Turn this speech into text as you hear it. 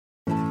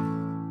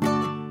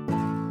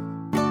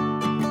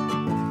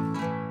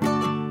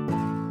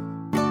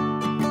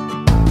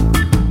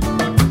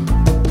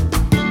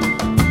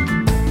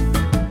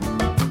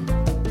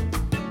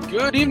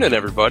Good evening,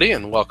 everybody,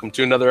 and welcome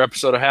to another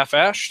episode of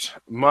Half-Ashed.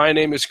 My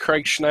name is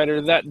Craig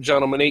Schneider. That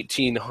gentleman,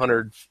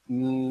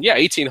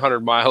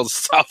 1,800 miles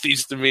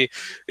southeast of me,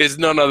 is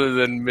none other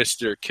than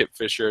Mr. Kip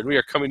Fisher, and we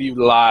are coming to you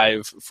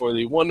live for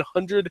the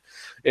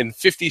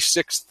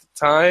 156th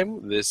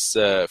time this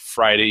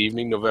Friday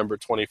evening, November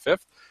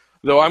 25th.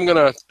 Though I'm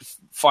going to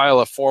file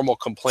a formal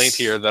complaint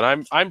here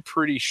that I'm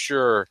pretty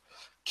sure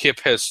Kip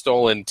has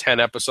stolen 10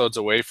 episodes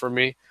away from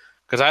me.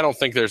 Because I don't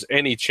think there's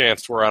any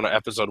chance we're on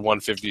episode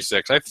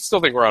 156. I still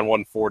think we're on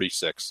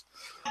 146.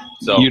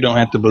 So you don't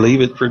have to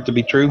believe it for it to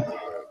be true?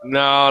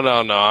 No.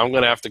 I'm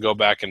going to have to go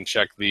back and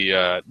check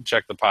the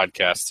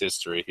podcast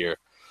history here.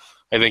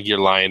 I think you're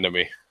lying to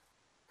me.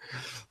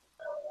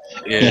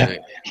 Yeah,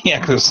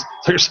 because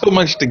there's so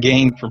much to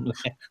gain from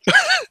that.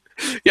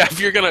 Yeah, if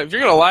you're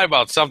gonna lie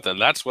about something,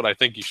 that's what I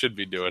think you should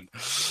be doing.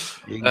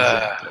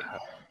 Exactly.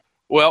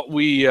 Well,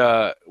 we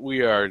are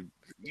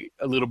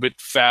a little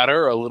bit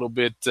fatter, a little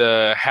bit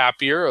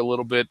happier, a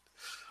little bit,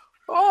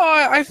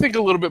 I think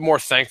a little bit more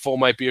thankful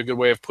might be a good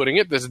way of putting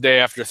it, this day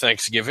after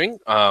Thanksgiving.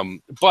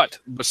 But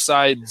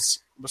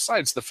besides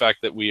the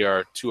fact that we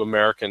are two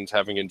Americans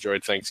having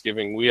enjoyed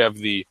Thanksgiving, we have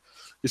the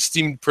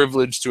esteemed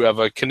privilege to have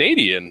a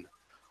Canadian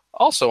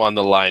also on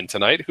the line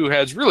tonight who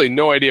has really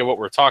no idea what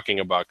we're talking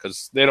about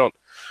because they don't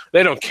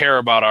care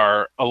about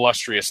our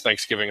illustrious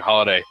Thanksgiving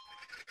holiday.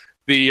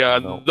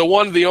 The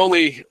one, the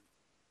only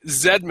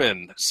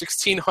Zedman,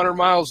 1,600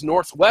 miles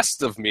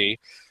northwest of me,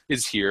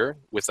 is here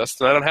with us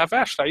tonight on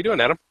Half-Ashed. How you doing,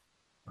 Adam?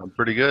 I'm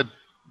pretty good.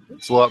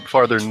 It's a lot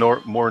farther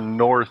more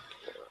north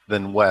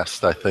than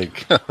west, I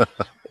think.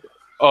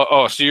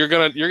 So you're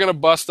gonna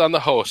bust on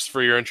the host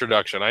for your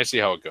introduction. I see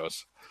how it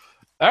goes.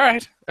 All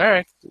right.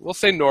 We'll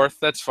say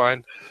north. That's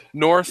fine.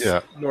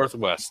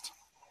 Northwest.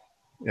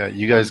 Yeah,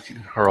 you guys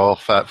are all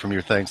fat from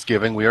your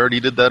Thanksgiving. We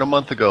already did that a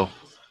month ago.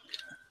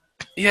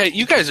 Yeah,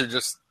 you guys are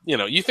just,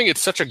 you think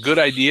it's such a good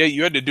idea,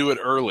 you had to do it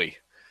early.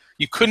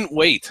 You couldn't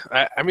wait.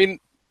 I mean,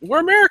 we're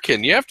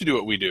American. You have to do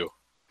what we do.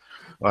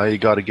 Well, you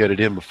got to get it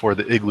in before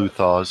the igloo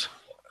thaws.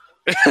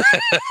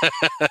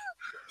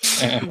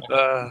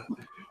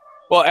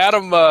 Well,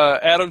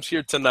 Adam's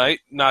here tonight,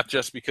 not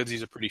just because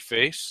he's a pretty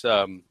face,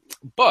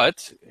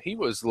 but he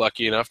was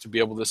lucky enough to be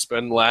able to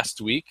spend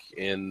last week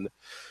in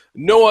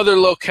no other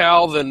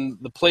locale than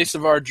the place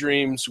of our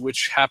dreams,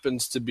 which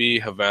happens to be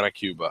Havana,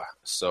 Cuba.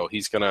 So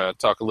he's going to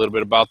talk a little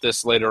bit about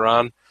this later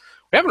on.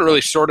 We haven't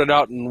really sorted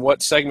out in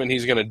what segment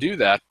he's going to do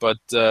that, but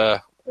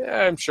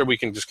I'm sure we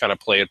can just kind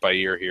of play it by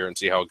ear here and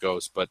see how it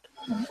goes. But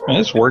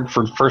it's worked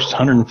for the first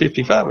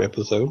 155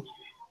 episodes.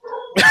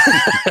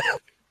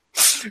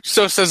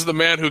 So says the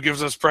man who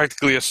gives us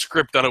practically a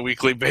script on a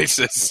weekly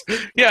basis.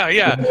 Yeah,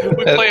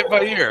 we play it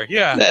by ear.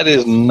 Yeah, that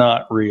is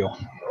not real.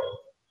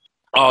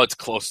 Oh, it's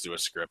close to a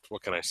script.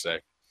 What can I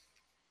say?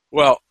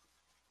 Well,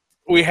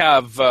 we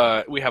have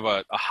a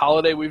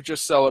holiday we've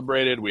just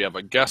celebrated. We have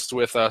a guest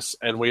with us,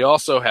 and we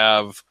also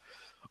have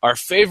our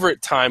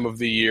favorite time of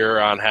the year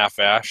on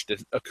Half-Ashed.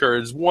 It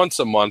occurs once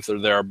a month or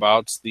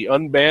thereabouts, the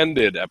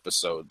Unbanded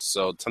episodes.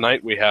 So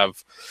tonight we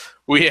have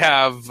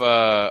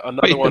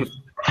another one.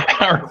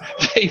 Our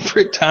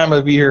favorite time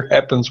of year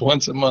happens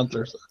once a month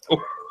or so.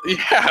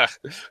 Yeah,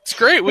 it's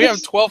great. We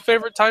have 12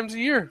 favorite times a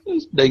year.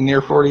 It's dang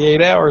near 48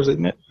 hours,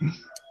 isn't it?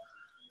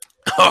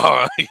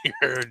 Oh,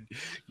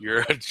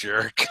 you're a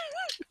jerk.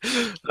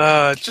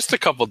 Just a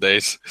couple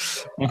days.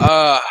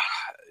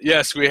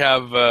 Yes, we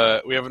have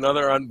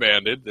another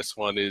Unbanded. This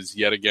one is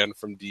yet again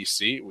from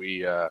DC.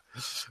 We're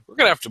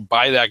gonna have to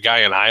buy that guy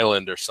an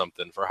island or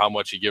something for how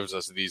much he gives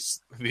us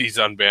these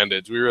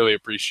Unbandeds. We really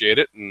appreciate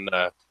it, and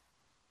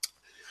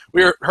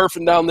we were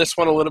herfing down this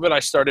one a little bit. I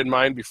started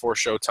mine before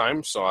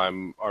showtime, so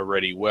I'm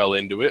already well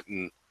into it,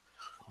 and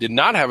did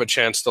not have a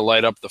chance to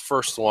light up the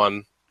first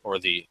one or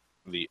the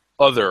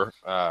other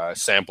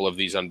sample of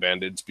these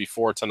Unbandeds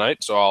before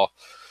tonight. So I'll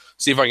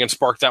see if I can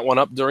spark that one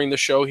up during the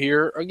show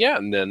here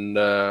again, and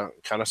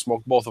kind of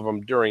smoke both of them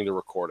during the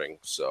recording.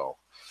 So,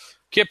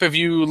 Kip, have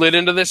you lit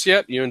into this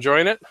yet? You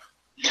enjoying it?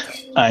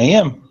 I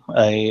am.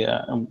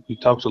 We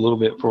talked a little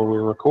bit before we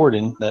were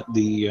recording that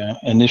the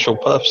initial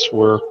puffs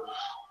were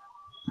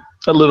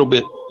a little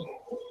bit,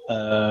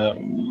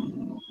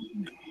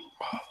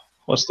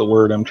 what's the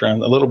word I'm trying,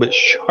 a little bit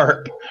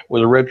sharp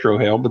with a retro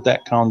hell, but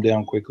that calmed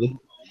down quickly.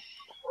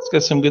 It's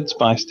got some good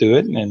spice to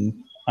it,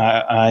 and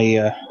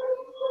I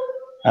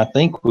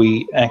think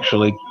we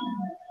actually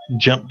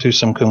jumped to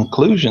some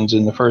conclusions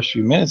in the first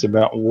few minutes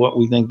about what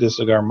we think this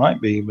cigar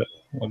might be, but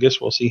I guess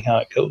we'll see how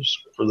it goes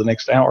for the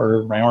next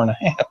hour and a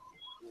half.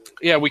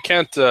 Yeah, we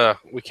can't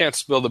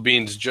spill the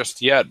beans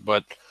just yet,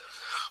 but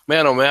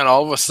man, oh man,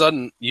 all of a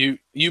sudden you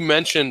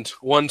mentioned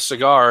one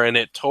cigar and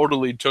it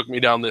totally took me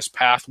down this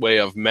pathway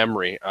of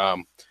memory.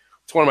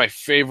 It's one of my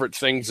favorite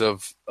things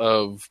of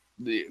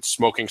the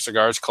smoking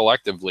cigars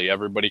collectively,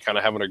 everybody kind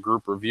of having a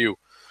group review.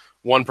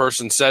 One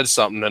person said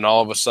something and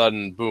all of a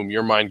sudden, boom,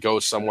 your mind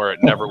goes somewhere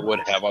it never would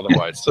have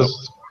otherwise. So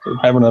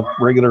having a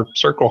regular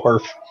circle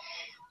herf.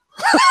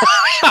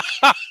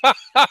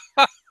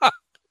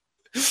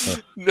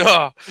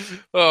 No.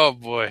 Oh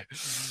boy.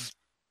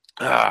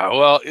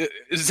 Well,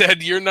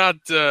 Zed, you're not.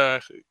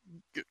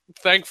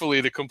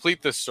 Thankfully, to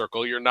complete this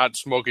circle, you're not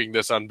smoking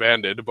this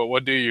unbanded. But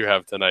what do you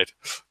have tonight?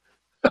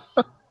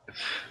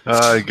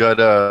 I got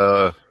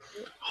a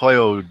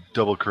Hoyo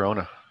double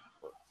Corona.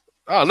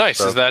 Oh, nice.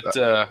 So, Is that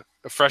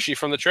a freshie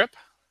from the trip?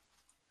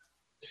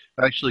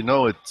 actually,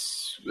 no,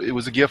 it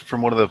was a gift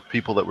from one of the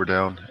people that were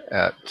down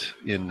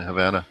in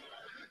Havana.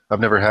 I've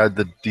never had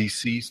the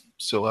DC,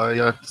 so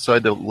I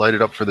decided to light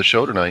it up for the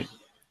show tonight.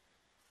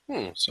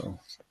 So,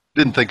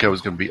 didn't think I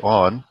was going to be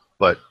on,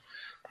 but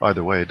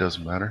either way, it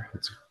doesn't matter.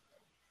 It's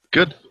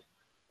good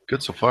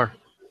so far.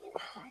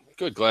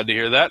 Good. Glad to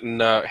hear that.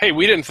 And hey,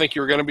 we didn't think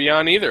you were going to be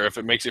on either. If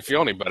it makes you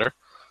feel any better,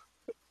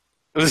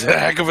 it was a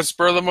heck of a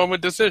spur of the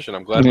moment decision.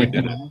 I'm glad we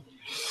did it.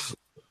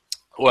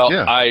 Well,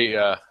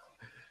 yeah.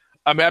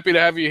 I'm happy to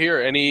have you here.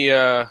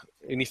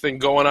 Anything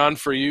going on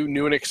for you,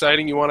 new and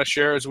exciting, you want to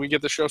share as we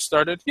get the show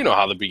started? You know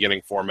how the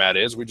beginning format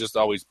is. We just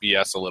always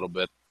BS a little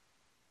bit.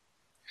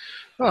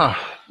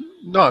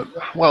 Not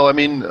well. I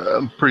mean,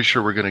 I'm pretty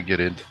sure we're going to get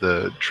into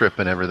the trip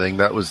and everything.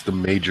 That was the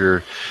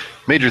major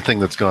thing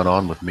that's gone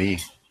on with me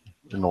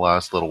in the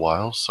last little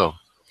while. So,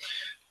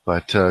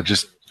 but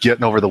just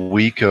getting over the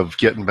week of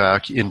getting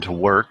back into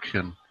work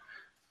and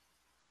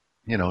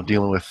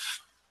dealing with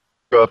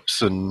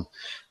ups and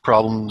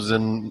problems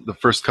in the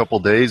first couple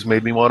of days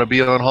made me want to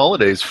be on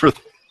holidays for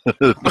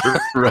the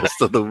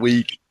rest of the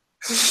week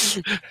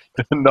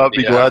and not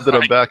be glad that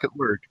I'm back at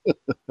work.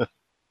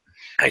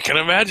 I can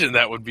imagine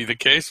that would be the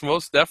case,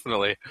 most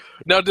definitely.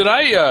 Now, did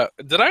I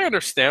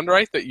understand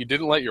right that you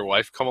didn't let your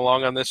wife come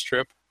along on this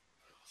trip?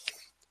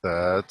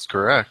 That's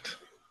correct.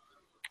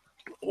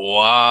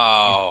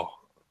 Wow.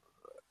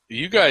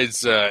 You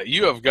guys,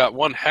 you have got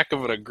one heck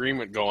of an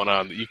agreement going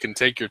on that you can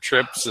take your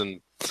trips and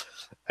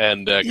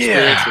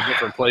experience the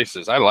different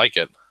places. I like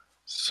it.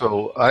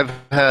 So I've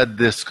had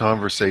this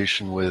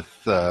conversation with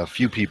a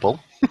few people,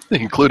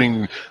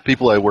 including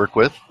people I work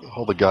with.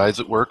 All the guys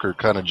at work are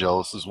kind of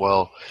jealous as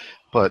well.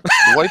 But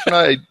the wife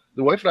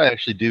and I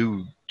actually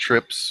do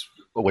trips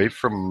away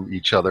from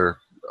each other.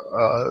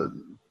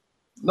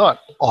 Not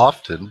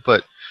often,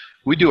 but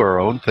we do our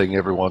own thing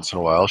every once in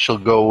a while. She'll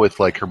go with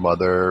like her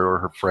mother or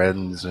her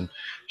friends, and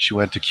she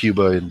went to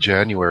Cuba in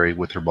January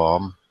with her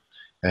mom,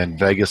 and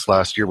Vegas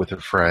last year with her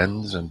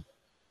friends, and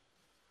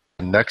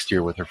next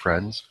year with her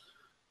friends.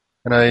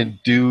 And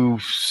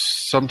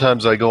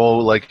sometimes I go,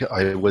 like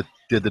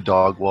did the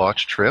dog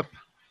watch trip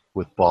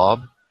with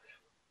Bob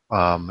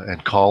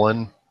and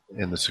Colin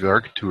in the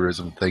cigar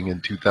tourism thing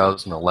in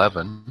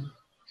 2011.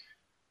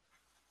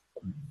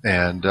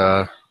 And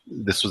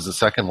this was the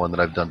second one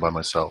that I've done by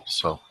myself.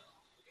 So,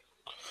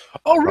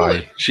 oh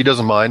really? She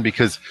doesn't mind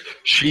because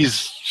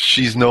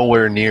she's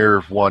nowhere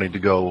near wanting to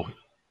go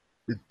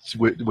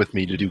with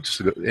me to do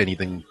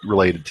anything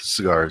related to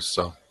cigars.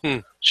 So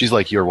she's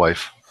like your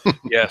wife.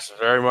 Yes,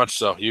 very much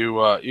so.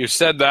 You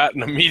said that,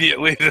 and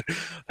immediately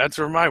that's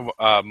where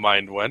my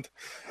mind went.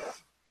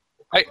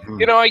 I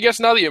guess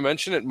now that you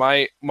mention it,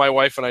 my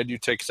wife and I do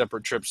take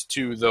separate trips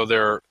too. Though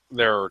they're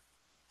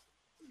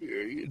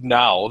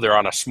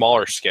on a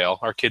smaller scale.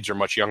 Our kids are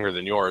much younger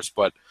than yours,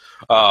 but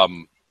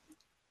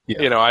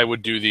I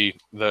would do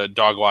the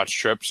dog watch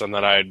trips, and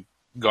then I'd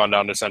gone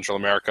down to Central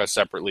America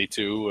separately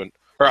too,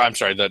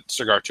 the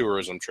cigar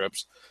tourism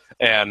trips,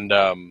 and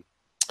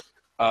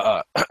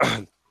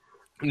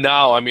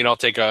now, I mean, I'll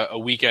take a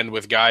weekend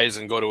with guys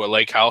and go to a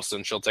lake house,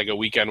 and she'll take a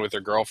weekend with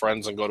her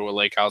girlfriends and go to a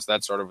lake house,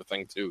 that sort of a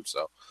thing too.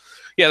 So,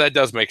 yeah, that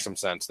does make some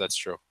sense. That's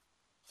true.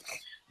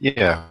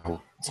 Yeah,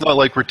 it's not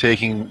like we're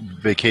taking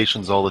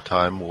vacations all the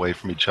time away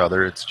from each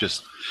other. It's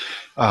just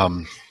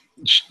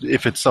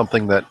if it's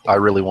something that I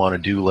really want to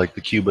do, like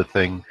the Cuba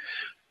thing,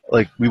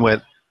 like we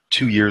went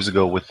 2 years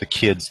ago with the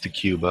kids to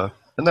Cuba,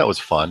 and that was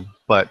fun.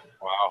 But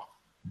wow,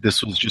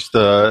 this was just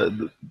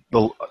the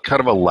kind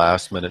of a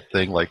last minute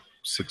thing, like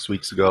 6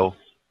 weeks ago.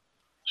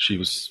 She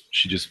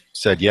just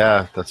said,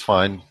 yeah, that's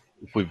fine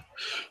if we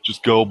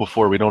just go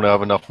before we don't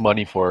have enough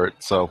money for it.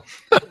 So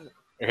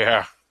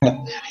yeah.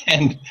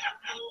 And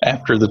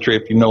after the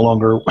trip, you no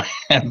longer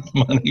have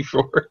money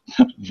for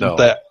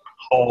that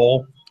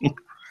haul.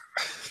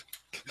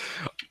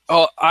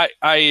 Oh,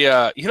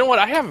 you know what?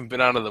 I haven't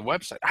been onto the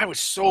website. I was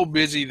so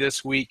busy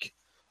this week.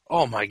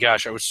 Oh my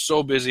gosh, I was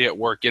so busy at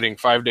work, getting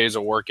 5 days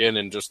of work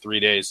in just 3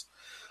 days.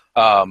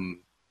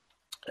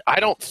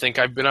 I don't think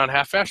I've been on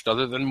Half-Assed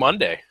other than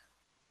Monday.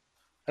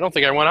 I don't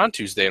think I went on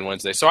Tuesday and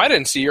Wednesday, so I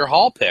didn't see your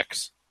haul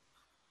picks.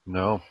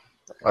 No,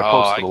 I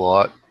posted a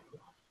lot.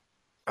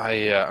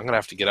 I'm gonna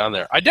have to get on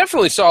there. I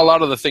definitely saw a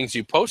lot of the things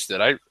you posted.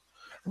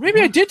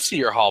 Maybe I did see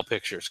your haul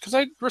pictures because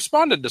I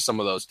responded to some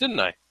of those, didn't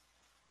I?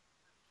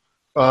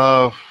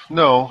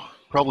 No,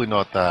 probably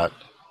not that.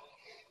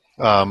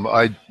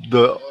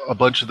 A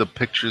bunch of the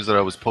pictures that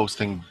I was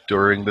posting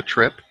during the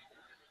trip,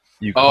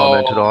 you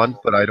commented on,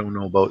 but I don't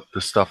know about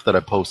the stuff that I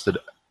posted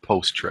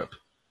post trip.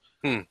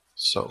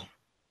 So,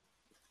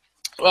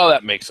 well,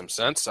 that makes some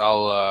sense.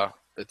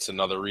 It's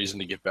another reason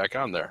to get back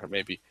on there.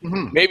 Maybe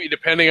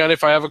depending on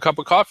if I have a cup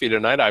of coffee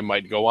tonight, I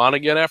might go on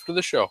again after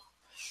the show.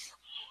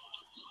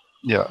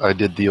 Yeah, I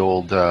did the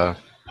old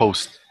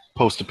post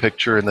a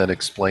picture and then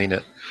explain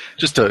it,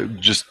 just to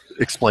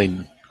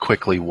explain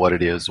quickly what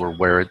it is or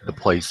where the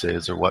place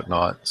is or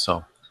whatnot.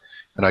 So,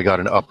 and I got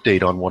an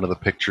update on one of the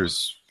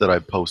pictures that I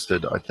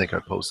posted. I think I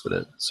posted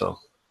it. So,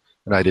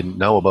 and I didn't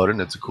know about it,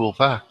 and it's a cool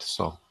fact.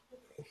 So,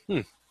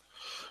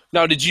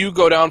 Now, did you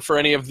go down for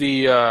any of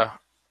the?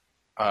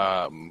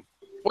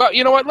 Well,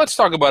 you know what? Let's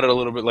talk about it a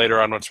little bit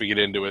later on once we get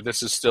into it.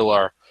 This is still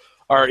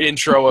our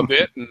intro a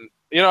bit, and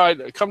you know, I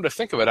come to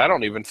think of it, I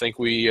don't even think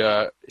we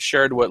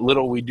shared what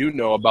little we do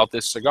know about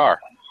this cigar.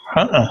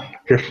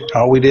 Just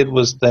all we did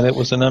was that it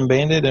was an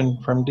unbanded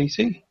and from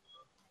DC.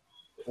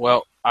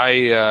 Well,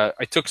 I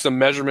took some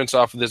measurements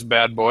off of this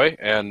bad boy,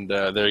 and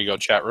there you go,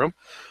 chat room.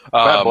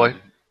 bad boy.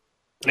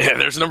 Yeah,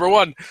 there's number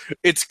one.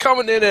 It's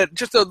coming in at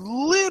just a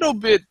little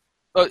bit,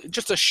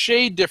 just a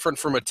shade different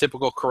from a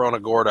typical Corona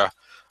Gorda.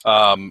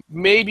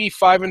 Maybe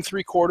 5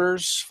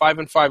 3/4, 5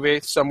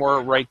 5/8, somewhere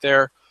right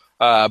there,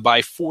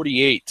 by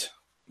 48.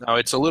 Now,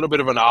 it's a little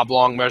bit of an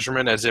oblong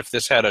measurement, as if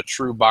this had a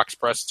true box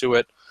press to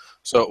it,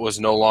 so it was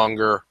no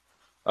longer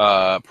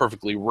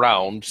perfectly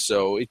round.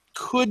 So it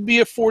could be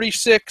a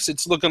 46.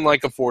 It's looking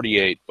like a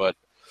 48, but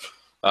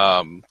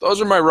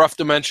those are my rough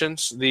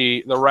dimensions.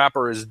 The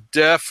wrapper is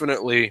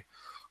definitely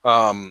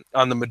on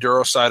the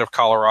Maduro side of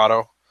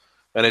Colorado,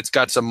 and it's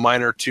got some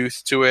minor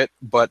tooth to it,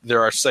 but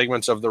there are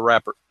segments of the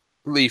wrapper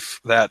leaf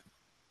that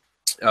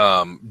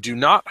do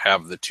not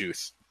have the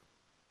tooth.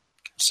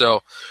 So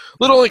a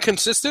little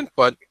inconsistent,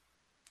 but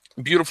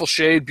beautiful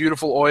shade,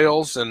 beautiful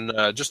oils, and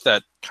just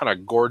that kind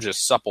of gorgeous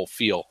supple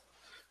feel,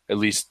 at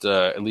least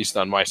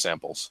on my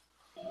samples.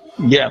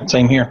 Yeah,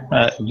 same here.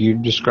 You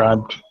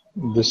described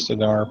this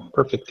cigar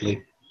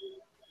perfectly.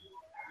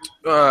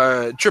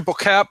 Triple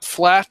cap,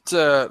 flat,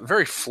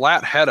 very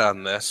flat head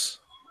on this.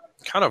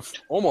 Kind of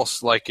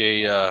almost like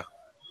a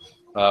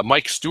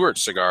Mike Stewart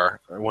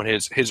cigar. When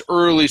his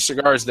early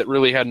cigars that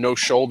really had no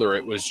shoulder,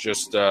 it was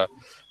just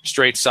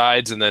straight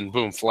sides and then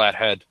boom, flat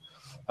head.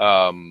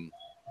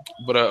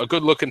 But a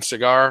good looking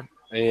cigar,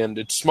 and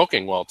it's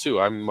smoking well too.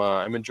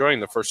 I'm enjoying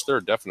the first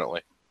third,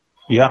 definitely.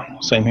 Yeah,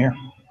 same here.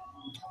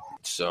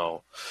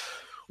 So,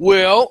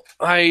 well,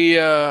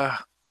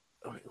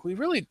 we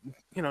really,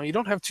 you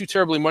don't have too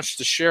terribly much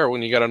to share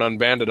when you got an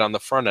unbanded on the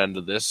front end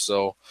of this.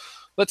 So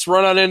let's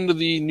run on into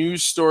the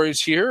news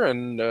stories here,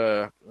 and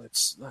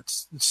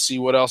let's see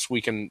what else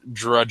we can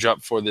drudge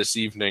up for this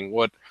evening.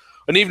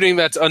 An evening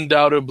that's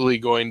undoubtedly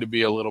going to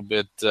be a little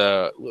bit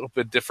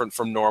different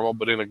from normal,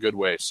 but in a good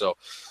way. So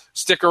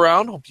stick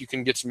around. Hope you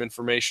can get some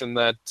information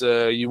that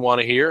you want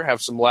to hear,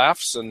 have some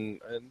laughs, and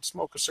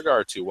smoke a cigar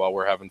or two while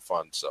we're having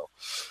fun. So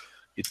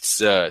it's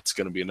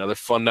going to be another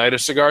fun night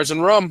of cigars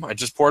and rum. I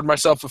just poured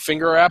myself a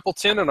finger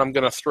Appleton, and I'm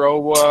going to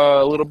throw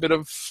a little bit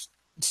of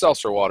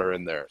seltzer water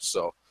in there.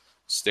 So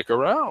stick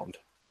around.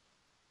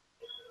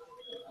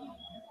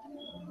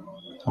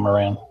 I'm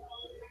around.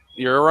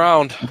 You're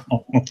around.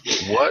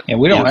 What? And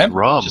we don't have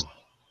rum.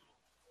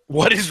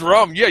 What is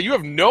rum? Yeah, you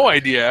have no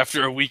idea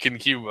after a week in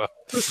Cuba.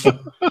 It's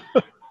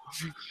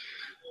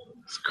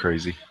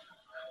crazy.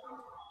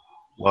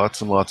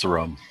 Lots and lots of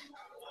rum.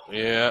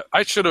 Yeah,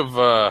 I should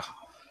have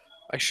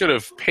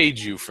paid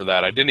you for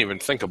that. I didn't even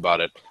think about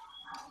it.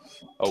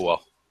 Oh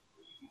well.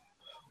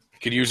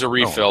 Could use a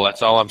refill.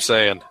 That's all I'm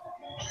saying.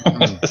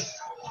 All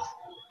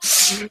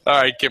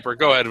right, Kipper,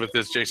 go ahead with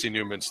this JC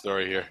Newman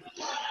story here.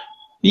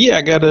 Yeah,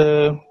 I got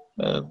a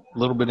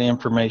little bit of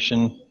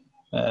information.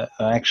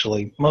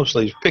 Actually,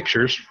 mostly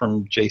pictures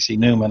from JC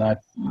Newman. I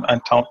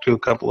talked to a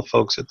couple of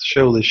folks at the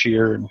show this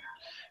year and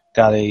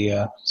got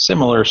a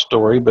similar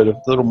story, but a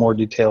little more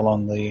detail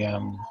on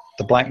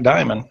the Black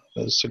Diamond,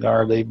 the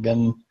cigar they've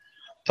been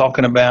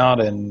talking about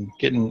and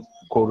getting,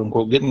 quote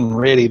unquote, getting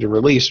ready to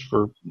release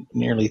for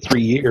nearly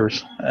 3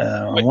 years.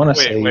 I want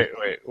to say.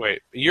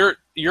 Wait.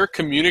 You're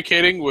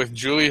communicating with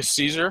Julius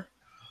Caesar?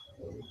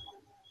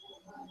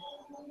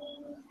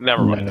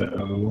 Never mind.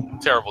 No.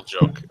 Terrible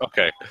joke.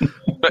 Okay.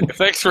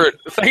 Thanks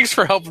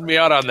for helping me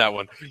out on that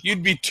one.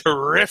 You'd be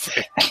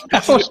terrific in an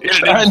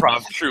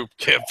improv troupe,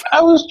 Kip.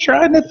 I was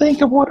trying to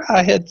think of what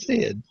I had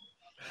said.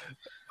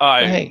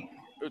 I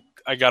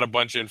got a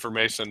bunch of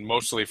information,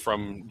 mostly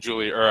from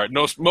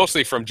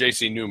mostly from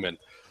JC Newman.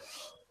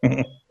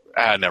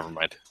 Never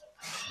mind.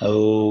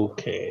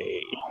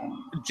 Okay.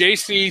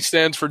 JC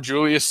stands for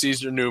Julius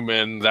Caesar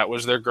Newman. That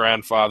was their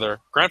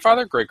grandfather.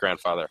 Grandfather?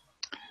 Great-grandfather?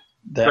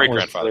 That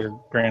Great-grandfather.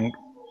 was their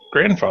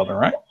grandfather,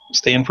 right?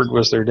 Stanford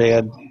was their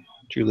dad.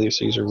 Julius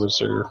Caesar was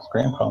their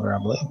grandfather, I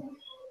believe. All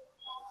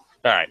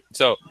right.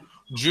 So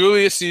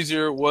Julius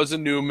Caesar was a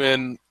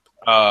Newman.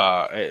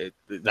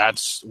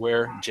 That's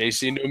where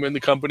JC Newman, the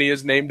company,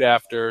 is named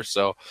after.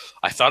 So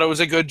I thought it was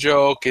a good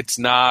joke. It's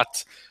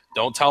not.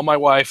 Don't tell my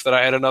wife that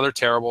I had another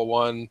terrible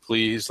one.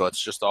 Please,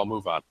 let's just all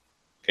move on.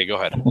 Okay, go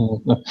ahead.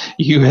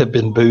 You have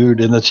been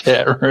booed in the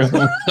chat room.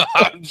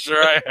 I'm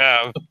sure I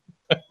have.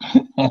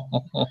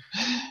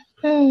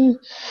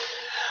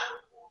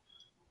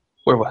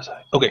 Where was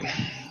I? Okay.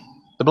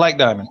 The Black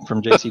Diamond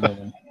from JC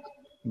Newman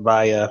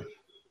via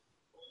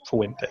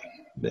Fuente.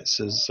 This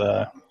is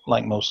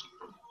like most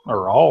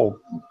or all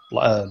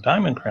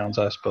Diamond Crowns,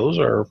 I suppose,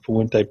 are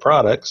Fuente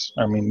products.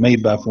 I mean,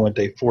 made by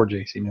Fuente for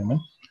JC Newman,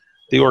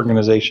 the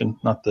organization,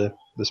 not the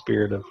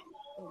spirit of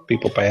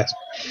people past.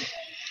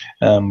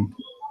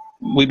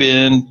 We've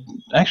been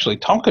actually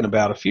talking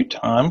about a few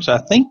times. I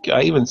think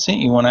I even sent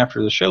you one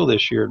after the show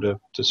this year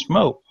to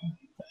smoke,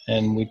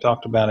 and we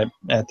talked about it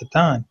at the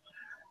time.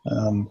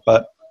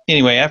 But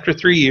anyway, after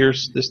 3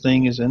 years, this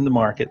thing is in the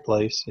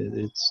marketplace.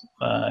 It's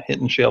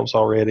hitting shelves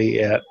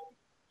already at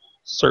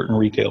certain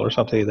retailers.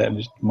 I'll tell you that in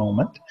just a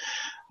moment.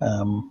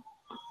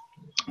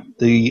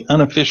 The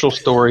unofficial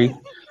story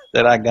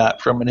that I got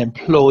from an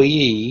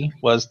employee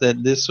was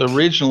that this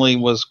originally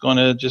was going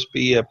to just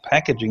be a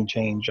packaging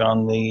change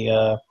on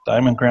the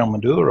Diamond Crown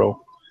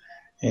Maduro.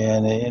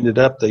 And it ended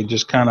up they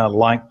just kind of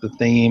liked the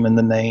theme and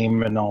the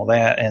name and all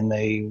that, and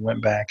they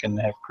went back and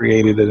have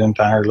created an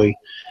entirely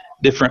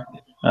different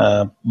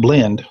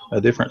blend, a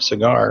different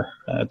cigar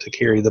to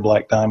carry the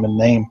Black Diamond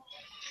name,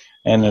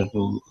 and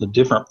a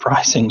different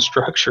pricing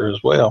structure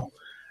as well.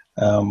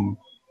 And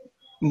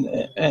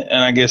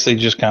I guess they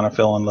just kind of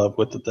fell in love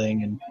with the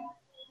thing, and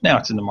now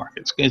it's in the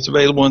market. It's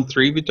available in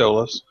 3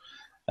 vitolas,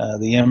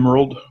 the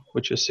Emerald,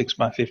 which is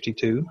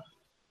 6x52,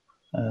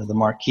 the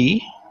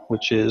Marquis,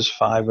 which is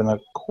 5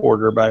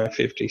 1/4 by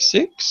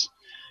 56,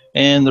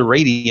 and the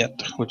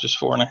Radiant, which is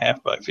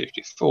 4.5 by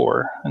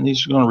 54. And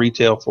these are going to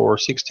retail for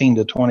 $16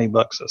 to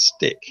 $20 a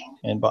stick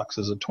in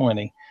boxes of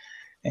 20.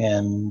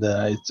 And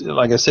it's,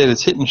 like I said,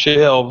 it's hitting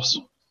shelves,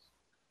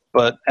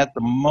 but at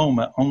the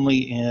moment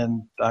only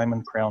in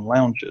Diamond Crown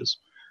lounges.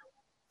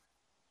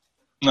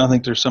 I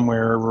think there's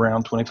somewhere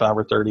around 25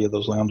 or 30 of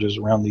those lounges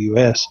around the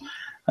U.S.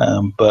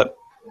 But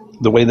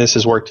the way this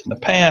has worked in the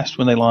past,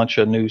 when they launch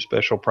a new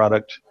special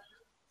product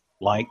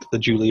like the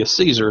Julius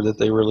Caesar that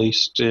they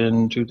released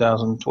in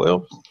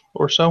 2012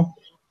 or so,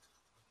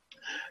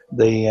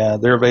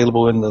 they're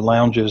available in the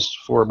lounges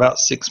for about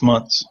 6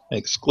 months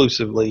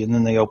exclusively, and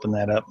then they open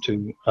that up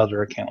to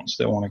other accounts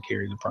that want to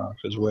carry the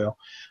product as well.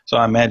 So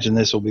I imagine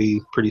this will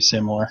be pretty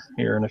similar.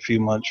 Here in a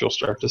few months, you'll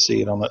start to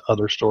see it on the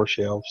other store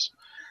shelves.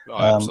 Oh,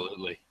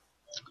 absolutely.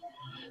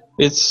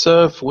 It's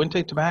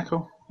Fuente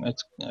tobacco.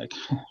 It's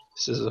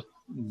this is a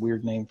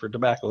weird name for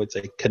tobacco. It's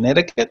a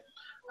Connecticut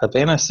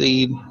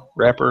Havana-seed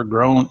wrapper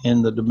grown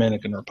in the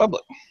Dominican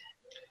Republic.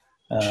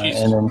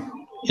 And then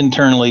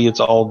internally,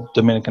 it's all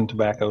Dominican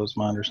tobacco, is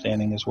my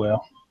understanding as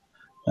well.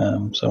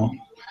 So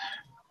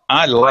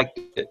I liked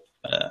it.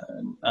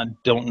 I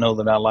don't know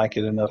that I like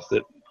it enough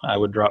that I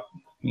would drop,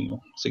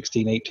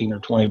 16, 18, or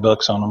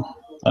 $20 on them,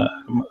 a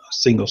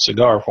single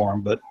cigar for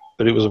them. But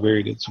it was a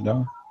very good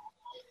cigar.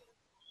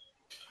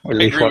 At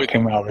least what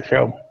came out of the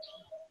show.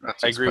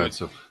 That's I agree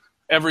expensive. with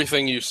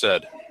everything you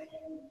said,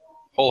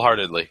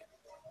 wholeheartedly.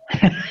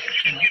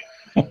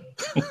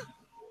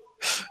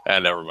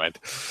 Never mind.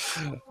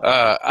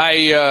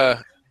 I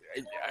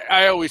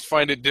always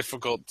find it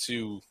difficult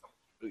to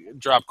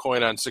drop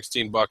coin on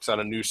 $16 on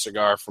a new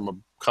cigar from a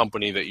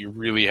company that you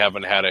really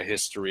haven't had a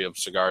history of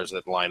cigars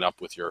that line up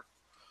with your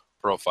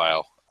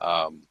profile.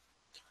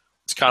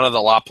 It's kind of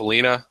the La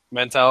Polina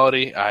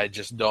mentality. I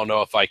just don't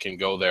know if I can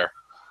go there.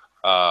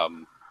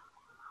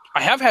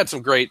 I have had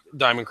some great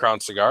Diamond Crown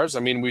cigars. I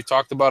mean, we've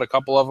talked about a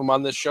couple of them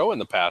on this show in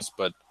the past,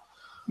 but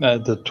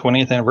the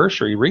 20th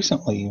anniversary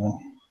recently,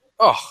 even.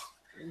 Oh,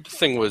 the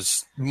thing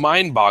was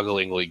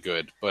mind-bogglingly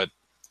good, but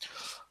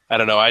I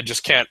don't know. I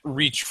just can't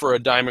reach for a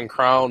Diamond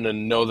Crown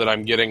and know that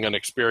I'm getting an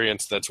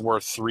experience that's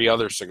worth 3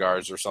 other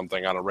cigars or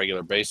something on a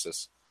regular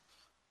basis.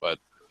 But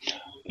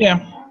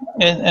yeah,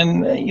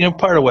 and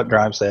part of what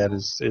drives that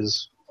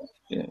is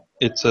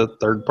it's a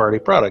third-party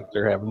product.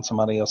 They're having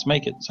somebody else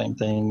make it. Same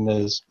thing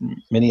as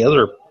many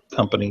other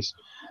companies.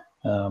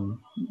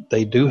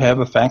 They do have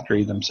a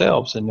factory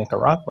themselves in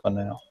Nicaragua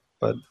now,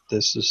 but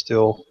this is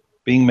still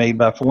being made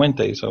by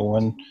Fuente. So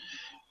when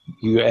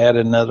you add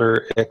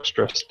another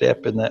extra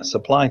step in that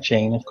supply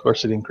chain, of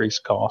course it increases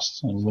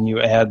costs. And when you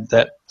add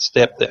that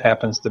step that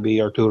happens to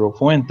be Arturo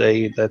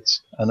Fuente,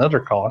 that's another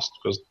cost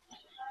because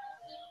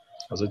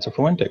it's a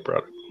Fuente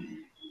product.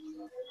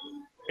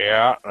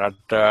 Yeah,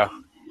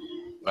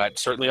 that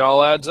certainly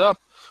all adds up.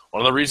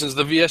 One of the reasons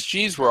the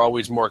VSGs were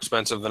always more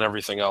expensive than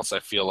everything else, I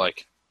feel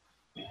like.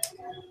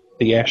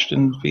 The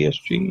Ashton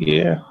VSG,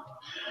 yeah.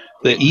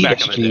 The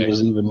ESG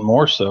was even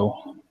more so.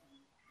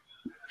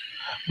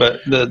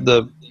 But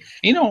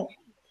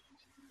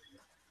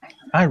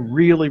I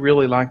really,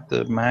 really like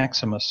the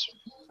Maximus,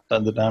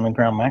 the Diamond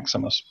Crown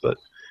Maximus, but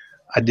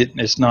I didn't.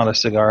 It's not a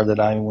cigar that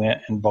I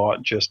went and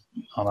bought just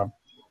on a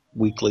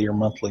weekly or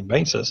monthly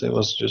basis. It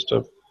was just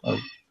an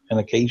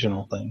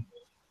occasional thing.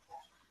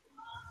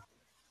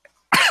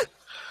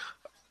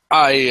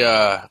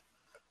 I've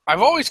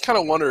always kind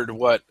of wondered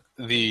what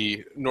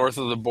the north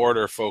of the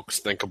border folks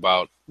think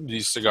about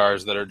these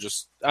cigars that are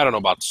just, I don't know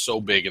about so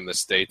big in the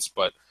States,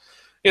 but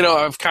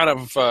I've kind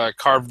of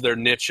carved their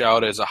niche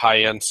out as a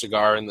high-end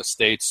cigar in the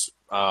States,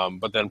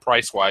 but then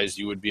price-wise,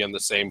 you would be on the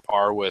same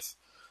par with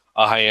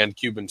a high-end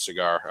Cuban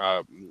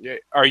cigar.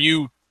 Do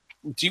you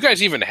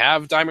guys even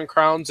have Diamond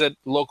Crowns at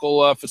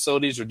local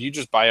facilities, or do you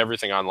just buy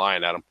everything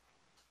online, Adam?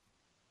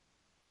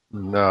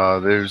 No,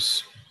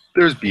 there's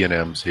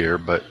B&Ms here,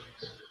 but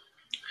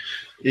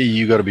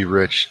you got to be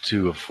rich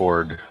to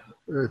afford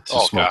to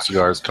Oh smoke gosh,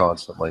 cigars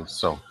constantly.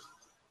 So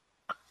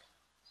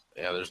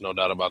yeah, there's no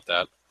doubt about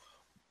that.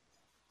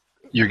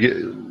 you get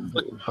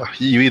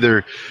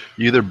you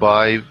either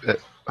buy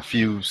a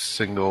few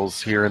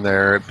singles here and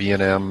there at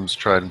B&Ms,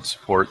 try and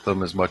support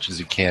them as much as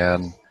you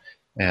can,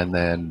 and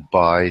then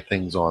buy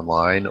things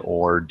online,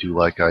 or do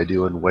like I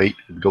do and wait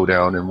and go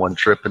down in one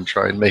trip and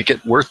try and make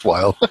it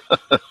worthwhile.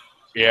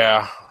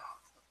 Yeah,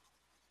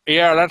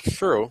 yeah, that's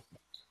true.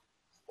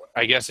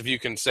 I guess if you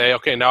can say,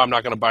 okay, now I'm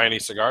not going to buy any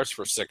cigars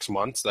for 6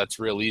 months, that's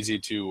real easy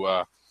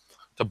to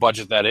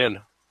budget that in.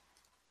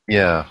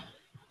 Yeah.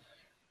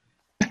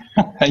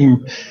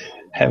 I'm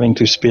having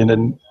to spend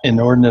an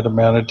inordinate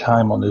amount of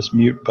time on this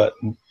mute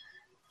button.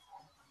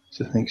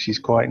 So I think she's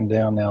quieting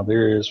down now.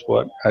 There is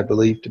what I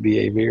believe to be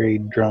a very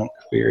drunk,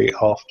 very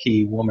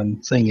off-key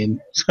woman singing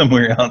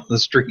somewhere out in the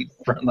street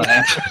in front of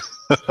the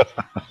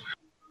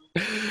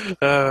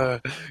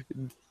house.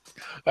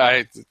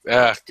 I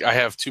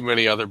have too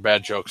many other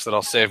bad jokes that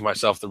I'll save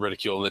myself the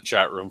ridicule in the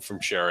chat room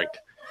from sharing.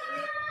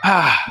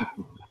 Oh,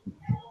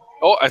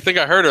 I think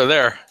I heard her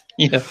there.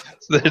 Yeah,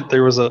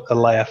 there was a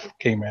laugh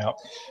came out.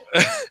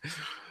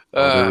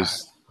 I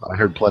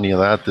heard plenty of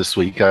that this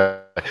week.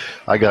 I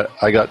got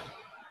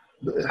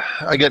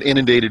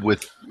inundated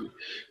with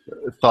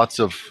thoughts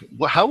of,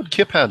 well, how would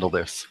Kip handle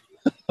this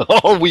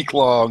all week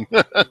long?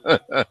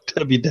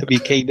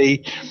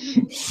 WWKD.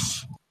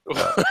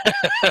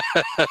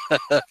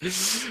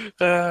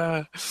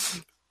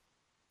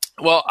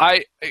 Well,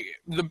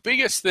 the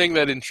biggest thing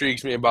that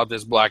intrigues me about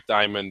this Black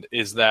Diamond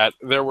is that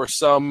there were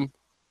some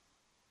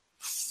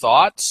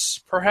thoughts,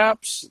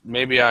 perhaps.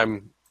 Maybe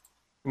I'm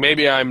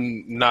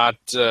not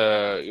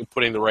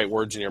putting the right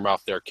words in your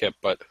mouth there, Kip,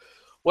 but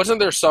wasn't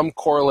there some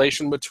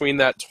correlation between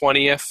that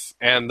 20th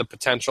and the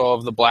potential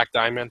of the Black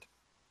Diamond?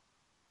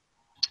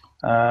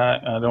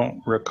 I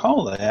don't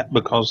recall that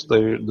because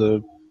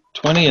the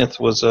 20th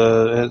was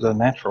a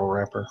natural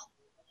wrapper.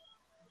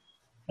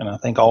 And I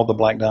think all the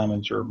Black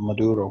Diamonds are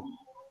Maduro.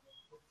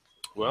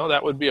 Well,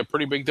 that would be a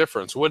pretty big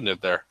difference, wouldn't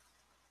it, there?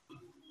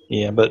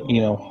 Yeah, but,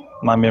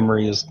 my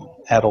memory is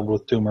addled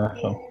with tumor,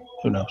 so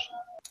who knows?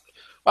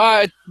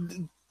 I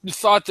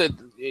thought that,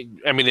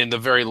 in the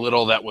very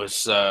little that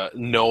was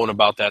known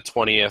about that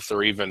 20th,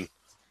 or even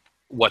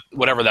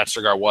whatever that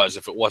cigar was,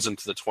 if it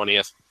wasn't the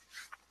 20th,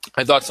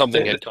 I thought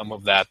something had come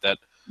of that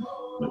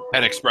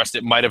had expressed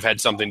it might have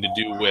had something to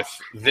do with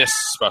this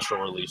special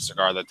release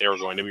cigar that they were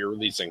going to be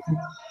releasing.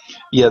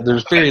 Yeah,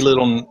 there's very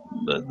little.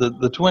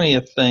 The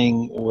 20th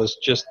thing was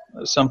just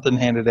something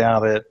handed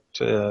out at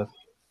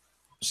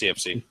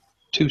CFC.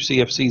 2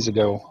 CFCs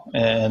ago,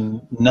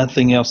 and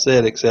nothing else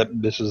said except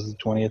this is the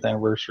 20th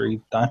anniversary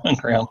Diamond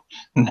Crown.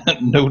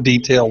 No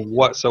detail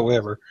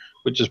whatsoever,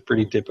 which is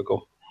pretty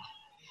typical.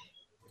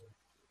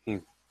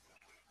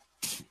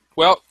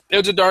 Well, it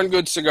was a darn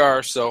good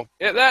cigar, so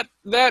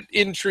that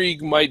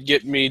intrigue might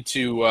get me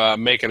to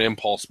make an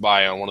impulse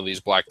buy on one of these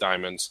Black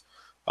Diamonds.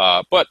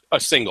 But a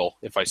single,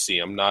 if I see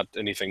them, not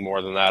anything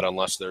more than that,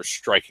 unless they're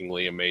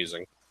strikingly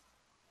amazing.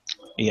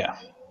 Yeah,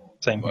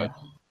 same here.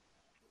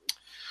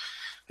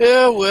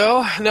 Yeah,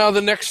 well, now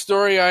the next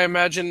story, I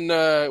imagine,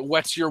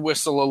 wets your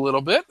whistle a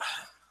little bit.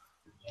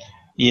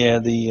 Yeah,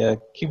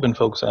 the Cuban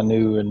folks I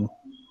knew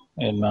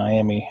in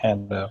Miami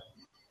had a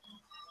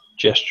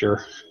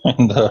gesture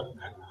and a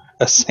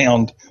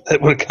sound that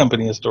would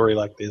accompany a story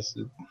like this.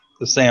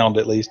 The sound,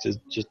 at least, is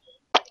just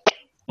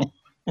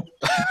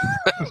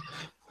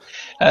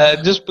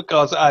just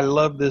because I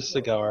love this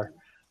cigar.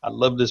 I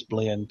love this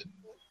blend.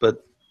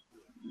 But,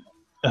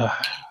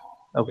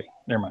 okay,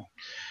 never mind.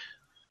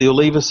 The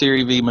Oliva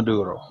Serie V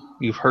Maduro.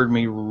 You've heard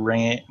me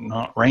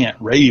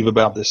rave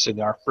about this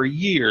cigar for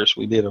years.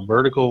 We did a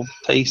vertical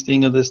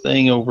tasting of this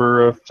thing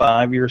over a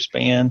 5-year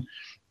span,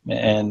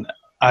 and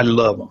I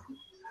love them.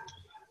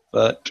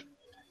 But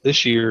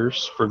this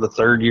year's, for the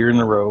third year in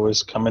a row,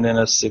 is coming in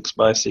a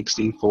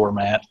 6x60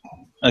 format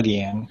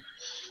again.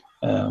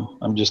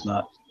 I'm just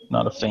not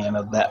a fan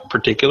of that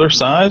particular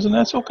size, and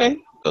that's okay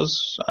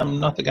because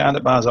I'm not the guy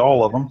that buys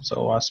all of them.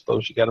 So I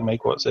suppose you got to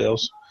make what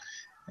sells.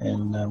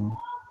 And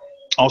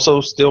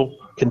also still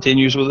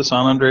continues with a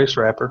San Andres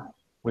wrapper,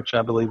 which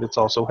I believe it's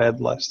also had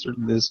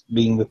this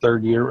being the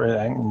third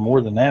year. More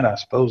than that, I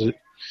suppose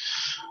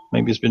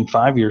maybe it's been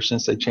 5 years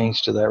since they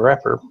changed to that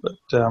wrapper. But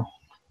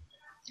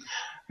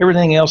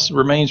everything else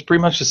remains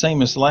pretty much the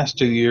same as the last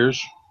 2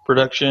 years.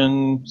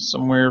 Production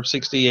somewhere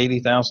 60,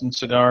 80,000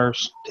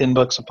 cigars,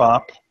 $10 a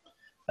pop.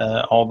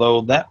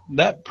 Although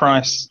that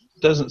price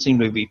doesn't seem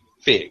to be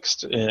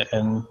fixed,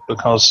 and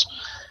because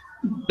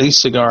these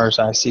cigars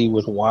I see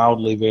with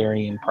wildly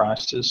varying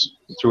prices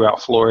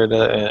throughout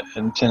Florida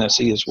and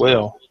Tennessee as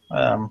well.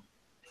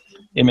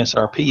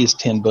 MSRP is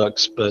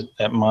 $10, but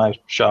at my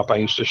shop I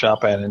used to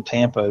shop at in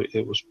Tampa,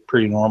 it was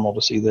pretty normal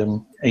to see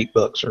them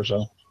 $8 or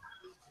so.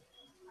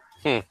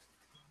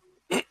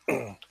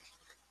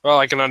 Well,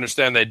 I can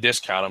understand they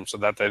discount them so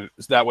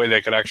that way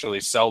they could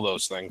actually sell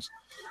those things.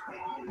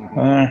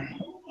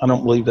 I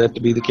don't believe that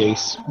to be the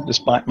case,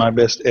 despite my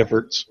best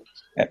efforts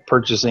at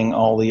purchasing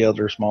all the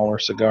other smaller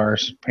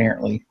cigars.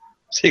 Apparently,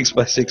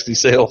 6x60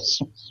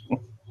 sales.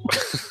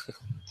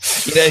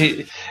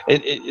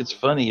 It's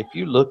funny. If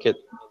you look at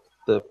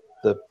the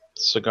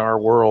cigar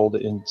world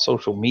in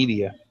social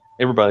media,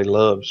 everybody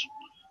loves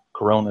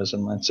Coronas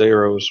and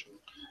Lanceros,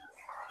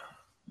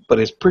 but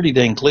it's pretty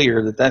dang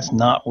clear that that's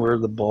not where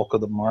the bulk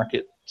of the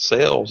market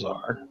sales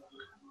are.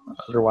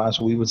 Otherwise,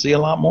 we would see a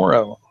lot more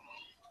of them.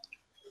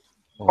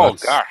 Well,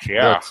 gosh,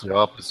 yeah. That's the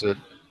opposite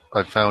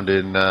I found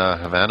in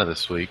Havana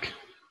this week.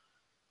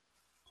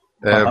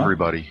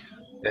 Everybody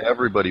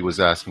was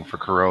asking for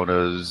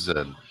Coronas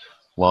and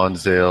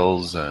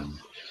Lonsdales and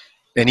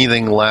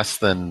anything less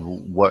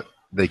than what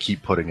they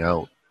keep putting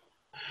out.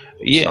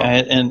 Yeah,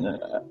 and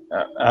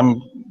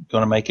I'm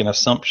going to make an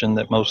assumption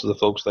that most of the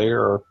folks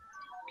there are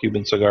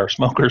Cuban cigar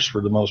smokers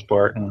for the most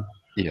part, and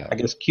Yeah, I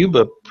guess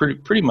Cuba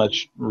pretty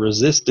much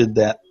resisted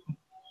that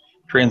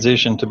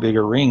transition to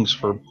bigger rings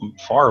for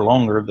far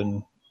longer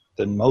than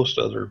most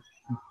other,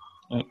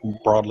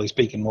 broadly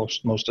speaking,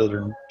 most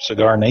other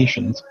cigar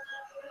nations.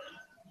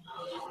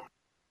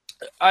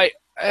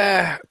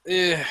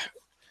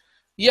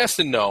 Yes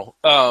and no.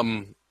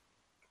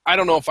 I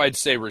don't know if I'd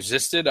say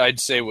resisted. I'd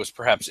say was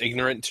perhaps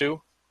ignorant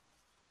too.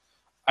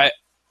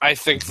 I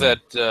think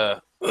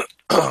that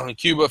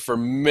Cuba for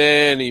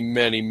many,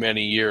 many,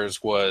 many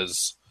years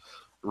was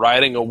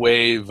riding a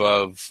wave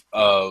of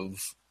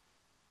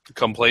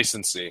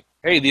complacency.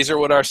 Hey, these are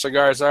what our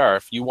cigars are.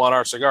 If you want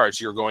our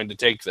cigars, you're going to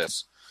take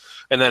this.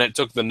 And then it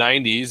took the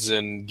 90s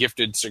and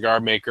gifted cigar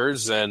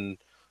makers and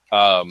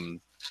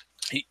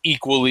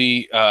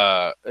equally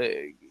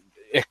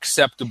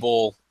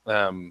acceptable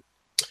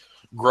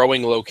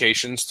growing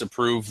locations to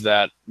prove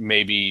that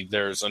maybe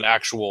there's an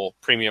actual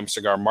premium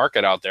cigar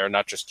market out there,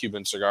 not just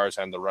Cuban cigars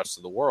and the rest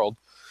of the world.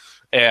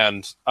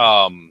 And,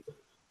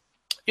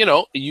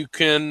 you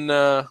can...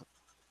 wow,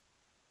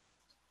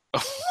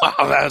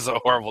 that was a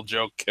horrible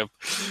joke, Kip.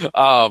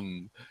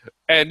 And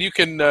you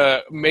can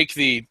make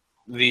the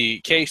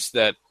case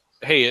that,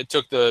 hey, it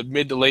took the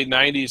mid to late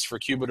 90s for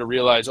Cuba to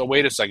realize, oh,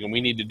 wait a second,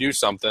 we need to do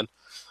something.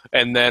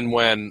 And then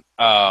when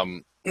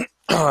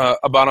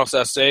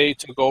Habanos SA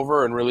took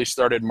over and really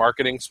started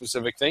marketing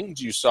specific things,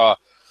 you saw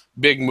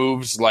big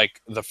moves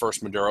like the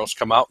first Maduros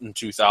come out in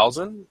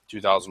 2000,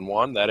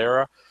 2001, that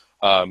era.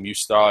 You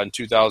saw in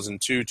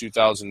 2002,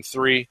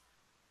 2003,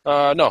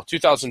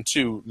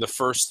 2002, the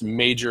first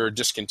major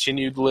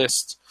discontinued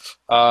list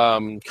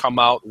come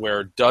out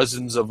where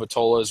dozens of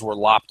vitolas were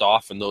lopped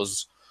off, and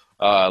those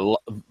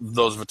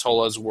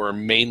vitolas were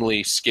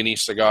mainly skinny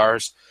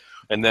cigars.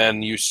 And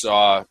then you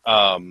saw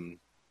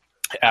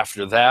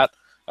after that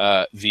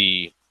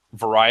the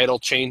varietal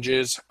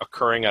changes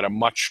occurring at a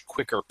much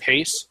quicker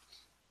pace.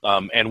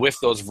 And with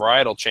those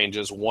varietal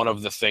changes, one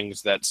of the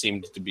things that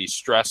seemed to be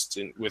stressed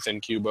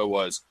within Cuba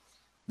was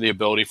the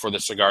ability for the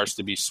cigars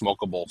to be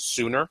smokable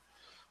sooner.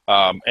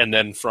 And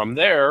then from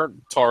there,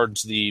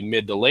 towards the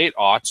mid to late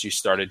aughts, you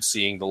started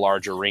seeing the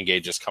larger ring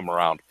gauges come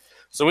around.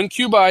 So in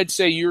Cuba, I'd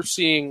say you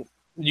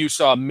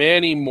saw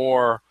many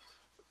more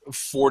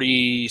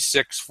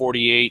 46,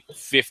 48,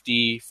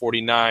 50,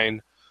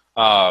 49,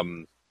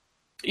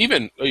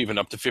 even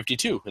up to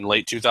 52 in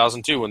late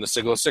 2002 when the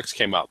Siglo 6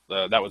 came out.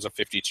 That was a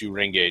 52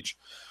 ring gauge.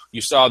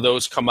 You saw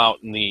those come out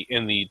in the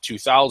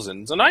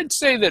 2000s, and I'd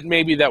say that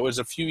maybe that was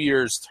a few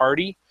years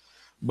tardy,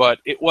 but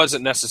it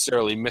wasn't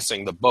necessarily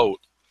missing the boat.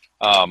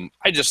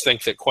 I just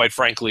think that, quite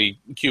frankly,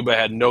 Cuba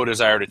had no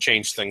desire to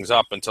change things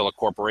up until a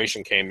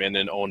corporation came in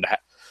and owned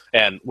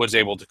and was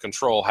able to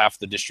control half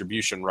the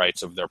distribution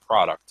rights of their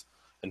product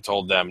and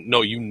told them,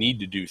 no, you need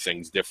to do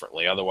things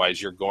differently.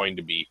 Otherwise,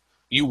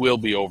 you will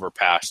be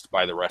overpassed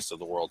by the rest of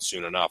the world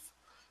soon enough.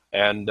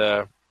 And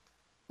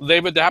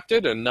they've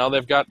adapted, and now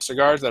they've got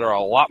cigars that are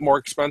a lot more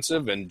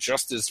expensive and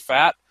just as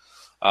fat.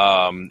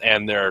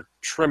 And they're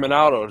trimming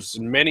out as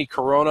many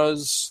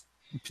Coronas,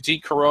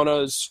 Petite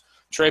Coronas,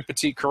 Tres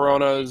Petite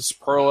Coronas,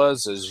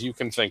 Perlas as you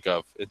can think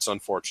of. It's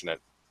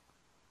unfortunate.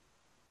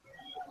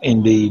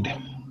 Indeed.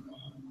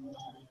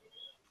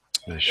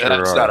 they sure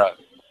That's are. not an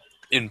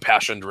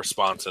impassioned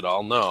response at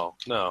all. No.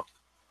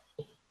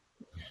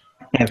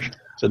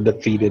 It's a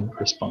defeated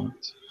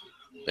response.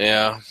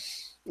 Yeah.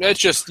 It's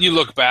just, you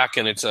look back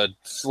and it's a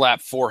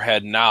slap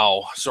forehead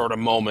now sort of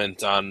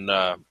moment on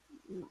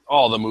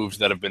all the moves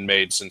that have been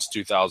made since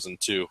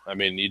 2002. I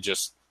mean,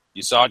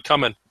 you saw it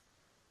coming.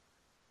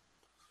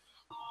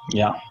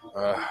 Yeah.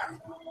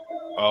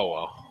 Oh,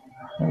 well.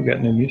 I've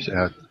got new music.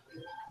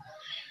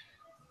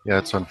 Yeah,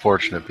 it's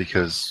unfortunate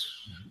because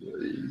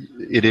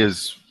it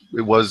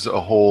was a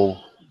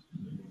whole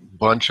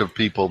bunch of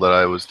people that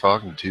I was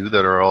talking to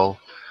that are all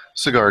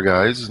cigar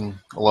guys, and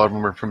a lot of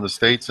them are from the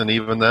States, and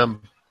even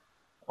them,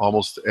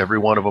 almost every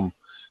one of them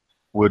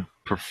would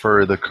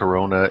prefer the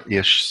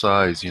Corona-ish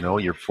size,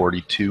 your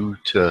 42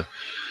 to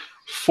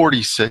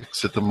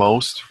 46 at the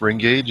most. Ring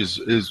gauge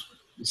is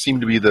seemed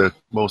to be the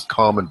most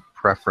common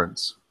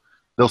preference.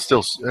 They'll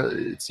still,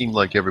 it seemed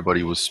like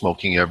everybody was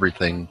smoking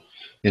everything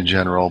in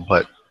general,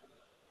 but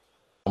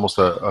almost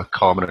a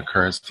common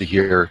occurrence to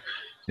hear,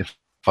 if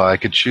I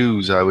could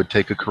choose, I would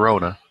take a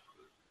Corona.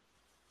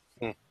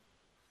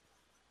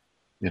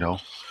 You know,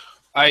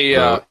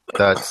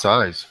 that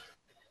size.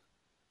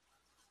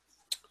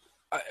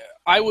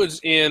 I was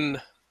in,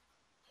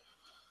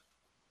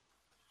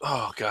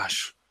 oh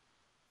gosh,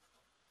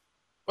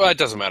 well, it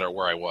doesn't matter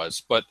where I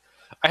was, but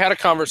I had a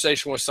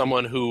conversation with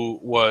someone who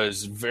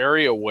was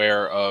very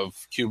aware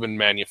of Cuban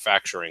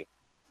manufacturing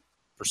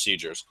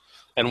procedures.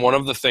 And one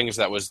of the things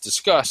that was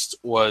discussed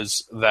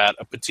was that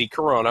a Petit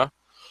Corona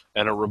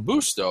and a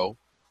Robusto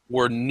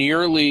were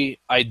nearly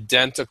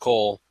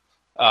identical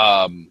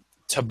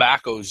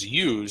tobaccos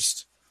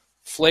used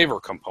flavor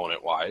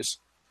component-wise.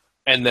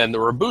 And then the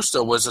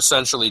Robusto was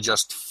essentially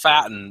just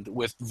fattened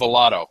with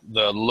velato,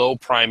 the low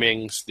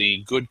primings,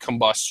 the good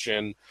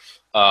combustion,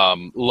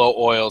 low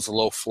oils,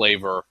 low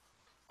flavor,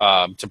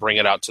 to bring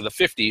it out to the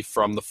 50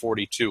 from the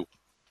 42.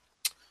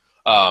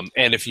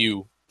 And if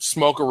you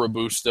smoke a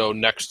Robusto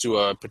next to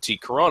a Petit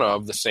Corona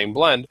of the same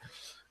blend,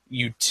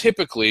 you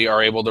typically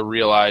are able to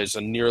realize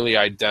a nearly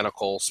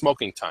identical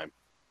smoking time.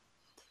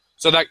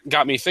 So that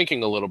got me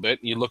thinking a little bit.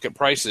 You look at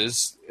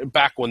prices.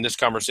 Back when this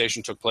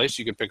conversation took place,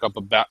 you could pick up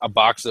a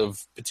box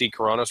of Petit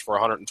Coronas for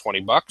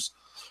 $120,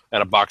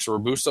 and a box of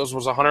Robustos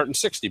was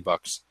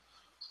 $160.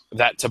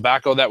 That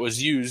tobacco that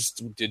was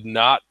used did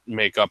not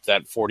make up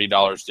that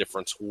 $40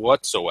 difference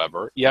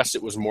whatsoever. Yes,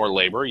 it was more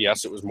labor.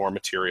 Yes, it was more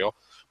material,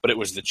 but it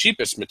was the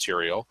cheapest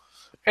material,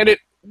 and it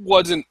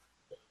wasn't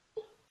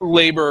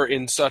labor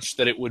in such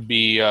that it would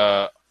be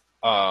a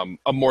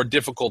more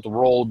difficult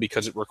roll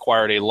because it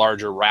required a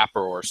larger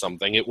wrapper or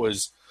something. It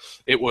was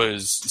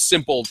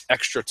simple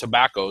extra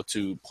tobacco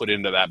to put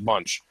into that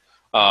bunch,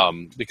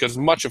 because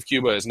much of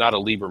Cuba is not a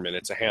Lieberman,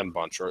 it's a hand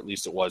bunch, or at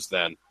least it was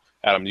then.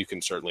 Adam, you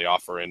can certainly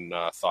offer in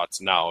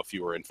thoughts now if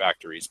you were in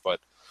factories, but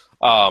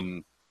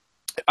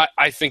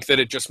I think that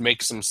it just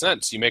makes some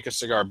sense. You make a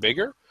cigar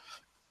bigger,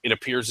 it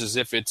appears as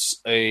if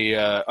it's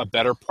a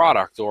better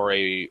product, or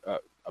a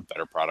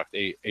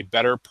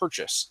better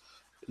purchase.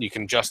 You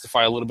can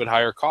justify a little bit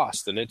higher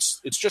cost, and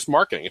it's just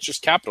marketing. It's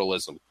just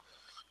capitalism.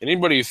 And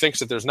anybody who thinks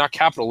that there's not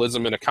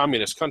capitalism in a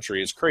communist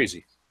country is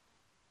crazy.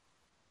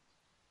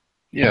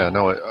 Yeah,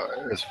 no,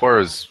 as far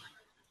as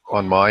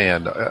on my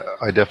end,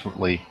 I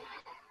definitely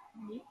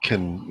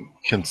can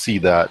see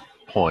that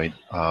point.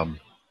 I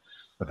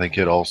think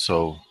it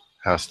also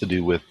has to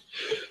do with,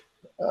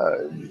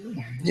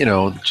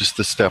 just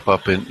the step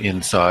up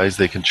in size.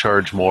 They can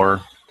charge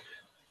more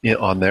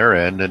on their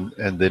end,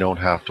 and they don't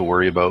have to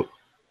worry about.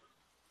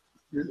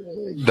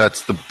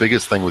 That's the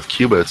biggest thing with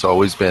Cuba. It's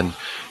always been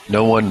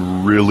no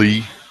one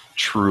really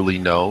truly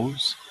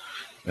knows,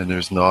 and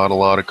there's not a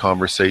lot of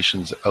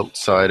conversations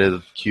outside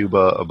of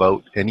Cuba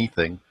about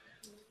anything.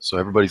 So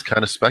everybody's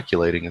kind of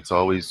speculating. It's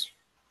always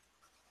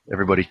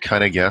everybody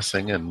kind of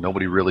guessing, and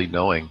nobody really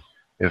knowing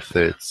if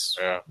it's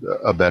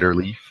a better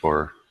leaf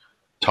or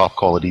top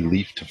quality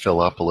leaf to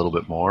fill up a little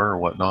bit more or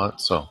whatnot.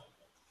 So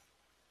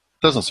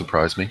it doesn't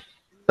surprise me.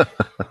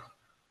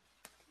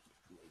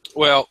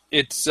 Well,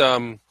 it's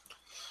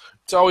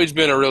always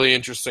been a really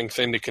interesting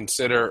thing to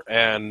consider,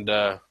 and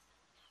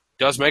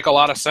does make a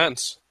lot of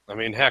sense. I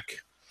mean, heck,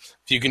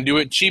 if you can do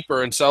it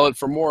cheaper and sell it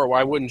for more,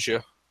 why wouldn't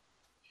you?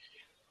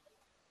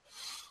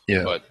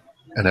 Yeah.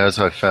 And as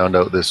I found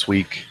out this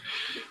week,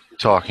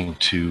 talking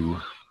to,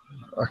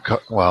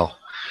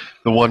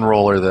 the one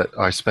roller that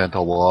I spent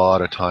a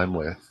lot of time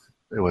with,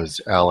 it was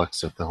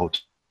Alex at the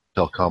Hotel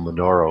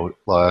Commodoro,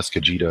 La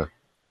Escogida,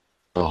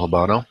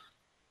 Habano.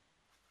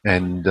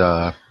 And,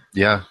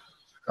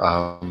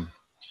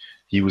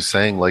 he was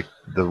saying, like,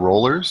 the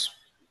rollers,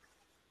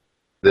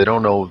 they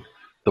don't know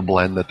the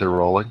blend that they're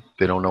rolling.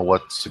 They don't know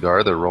what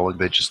cigar they're rolling.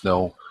 They just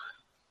know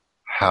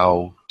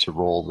how to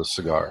roll the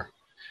cigar.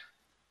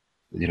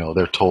 You know,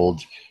 they're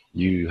told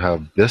you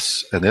have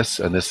this and this,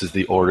 and this is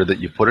the order that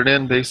you put it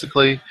in,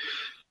 basically,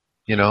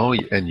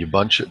 and you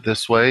bunch it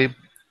this way.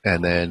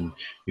 And then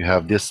you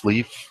have this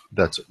leaf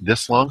that's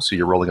this long, so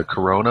you're rolling a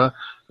Corona.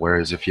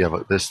 Whereas if you have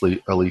a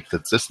leaf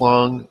that's this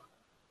long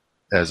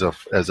as a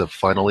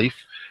final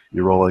leaf,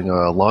 you're rolling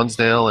a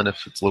Lonsdale, and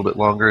if it's a little bit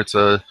longer, it's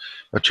a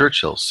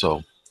Churchill.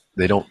 So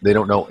they don't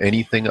know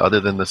anything other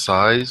than the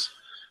size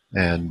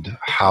and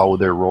how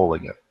they're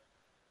rolling it.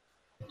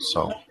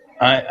 So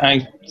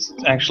I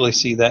actually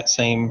see that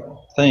same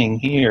thing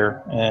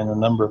here, and a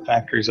number of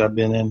factories I've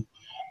been in.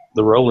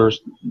 The rollers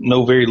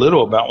know very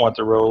little about what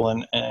they're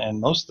rolling, and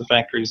most of the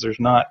factories,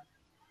 there's not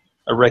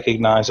a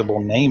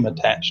recognizable name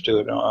attached to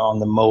it on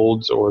the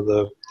molds or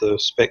the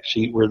spec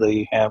sheet where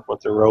they have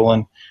what they're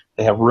rolling.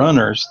 They have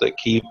runners that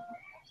keep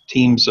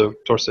teams of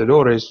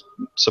torcedores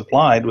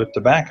supplied with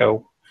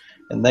tobacco,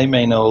 and they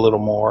may know a little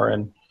more.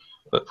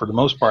 But for the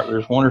most part,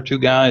 there's one or two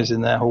guys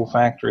in that whole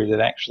factory that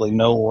actually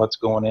know what's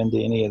going into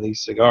any of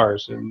these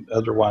cigars, and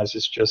otherwise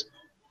it's just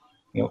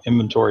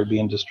inventory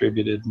being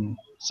distributed. And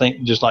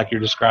just like you're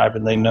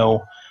describing, they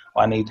know,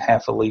 I need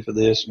half a leaf of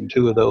this and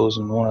two of those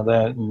and one of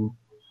that, and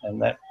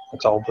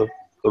that's all the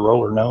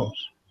roller knows.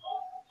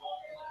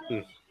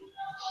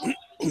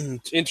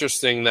 It's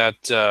interesting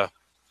that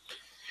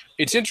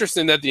it's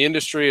interesting that the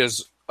industry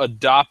has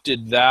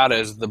adopted that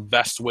as the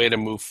best way to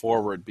move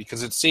forward,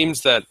 because it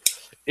seems that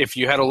if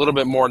you had a little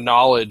bit more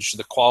knowledge,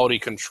 the quality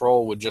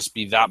control would just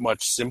be that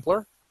much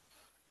simpler.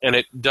 And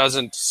it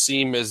doesn't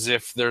seem as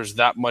if there's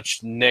that much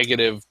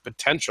negative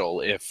potential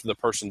if the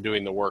person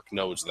doing the work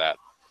knows that.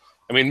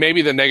 I mean,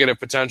 maybe the negative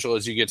potential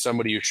is you get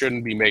somebody who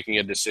shouldn't be making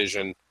a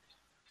decision,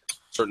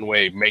 certain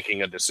way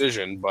making a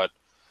decision, but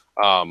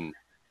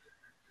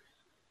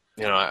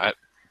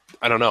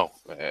I don't know.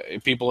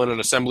 If people in an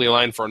assembly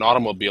line for an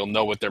automobile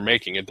know what they're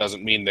making, it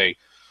doesn't mean they,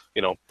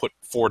 put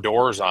 4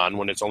 doors on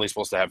when it's only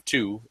supposed to have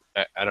 2.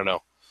 I don't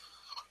know.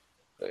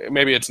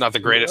 Maybe it's not the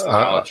greatest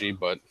analogy,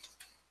 but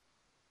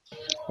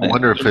I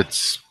wonder if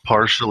it's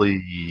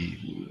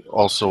partially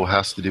also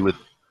has to do with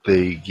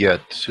they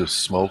get to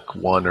smoke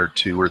 1 or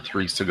 2 or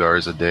 3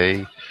 cigars a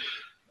day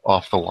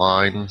off the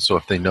line. So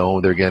if they know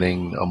they're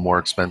getting a more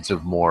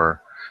expensive,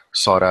 more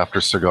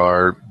sought-after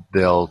cigar,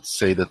 they'll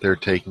say that they're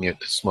taking it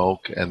to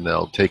smoke, and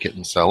they'll take it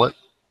and sell it.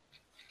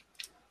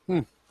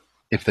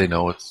 If they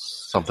know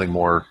it's something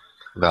more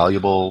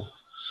valuable,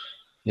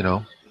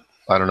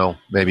 I don't know.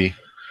 Maybe.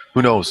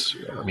 Who knows?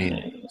 I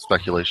mean,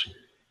 speculation.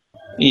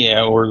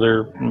 Yeah, or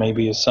there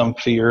maybe is some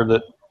fear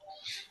that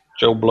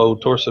Joe Blow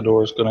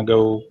Torcedor is going to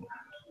go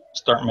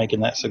start making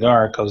that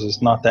cigar because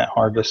it's not that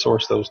hard to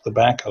source those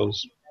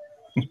tobaccos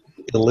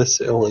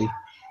illicitly.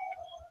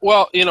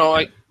 Well,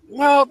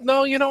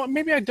 no,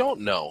 maybe I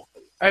don't know.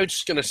 I was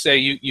just going to say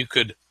you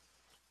could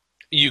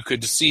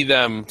see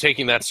them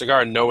taking that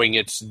cigar and knowing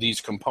it's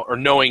these or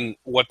knowing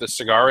what the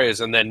cigar is,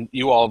 and then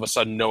you all of a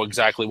sudden know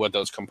exactly what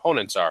those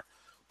components are.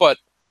 But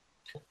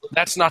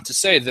that's not to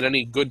say that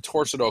any good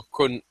torcedor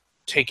couldn't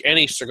take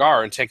any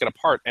cigar and take it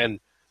apart and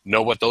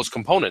know what those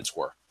components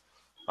were.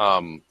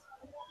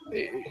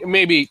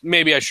 Maybe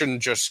I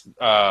shouldn't just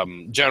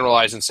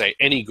generalize and say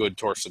any good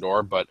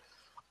torcedor, but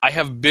I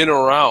have been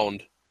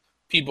around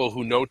people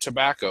who know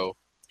tobacco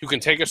who can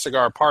take a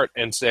cigar apart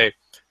and say,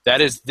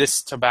 that is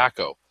this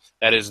tobacco,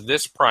 that is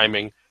this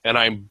priming, and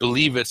I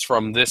believe it's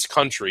from this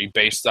country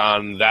based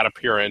on that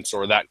appearance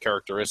or that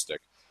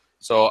characteristic.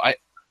 So I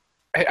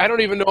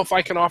don't even know if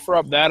I can offer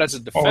up that as a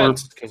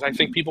defense, because I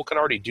think people can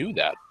already do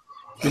that.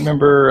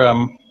 Remember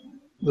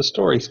the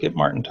story Skip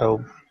Martin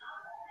told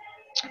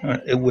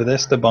with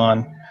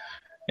Esteban,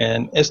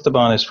 and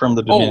Esteban is from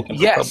the Dominican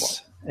Republic.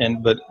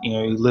 But he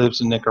lives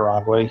in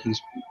Nicaragua.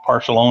 He's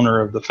partial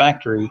owner of the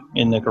factory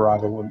in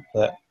Nicaragua,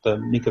 the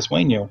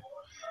Nicasueño,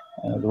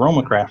 the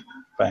Roma Craft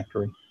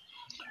factory.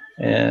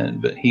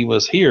 But he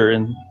was here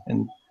in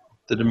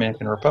the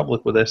Dominican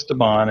Republic with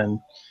Esteban, and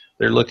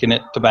they're looking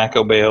at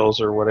tobacco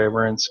bales or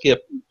whatever, and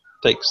Skip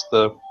takes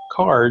the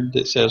card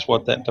that says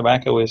what that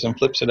tobacco is and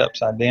flips it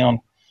upside down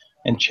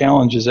and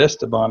challenges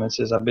Esteban and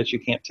says, I bet you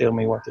can't tell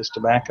me what this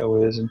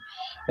tobacco is. And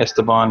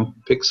Esteban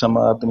picks some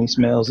up and he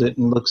smells it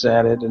and looks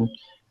at it and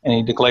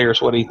he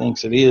declares what he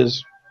thinks it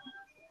is.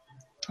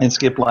 And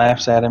Skip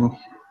laughs at him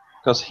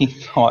because he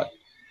thought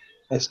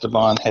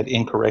Esteban had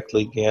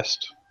incorrectly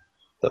guessed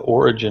the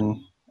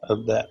origin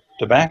of that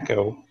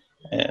tobacco,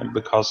 and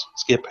because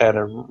Skip had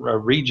a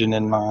region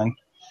in mind,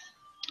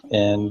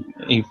 and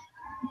he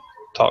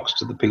talks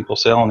to the people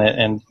selling it,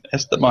 and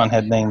Esteban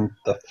had named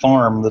the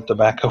farm the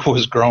tobacco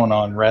was grown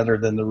on rather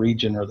than the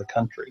region or the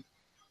country.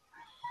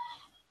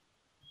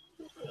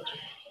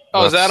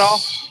 Oh, is that all?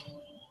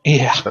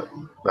 Yeah.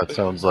 That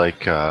sounds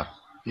like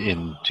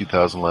in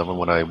 2011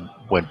 when I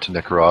went to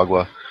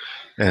Nicaragua,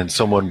 and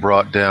someone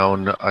brought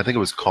down, I think it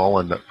was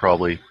Colin that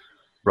probably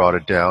brought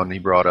it down. He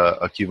brought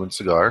a Cuban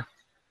cigar,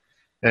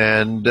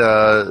 and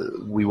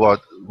we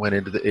went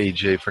into the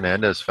AJ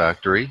Fernandez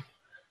factory,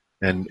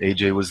 and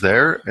AJ was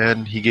there,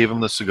 and he gave him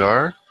the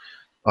cigar,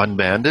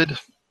 unbanded,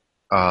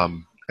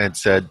 and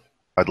said,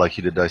 I'd like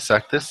you to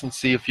dissect this and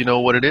see if you know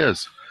what it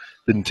is.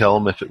 Didn't tell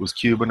him if it was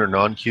Cuban or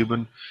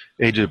non-Cuban.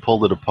 AJ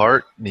pulled it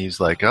apart, and he's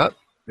like,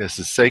 this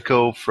is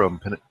Seco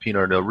from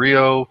Pinar del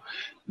Rio,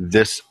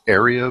 this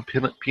area of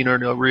Pinar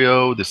del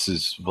Rio, this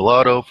is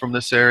Velado from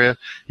this area.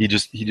 He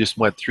just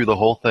went through the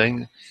whole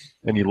thing,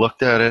 and he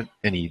looked at it,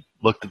 and he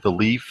looked at the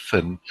leaf,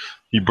 and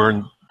he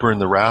burned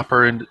the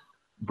wrapper and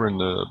burned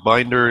the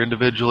binder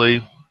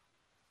individually,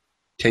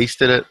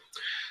 tasted it.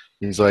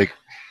 He's like,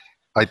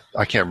 I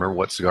can't remember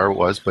what cigar it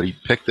was, but he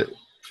picked it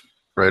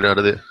right out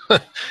of the.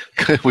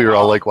 We were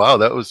all like, "Wow,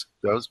 that was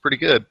pretty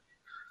good."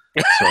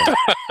 So,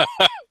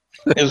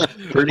 it was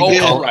pretty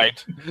good. All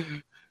right.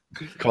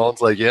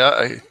 Colin's like,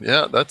 yeah,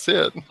 that's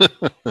it.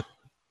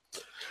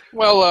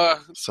 Well,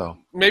 so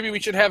maybe we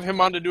should have him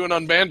on to do an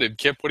unbanded.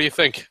 Kip, what do you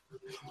think?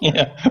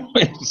 Yeah,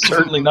 we're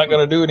certainly not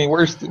going to do any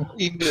worse than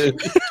we do.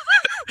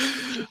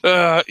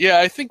 Yeah,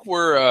 I think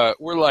we're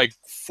like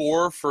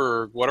 4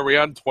 for, what are we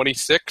on,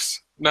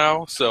 26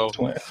 now? So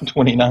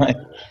 29.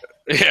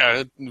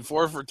 Yeah,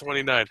 4 for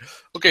 29.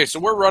 Okay, so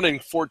we're running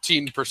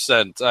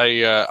 14%.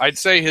 I'd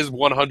say his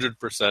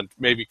 100%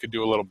 maybe could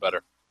do a little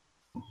better.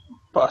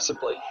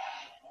 Possibly.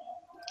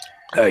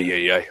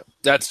 Yeah.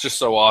 That's just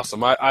so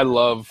awesome. I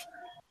love.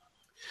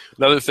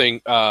 Another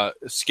thing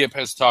Skip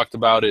has talked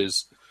about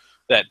is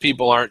that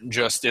people aren't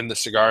just in the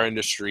cigar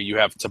industry. You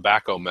have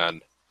tobacco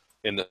men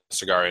in the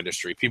cigar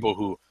industry, people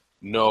who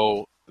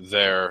know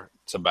their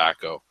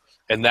tobacco.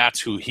 And that's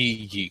who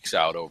he geeks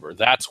out over.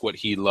 That's what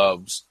he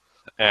loves.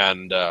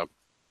 And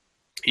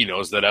he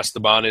knows that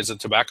Esteban is a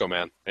tobacco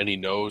man, and he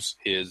knows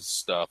his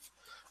stuff.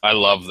 I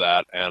love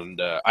that. And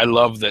I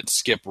love that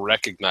Skip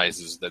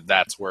recognizes that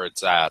that's where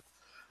it's at.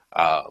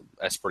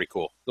 That's pretty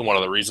cool. One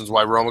of the reasons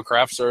why Roma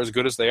Crafts are as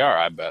good as they are,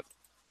 I bet.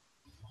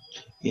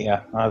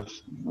 Yeah, I've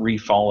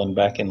re-fallen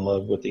back in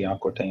love with the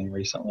Aquitaine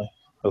recently.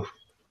 Oof.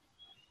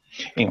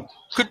 Anyway,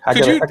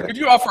 could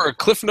you offer a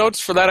Cliff Notes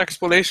for that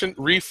explanation?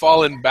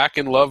 Re-fallen back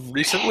in love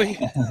recently?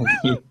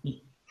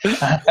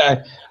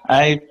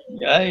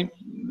 I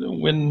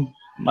when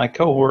my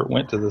cohort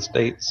went to the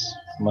States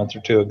a month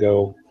or two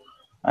ago,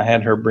 I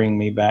had her bring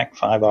me back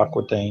 5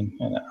 Aquitaine,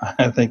 and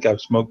I think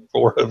I've smoked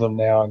 4 of them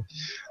now. And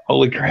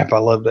holy crap, I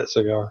love that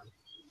cigar.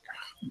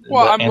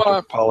 Well, the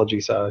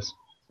anthropology size.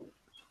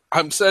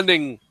 I'm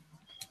sending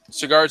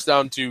cigars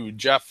down to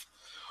Jeff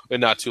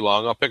in not too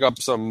long. I'll pick up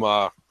some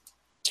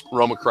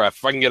Roma Craft.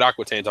 If I can get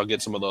Aquitaines, I'll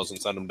get some of those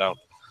and send them down.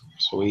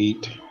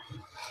 Sweet.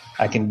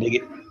 I can dig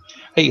it.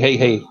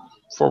 Hey.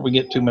 Before we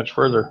get too much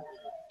further,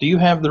 do you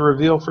have the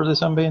reveal for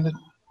this Unbanded?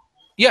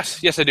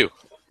 Yes, I do.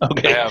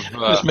 Okay.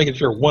 Just making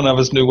sure one of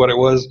us knew what it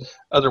was.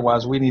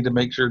 Otherwise, we need to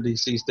make sure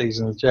DC stays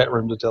in the chat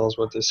room to tell us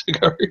what this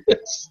cigar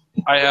is.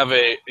 I have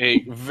a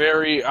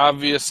very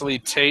obviously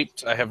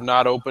taped. I have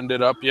not opened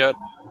it up yet.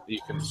 You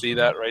can see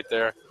that right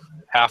there.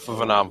 Half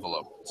of an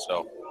envelope.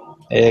 So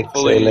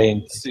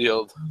fully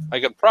sealed. I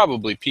could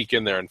probably peek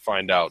in there and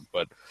find out,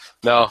 but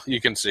no,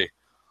 you can see.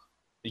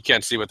 You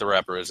can't see what the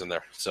wrapper is in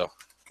there. So,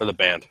 for the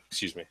band,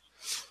 excuse me.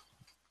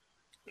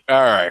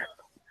 All right.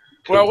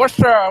 Well,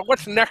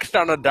 what's next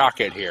on the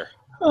docket here?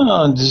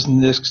 Just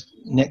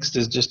next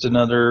is just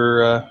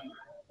another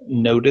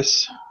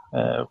notice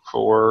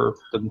for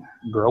the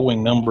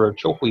growing number of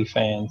Chogui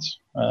fans,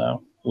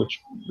 which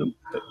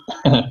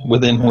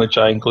within which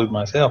I include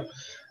myself.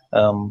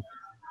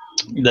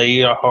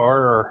 They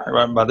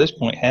are, by this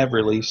point, have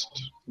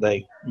released.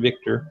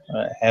 Victor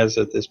has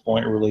at this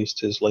point released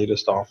his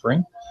latest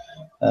offering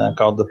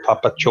called the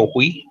Papa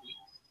Chogui.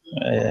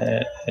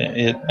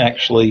 It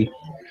actually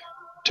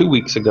 2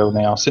 weeks ago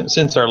now,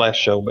 since our last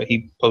show, but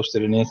he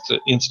posted an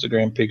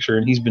Instagram picture,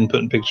 and he's been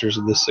putting pictures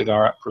of this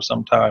cigar up for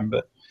some time,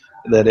 but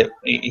that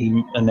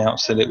he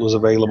announced that it was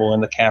available in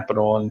the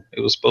capital, and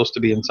it was supposed to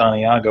be in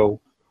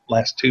Santiago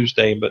last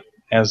Tuesday, but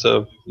as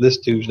of this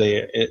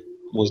Tuesday, it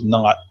was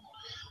not.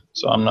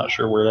 So I'm not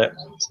sure where that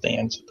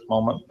stands at the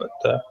moment, but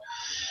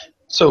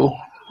so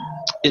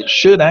it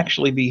should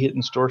actually be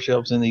hitting store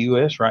shelves in the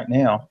U.S. right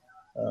now.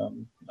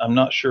 I'm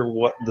not sure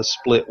what the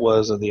split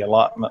was of the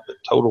allotment, but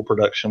total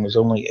production was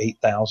only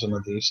 8,000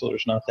 of these, so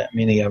there's not that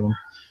many of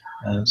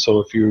them. So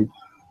if you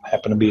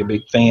happen to be a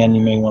big fan,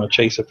 you may want to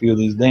chase a few of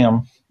these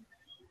down.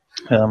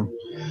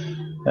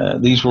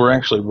 These were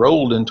actually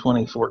rolled in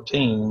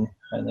 2014,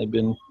 and they've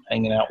been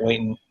hanging out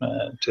waiting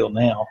till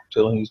now,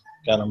 till he's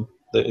got them.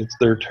 It's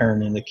their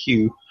turn in the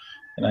queue,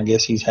 and I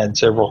guess he's had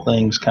several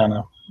things kind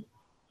of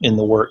in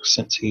the works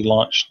since he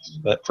launched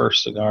that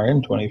first cigar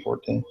in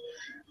 2014.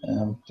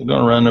 They're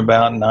going to run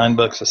about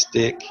 $9 a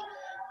stick.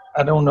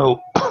 I don't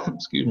know.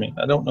 Excuse me.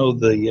 I don't know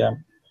the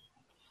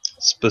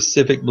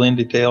specific blend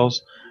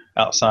details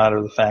outside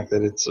of the fact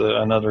that it's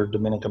another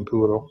Dominican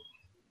puro.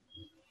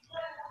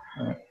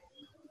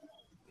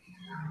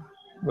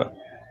 But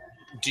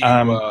do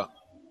you?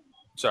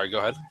 Sorry, go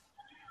ahead.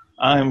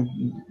 I'm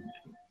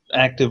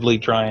actively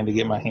trying to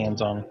get my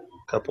hands on a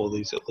couple of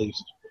these at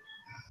least.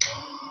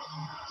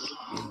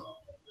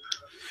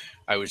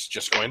 I was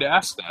just going to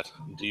ask that.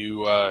 Do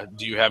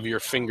you have your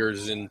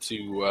fingers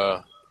into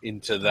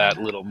that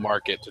little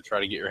market to try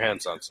to get your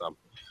hands on some?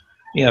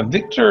 Yeah,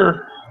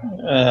 Victor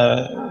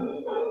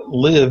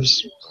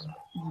lives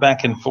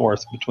back and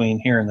forth between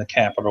here and the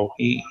capital.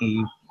 He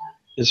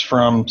is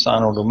from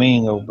Santo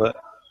Domingo, but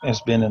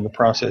has been in the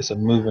process of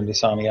moving to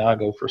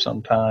Santiago for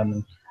some time,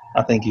 and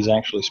I think he's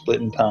actually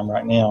splitting time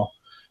right now.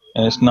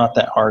 And it's not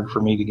that hard for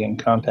me to get in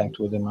contact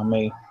with him. I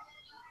may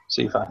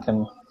see if I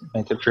can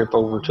make a trip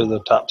over to the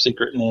top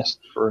secret nest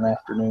for an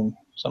afternoon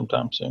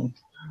sometime soon.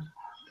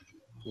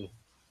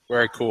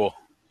 Very cool.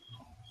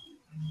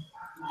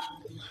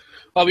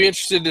 I'll be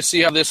interested to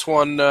see how this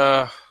one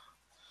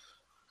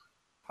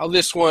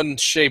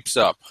shapes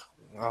up.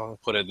 I'll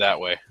put it that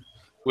way.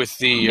 With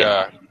the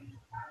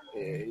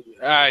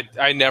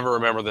I never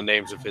remember the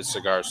names of his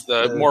cigars.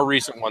 The more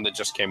recent one that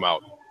just came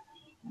out.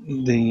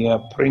 The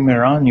Primer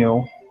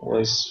Año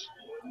was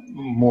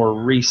more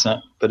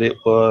recent, but it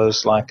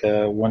was like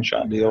a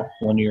one-shot deal,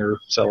 1 year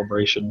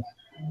celebration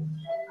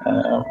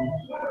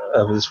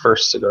of his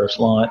first cigar's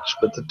launch.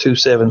 But the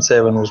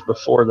 277 was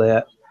before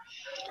that,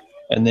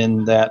 and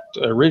then that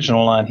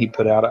original line he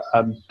put out,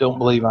 I don't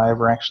believe I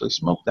ever actually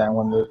smoked that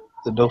one.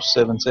 The Dos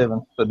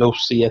 77, the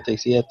Dos Siete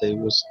Siete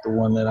was the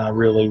one that I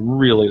really,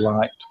 really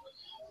liked,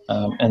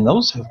 and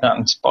those have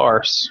gotten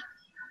sparse.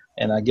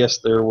 And I guess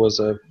there was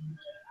a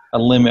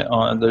limit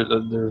on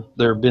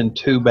there have been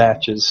two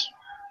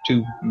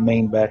 2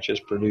 main batches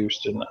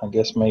produced, and I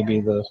guess maybe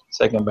the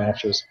second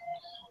batch is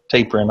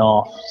tapering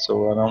off.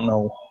 So I don't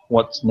know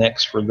what's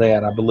next for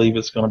that. I believe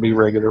it's going to be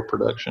regular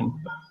production.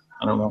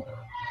 I don't know.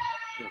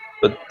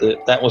 But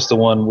that was the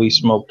one we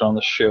smoked on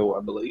the show,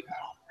 I believe.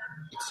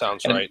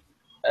 Sounds and right.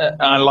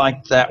 I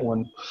liked that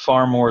one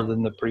far more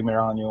than the Primer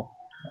Año.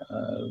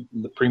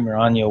 The Primer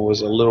Año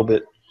was a little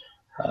bit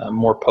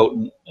more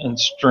potent in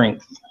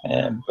strength,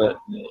 but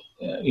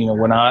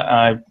when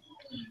I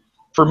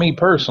for me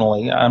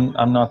personally,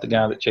 I'm not the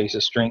guy that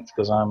chases strength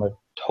because I'm a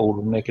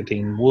total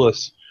nicotine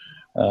wuss.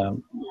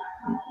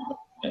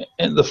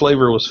 And the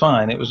flavor was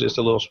fine. It was just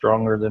a little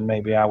stronger than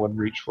maybe I would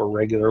reach for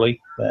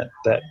regularly. That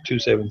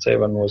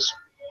 277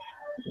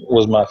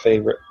 was my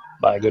favorite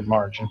by a good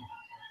margin.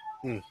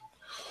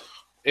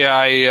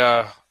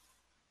 Yeah,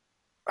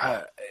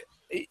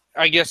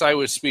 I guess I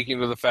was speaking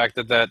to the fact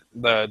that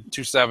the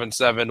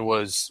 277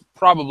 was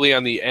probably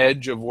on the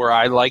edge of where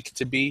I like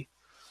to be.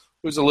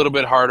 It was a little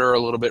bit harder, a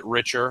little bit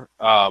richer,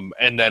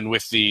 and then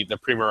with the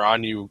Primer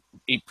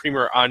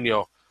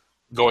Año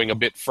going a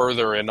bit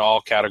further in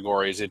all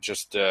categories, it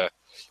just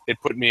it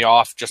put me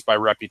off just by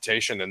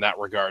reputation in that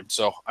regard.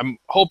 So I'm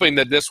hoping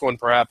that this one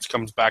perhaps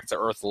comes back to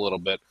earth a little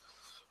bit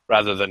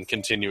rather than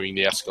continuing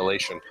the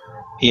escalation.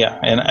 Yeah,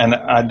 and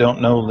I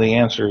don't know the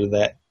answer to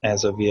that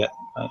as of yet.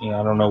 I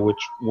don't know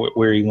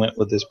where he went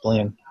with this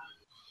blend.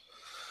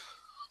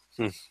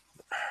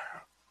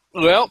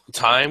 Well,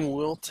 time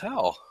will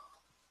tell.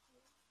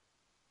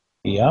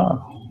 Yeah,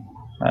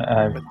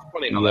 It's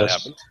funny how that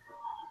happens.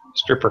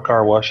 Stripper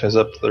car wash has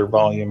upped their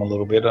volume a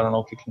little bit. I don't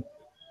know if you can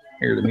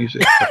hear the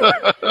music.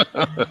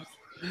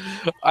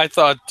 I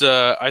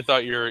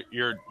thought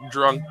your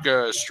drunk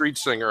street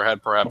singer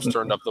had perhaps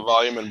turned up the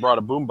volume and brought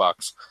a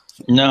boombox.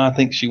 No, I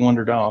think she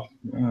wandered off.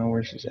 I don't know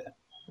where she's at.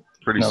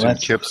 Pretty soon,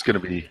 Kip's going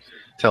to be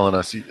telling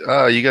us,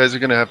 you guys are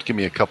going to have to give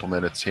me a couple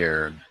minutes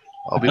here, and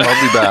I'll be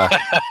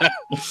back.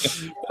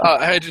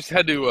 I just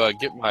had to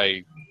get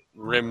my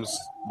rims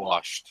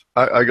washed.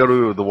 I go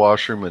to the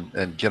washroom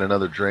and get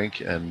another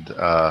drink, and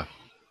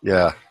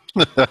yeah,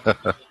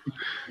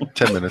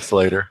 10 minutes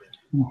later.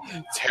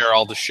 His hair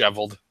all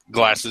disheveled,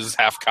 glasses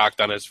half cocked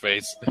on his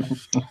face.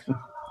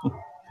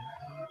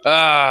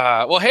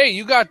 Well, hey,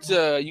 you got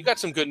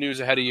some good news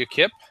ahead of you,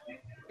 Kip.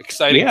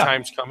 Exciting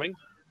times coming.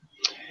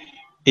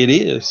 It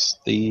is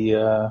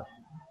the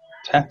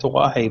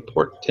Tatuaje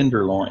Pork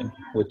Tenderloin,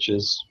 which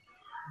is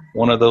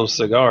one of those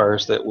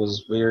cigars that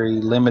was very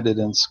limited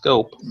in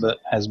scope, but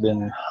has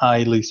been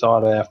highly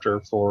sought after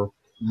for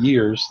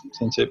years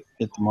since it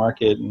hit the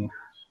market. And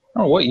I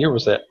don't know, what year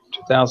was that?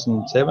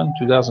 2007,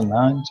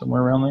 2009,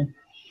 somewhere around there?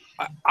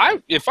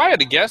 If I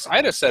had to guess,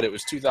 I'd have said it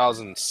was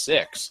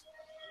 2006.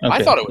 Okay.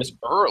 I thought it was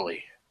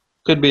early.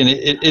 Could be.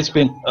 It's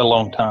been a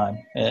long time,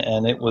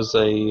 and it was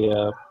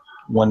a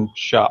one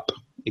shop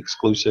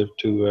exclusive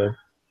to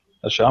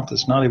a shop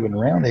that's not even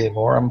around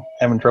anymore. I'm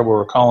having trouble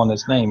recalling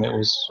its name. It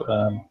was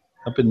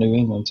up in New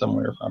England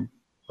somewhere, if I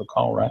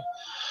recall right.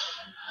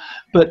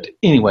 But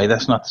anyway,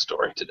 that's not the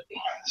story today.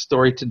 The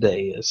story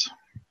today is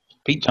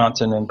Pete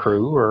Johnson and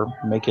crew are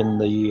making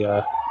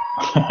the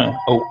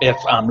OF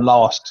I'm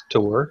Lost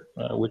tour,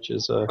 which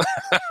is a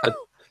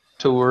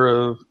tour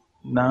of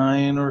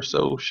 9 or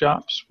so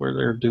shops where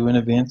they're doing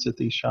events at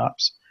these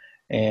shops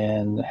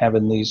and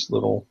having these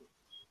little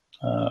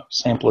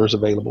samplers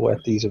available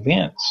at these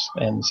events.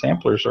 And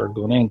samplers are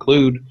going to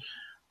include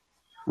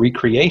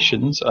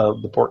recreations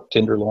of the pork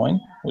tenderloin,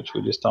 which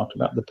we just talked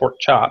about, the pork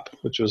chop,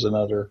 which was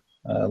another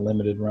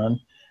limited run,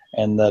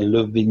 and the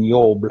Le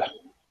Vignoble,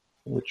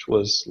 which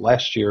was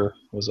last year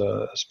was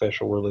a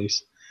special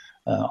release.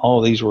 All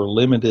of these were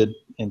limited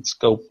in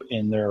scope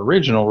in their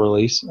original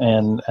release,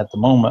 and at the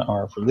moment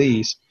are for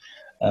these.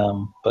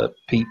 But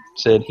Pete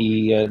said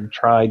he had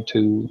tried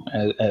to,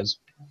 as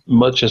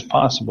much as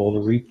possible, to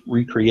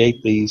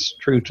recreate these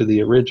true to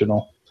the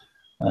original,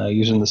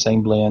 using the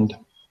same blend.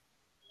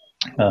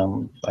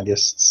 I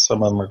guess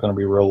some of them are going to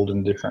be rolled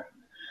in different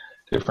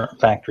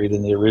factory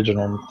than the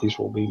original. These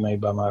will be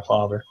made by my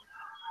father.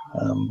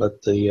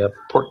 But the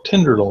pork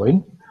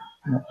tenderloin,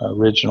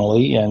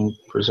 originally and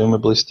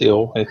presumably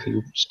still, if he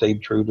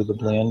stayed true to the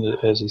blend,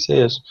 as he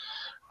says,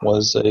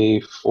 was a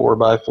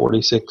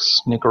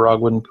 4x46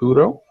 Nicaraguan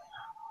puro.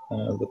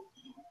 The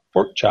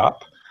pork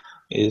chop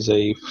is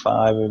a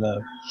 5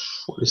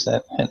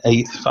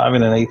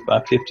 1/8 by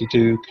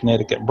 52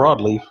 Connecticut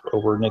broadleaf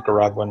over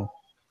Nicaraguan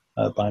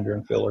binder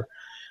and filler.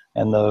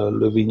 And the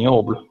Le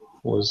Vignoble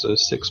was a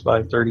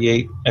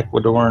 6x38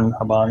 Ecuadoran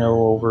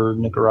Habano over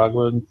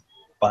Nicaraguan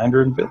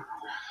binder and filler.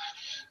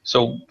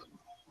 So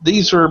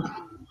these are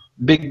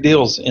big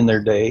deals in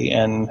their day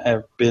and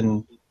have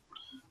been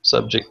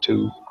subject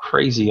to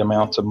crazy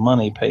amounts of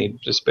money paid,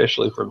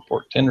 especially for the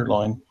pork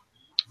tenderloin.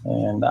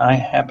 And I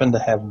happen to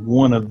have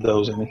one of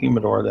those in the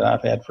humidor that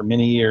I've had for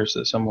many years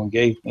that someone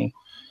gave me.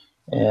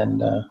 And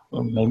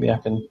well, maybe I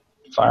can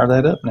fire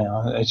that up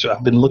now.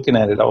 I've been looking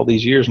at it all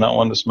these years, not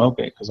wanting to smoke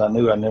it because I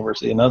knew I'd never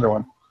see another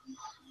one.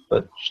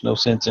 But there's no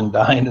sense in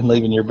dying and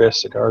leaving your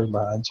best cigars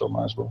behind, so I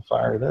might as well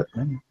fire it up.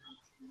 Man.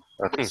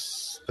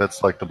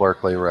 That's like the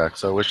Barclay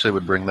Rex. I wish they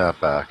would bring that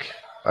back.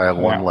 I have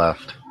one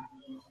left.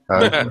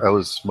 That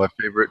was my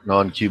favorite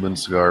non-Cuban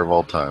cigar of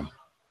all time.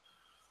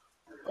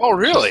 Oh,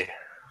 really?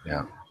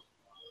 Yeah.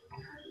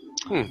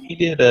 He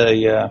did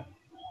a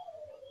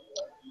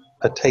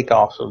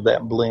takeoff of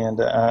that blend.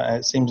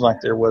 It seems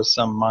like there was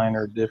some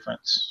minor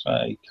difference.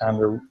 He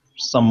kind of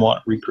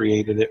somewhat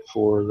recreated it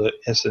for the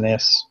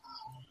S&S,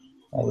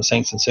 the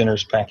Saints and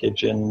Sinners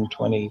package in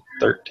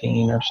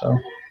 2013 or so.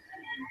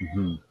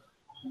 Mm-hmm.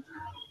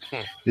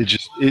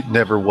 It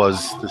never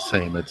was the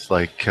same. It's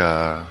like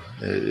the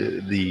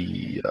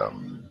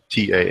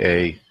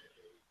TAA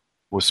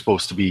was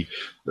supposed to be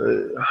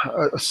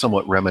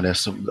somewhat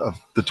reminiscent of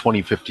the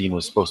 2015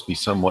 was supposed to be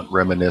somewhat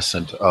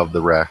reminiscent of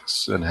the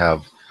Rex and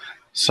have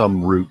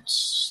some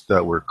roots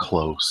that were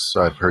close.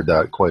 I've heard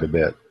that quite a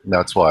bit. And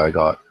that's why I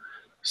got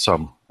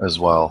some as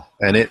well.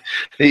 And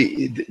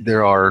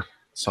there are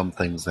some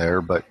things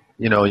there, but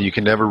you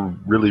can never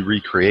really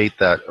recreate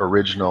that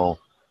original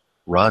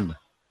run.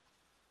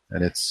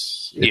 And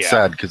it's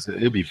sad because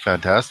it'd be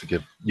fantastic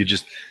if you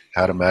just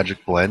had a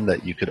magic blend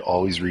that you could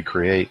always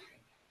recreate.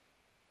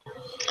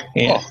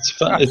 Yeah,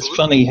 it's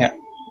funny how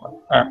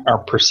our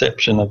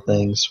perception of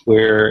things,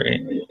 where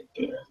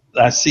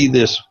I see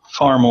this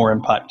far more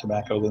in pipe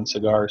tobacco than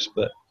cigars,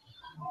 but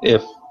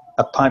if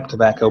a pipe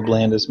tobacco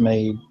blend is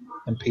made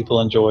and people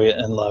enjoy it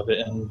and love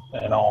it and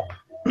all,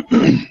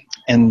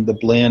 and the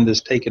blend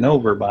is taken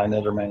over by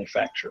another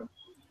manufacturer,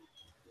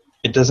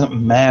 it doesn't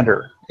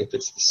matter if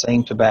it's the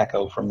same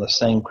tobacco from the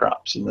same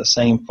crops in the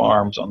same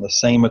farms on the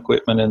same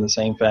equipment in the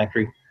same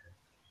factory,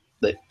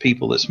 that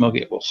people that smoke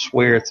it will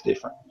swear it's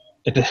different.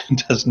 It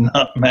does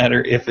not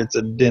matter if it's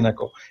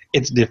identical.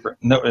 It's different.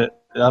 No,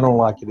 I don't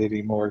like it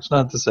anymore. It's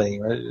not the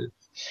same. Right?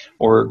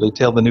 Or they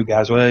tell the new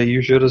guys, well,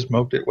 you should have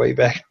smoked it way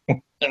back.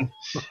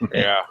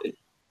 Yeah.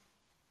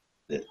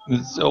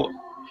 So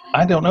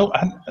I don't know.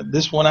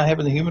 This one I have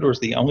in the humidor is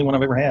the only one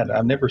I've ever had.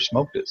 I've never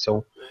smoked it.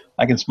 So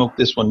I can smoke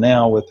this one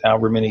now with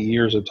however many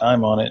years of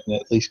time on it and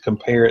at least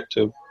compare it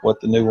to what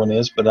the new one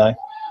is. But I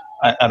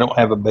don't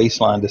have a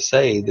baseline to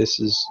say this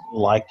is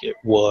like it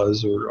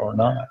was or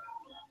not.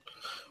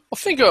 Well,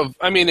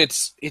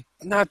 it's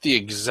not the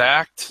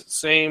exact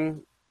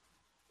same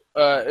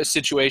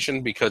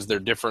situation because they're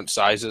different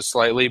sizes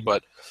slightly,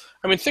 but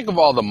think of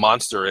all the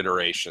monster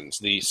iterations,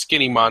 the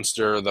skinny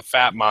monster, the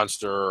fat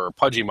monster, or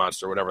pudgy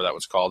monster, whatever that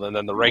was called, and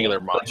then the regular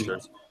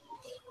monsters.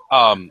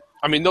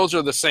 Those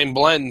are the same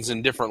blends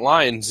in different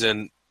lines,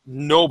 and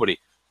nobody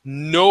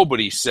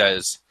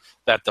says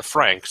that the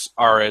Franks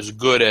are as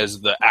good as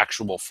the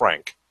actual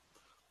Frank.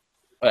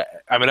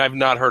 I've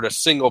not heard a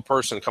single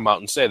person come out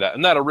and say that.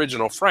 And that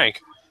original Frank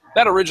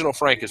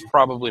is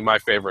probably my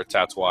favorite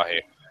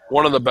Tatuaje.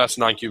 One of the best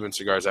non-Cuban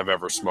cigars I've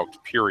ever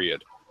smoked,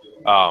 period.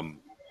 And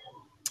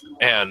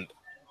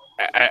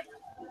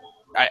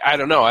I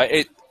don't know.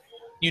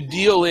 You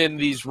deal in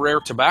these rare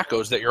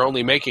tobaccos that you're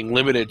only making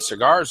limited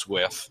cigars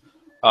with.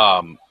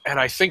 And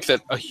I think that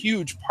a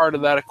huge part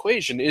of that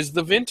equation is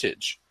the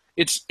vintage.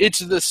 It's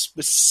the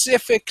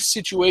specific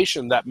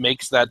situation that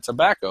makes that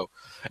tobacco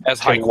as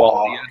high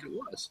quality as it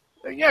was.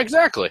 Yeah,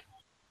 exactly.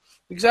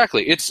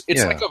 It's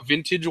like a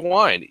vintage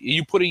wine.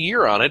 You put a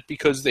year on it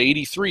because the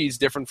 83 is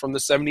different from the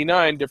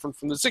 79, different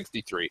from the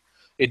 63.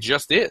 It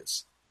just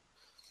is.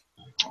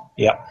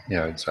 Yeah.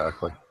 Yeah,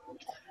 exactly.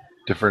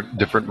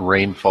 Different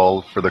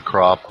rainfall for the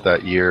crop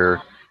that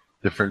year,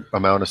 different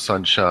amount of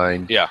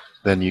sunshine. Yeah.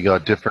 Then you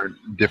got different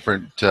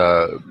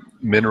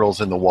minerals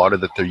in the water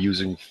that they're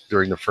using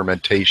during the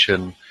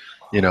fermentation.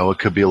 It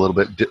could be a little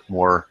bit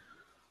more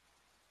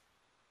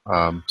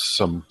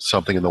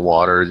something in the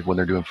water when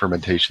they're doing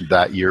fermentation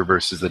that year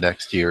versus the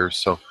next year.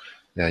 So,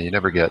 yeah, you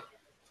never get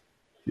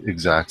the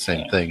exact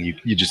same thing.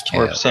 You just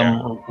can't. Or if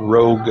some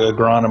rogue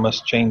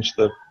agronomist changed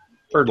the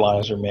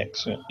fertilizer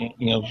mix,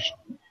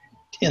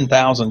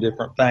 10,000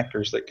 different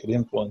factors that could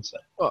influence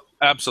it. Oh,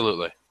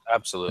 absolutely.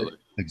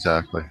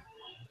 Exactly.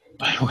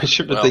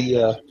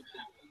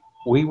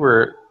 We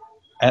were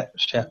at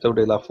Chateau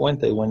de la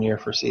Fuente one year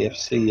for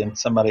CFC, and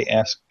somebody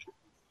asked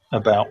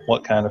about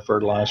what kind of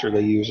fertilizer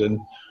they use, and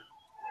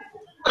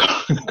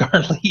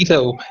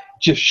Carlito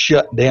just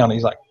shut down.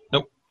 He's like,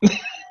 nope,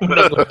 I'm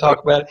not going to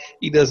talk about it.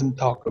 He doesn't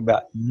talk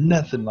about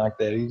nothing like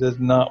that. He does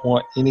not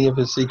want any of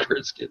his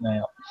secrets getting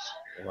out.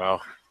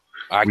 Well,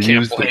 I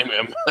can't blame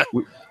him.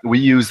 We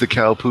use the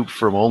cow poop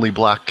from only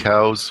black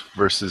cows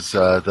versus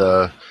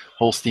the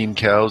Holstein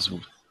cows.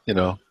 You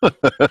would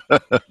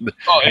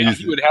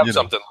have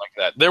something like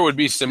that. There would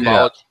be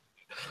symbology. Yeah.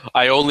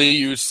 I only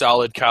use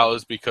solid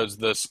cows because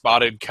the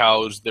spotted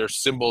cows, their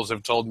symbols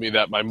have told me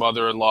that my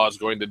mother-in-law is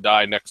going to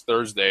die next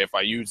Thursday if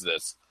I use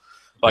this.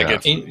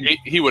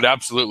 He would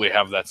absolutely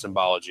have that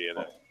symbology in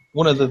it.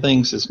 One of the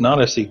things that's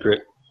not a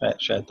secret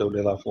at Chateau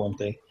de la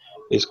Fuente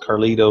is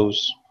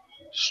Carlito's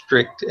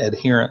strict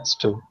adherence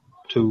to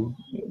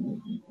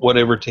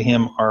whatever to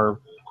him are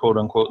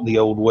quote-unquote the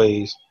old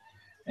ways,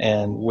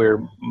 and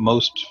where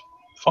most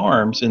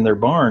farms in their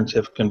barns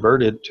have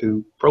converted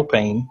to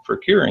propane for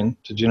curing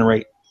to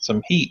generate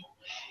some heat.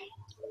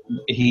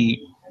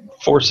 He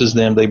forces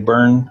them. They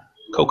burn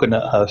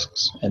coconut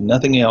husks and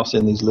nothing else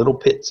in these little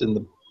pits in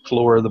the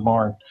floor of the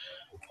barn,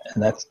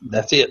 and that's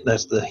it.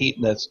 That's the heat.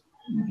 That's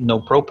no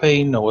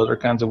propane, no other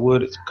kinds of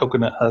wood. It's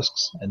coconut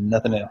husks and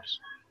nothing else.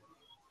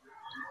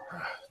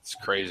 It's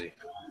crazy.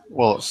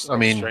 Well, It's I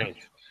mean,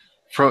 strange.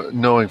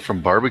 knowing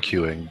from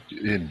barbecuing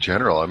in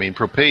general, I mean,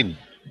 propane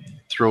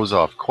throws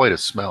off quite a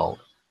smell.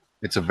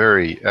 It's a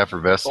very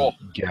effervescent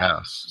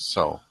gas,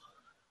 so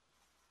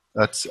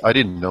I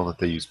didn't know that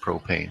they use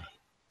propane.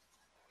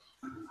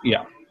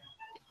 Yeah.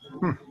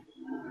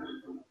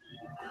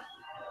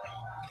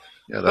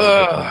 Yeah, that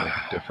would make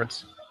a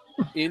difference.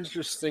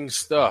 Interesting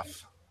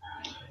stuff.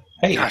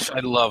 Hey, Gosh,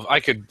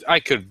 I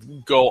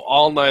could go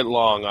all night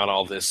long on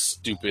all this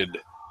stupid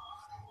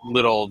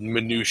little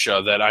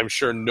minutia that I'm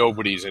sure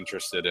nobody's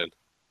interested in.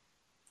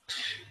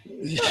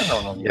 I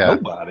don't know, Yeah.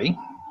 nobody.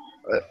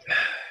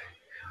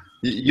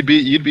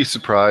 You'd be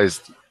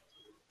surprised.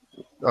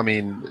 I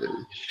mean,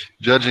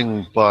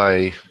 judging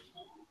by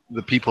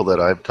the people that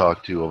I've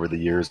talked to over the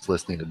years,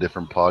 listening to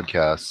different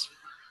podcasts,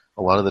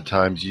 a lot of the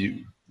times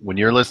when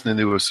you're listening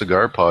to a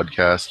cigar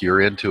podcast,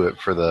 you're into it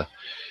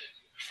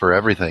for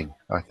everything,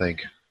 I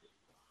think.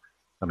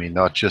 I mean,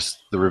 not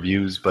just the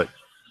reviews, but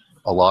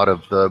a lot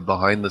of the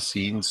behind the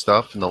scenes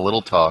stuff and the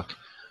little talk.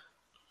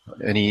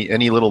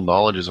 Any little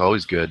knowledge is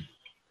always good.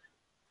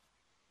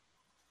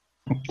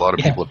 A lot of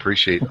people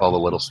appreciate all the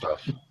little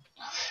stuff.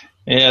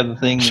 Yeah, the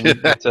thing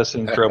that gets us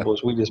in trouble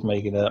is we just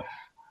make it up.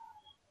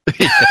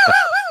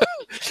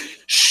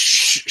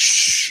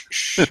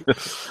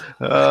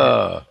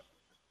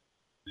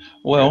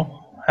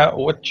 Well,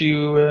 what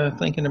you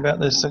thinking about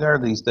this cigar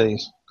these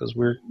days? Because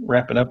we're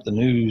wrapping up the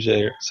news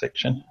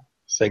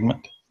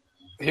segment.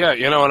 Yeah,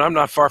 and I'm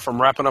not far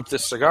from wrapping up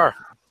this cigar.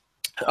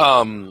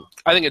 I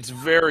think it's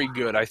very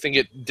good. I think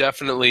it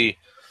definitely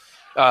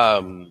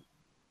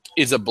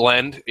is a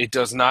blend. It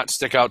does not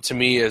stick out to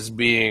me as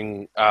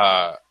being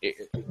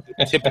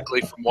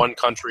typically from one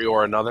country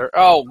or another.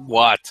 Oh,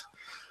 what?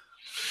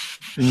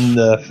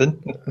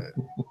 Nothing.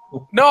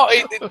 No,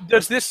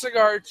 does this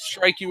cigar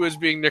strike you as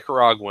being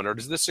Nicaraguan, or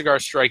does this cigar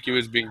strike you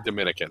as being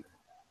Dominican?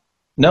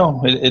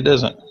 No, it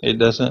doesn't. It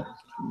doesn't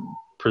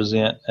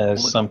present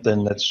as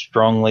something that's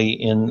strongly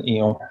in,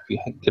 if you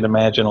can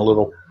imagine a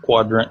little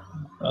quadrant,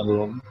 a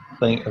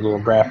little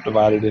graph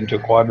divided into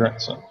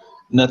quadrants. So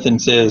nothing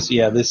says,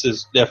 this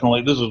is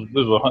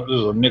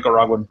a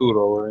Nicaraguan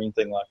puro or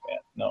anything like that.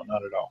 No,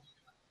 not at all.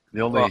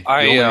 The only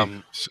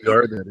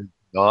cigar that is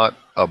not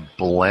a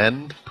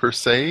blend per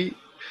se,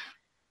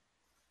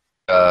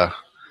 the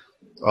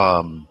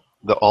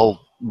all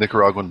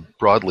Nicaraguan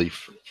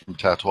broadleaf from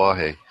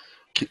Tatuaje,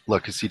 La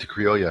Casita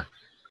Criolla.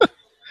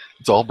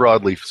 It's all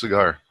broadleaf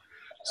cigar.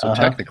 So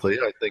technically,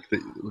 I think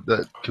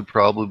that could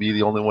probably be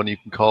the only one you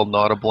can call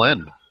not a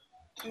blend.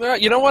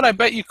 You know what? I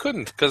bet you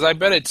couldn't, because I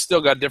bet it's still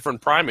got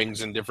different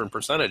primings and different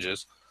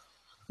percentages.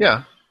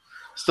 Yeah,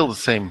 still the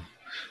same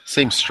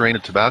strain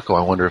of tobacco.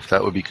 I wonder if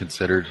that would be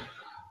considered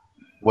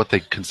what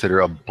they consider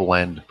a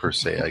blend per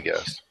se, I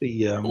guess.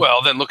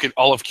 Well, then look at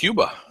all of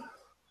Cuba.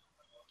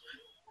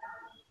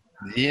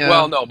 Yeah.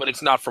 Well, no, but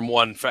it's not from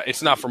one.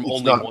 It's not from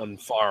only one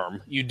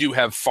farm. You do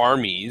have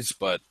farmies,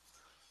 but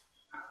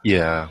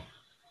yeah,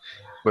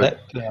 but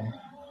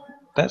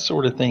that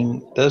sort of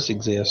thing does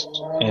exist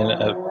in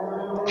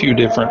a few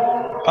different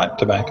pipe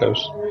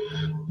tobaccos,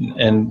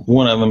 and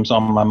one of them's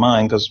on my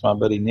mind because my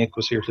buddy Nick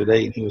was here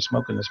today and he was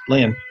smoking this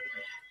blend.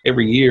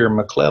 Every year,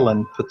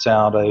 McClellan puts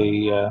out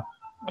a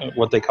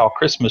what they call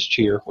Christmas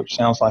cheer, which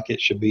sounds like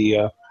it should be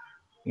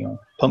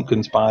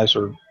pumpkin spice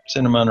or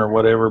cinnamon or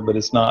whatever, but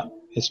it's not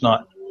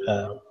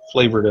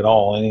flavored at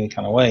all in any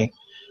kind of way.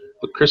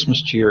 But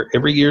Christmas cheer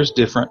every year is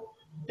different.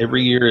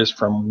 Every year is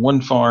from one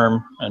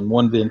farm and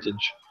one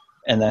vintage,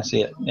 and that's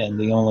it. And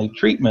the only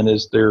treatment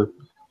is their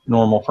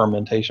normal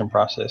fermentation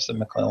process that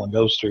McClellan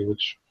goes through,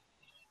 which,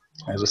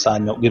 as a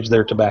side note, gives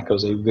their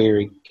tobaccos a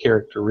very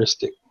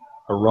characteristic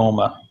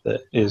aroma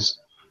that is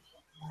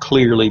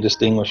clearly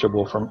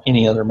distinguishable from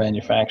any other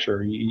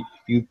manufacturer. If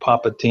you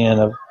pop a tin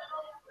of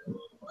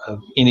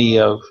any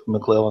of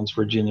McClellan's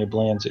Virginia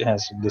blends, it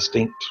has a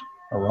distinct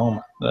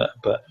aroma.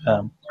 But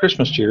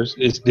Christmas cheers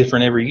is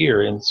different every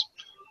year, and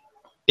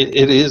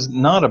it is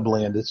not a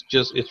blend. It's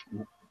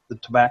the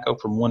tobacco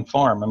from one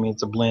farm. I mean,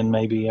 it's a blend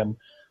maybe in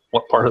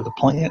what part of the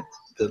plant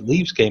the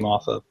leaves came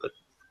off of, but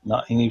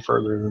not any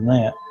further than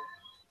that.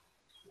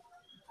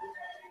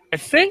 I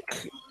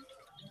think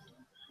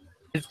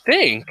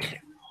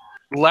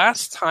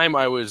last time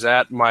I was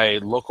at my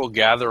local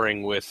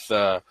gathering with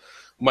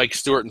Mike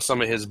Stewart and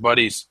some of his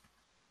buddies,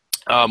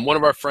 one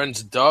of our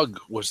friends, Doug,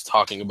 was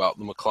talking about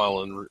the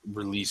McClellan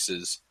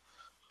releases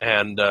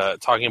and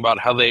talking about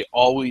how they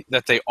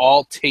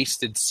all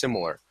tasted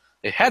similar.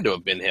 It had to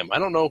have been him. I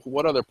don't know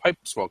what other pipe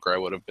smoker I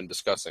would have been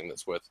discussing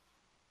this with.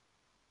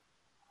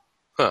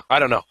 I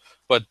don't know,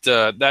 but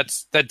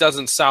that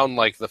doesn't sound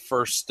like the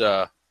first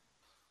time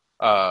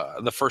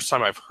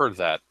I've heard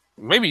that.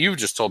 Maybe you've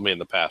just told me in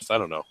the past. I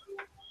don't know.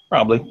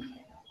 Probably.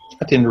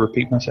 I tend to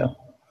repeat myself.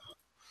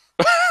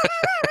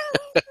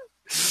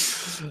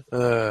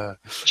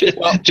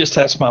 Just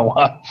ask my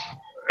wife.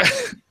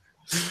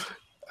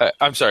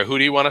 I'm sorry. Who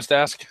do you want us to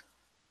ask?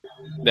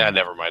 Nah,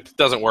 never mind. It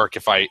doesn't work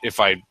if I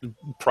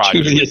prod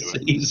you Julius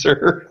into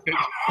Caesar.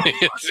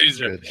 it.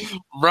 Caesar.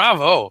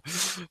 Bravo.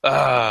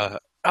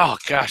 Oh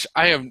gosh,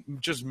 I am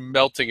just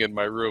melting in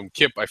my room.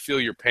 Kip, I feel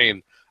your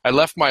pain. I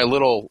left my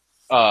little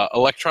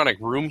electronic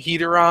room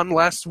heater on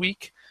last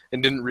week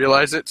and didn't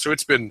realize it, so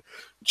it's been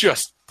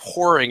just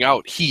pouring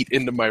out heat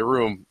into my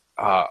room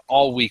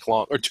all week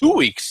long, or 2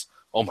 weeks.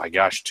 Oh my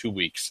gosh, 2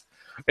 weeks.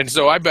 And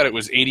so I bet it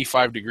was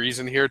 85 degrees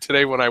in here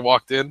today when I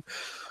walked in.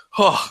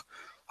 Oh,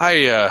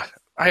 I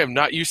am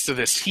not used to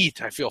this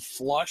heat. I feel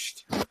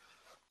flushed.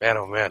 Man,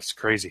 oh man, it's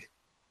crazy.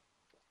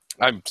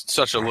 I'm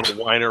such a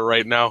little whiner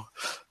right now.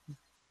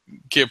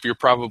 Kip, you're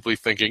probably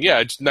thinking, yeah,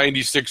 it's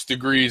 96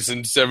 degrees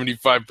and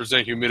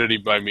 75% humidity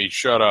by me.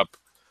 Shut up.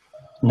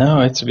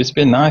 No, it's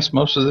been nice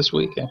most of this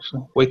week,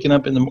 actually. Waking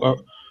up in the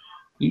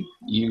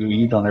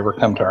you don't ever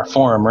come to our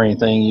forum or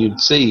anything,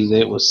 you'd see that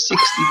it was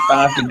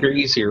 65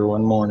 degrees here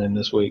one morning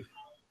this week.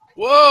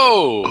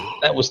 Whoa!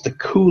 That was the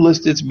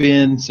coolest it's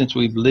been since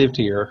we've lived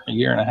here, a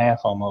year and a half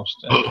almost.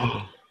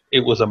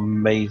 It was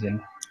amazing.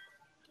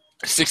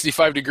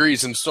 65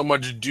 degrees and so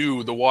much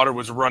dew, the water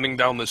was running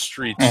down the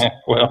streets.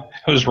 Well,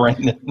 it was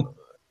raining.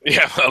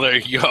 Yeah, well, there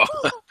you go.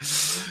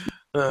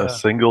 A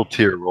single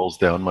tear rolls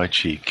down my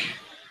cheek.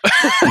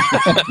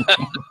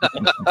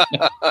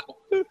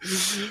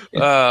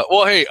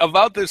 Well, hey,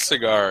 about this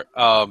cigar,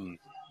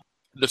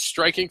 the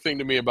striking thing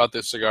to me about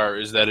this cigar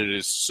is that it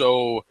is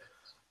so,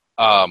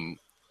 I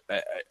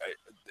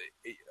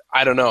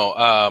don't know,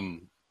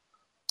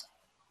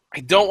 I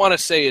don't want to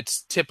say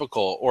it's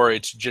typical or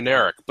it's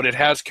generic, but it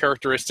has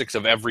characteristics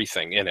of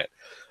everything in it.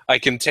 I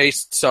can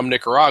taste some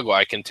Nicaragua.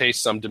 I can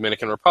taste some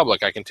Dominican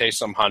Republic. I can taste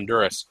some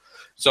Honduras.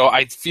 So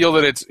I feel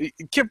that it's...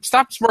 Kip,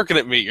 stop smirking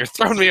at me. You're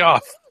throwing me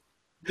off.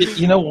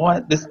 You know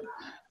what?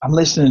 I'm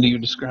listening to you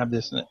describe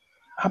this, and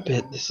I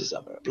bet this is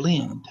a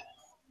blend.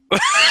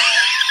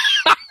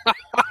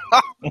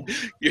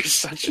 You're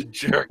such a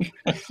jerk.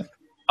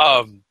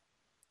 I'm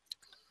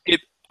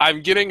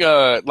getting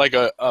a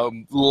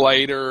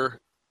lighter,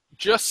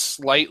 just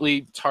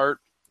slightly tart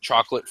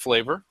chocolate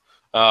flavor.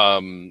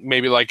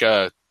 Maybe like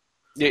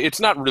it's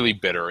not really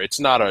bitter. It's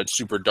not a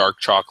super dark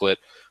chocolate,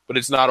 but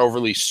it's not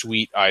overly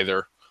sweet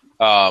either.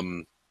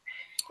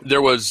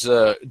 There was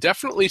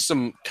definitely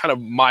some kind of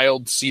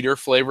mild cedar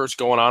flavors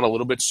going on a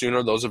little bit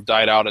sooner. Those have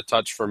died out a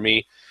touch for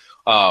me.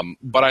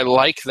 But I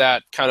like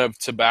that kind of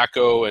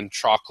tobacco and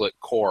chocolate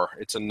core.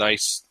 It's a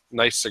nice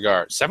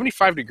cigar.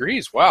 75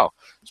 degrees. Wow.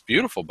 It's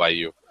beautiful by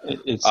you.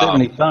 It's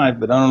 75,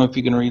 but I don't know if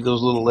you can read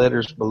those little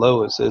letters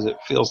below. It says it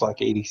feels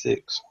like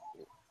 86.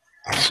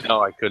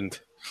 No, I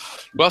couldn't.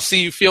 Well,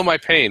 see, you feel my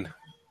pain.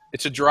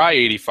 It's a dry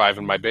 85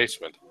 in my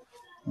basement.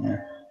 Yeah.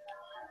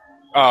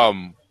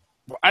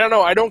 I don't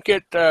know. I don't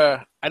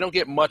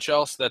get much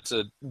else that's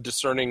a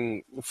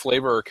discerning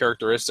flavor or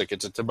characteristic.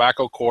 It's a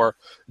tobacco core,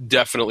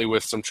 definitely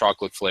with some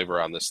chocolate flavor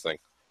on this thing.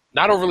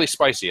 Not overly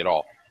spicy at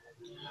all.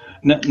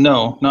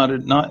 No,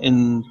 not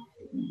in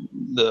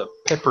the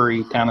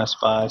peppery kind of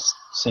spice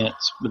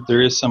sense, but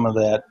there is some of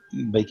that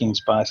baking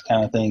spice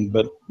kind of thing,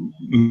 but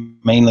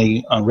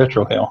mainly on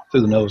retrohale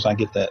through the nose. I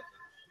get that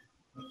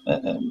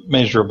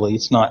measurably.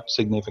 It's not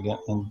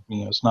significant, and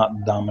it's not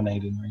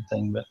dominating or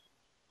anything, but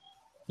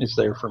it's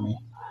there for me.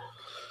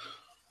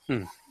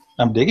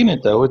 I'm digging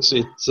it though. It's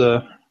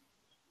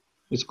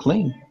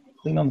clean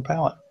on the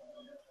palate.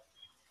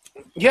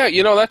 Yeah,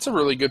 that's a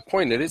really good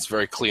point. It is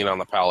very clean on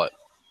the palate.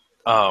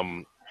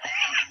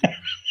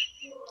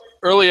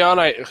 Early on,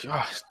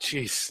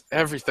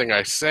 everything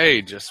I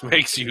say just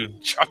makes you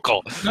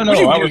chuckle.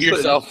 No, I was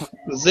yourself.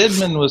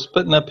 Zedman was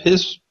putting up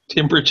his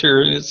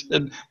temperature, and it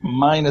said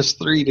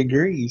 -3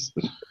 degrees.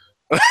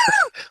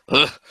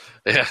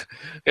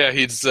 Yeah.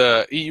 He's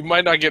you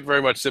might not get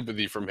very much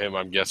sympathy from him,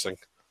 I'm guessing.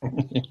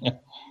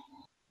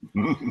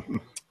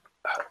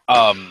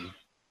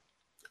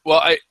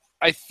 Well,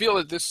 I feel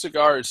that this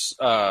cigar is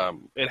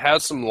it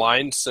has some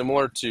lines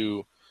similar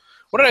to,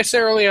 what did I say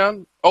early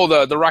on? Oh,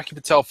 the Rocky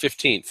Patel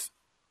 15th.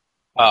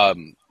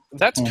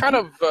 That's kind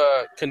of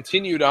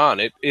continued on.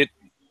 It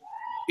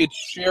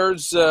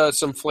shares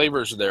some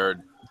flavors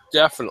there.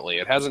 Definitely,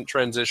 it hasn't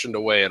transitioned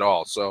away at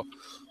all. So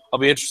I'll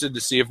be interested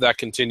to see if that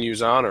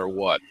continues on or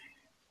what.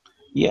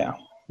 Yeah,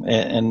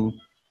 and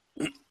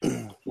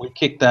we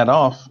kicked that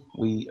off.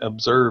 We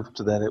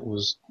observed that it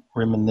was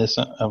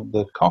reminiscent of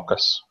the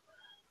Caucus,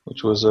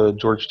 which was a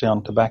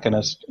Georgetown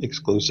tobacconist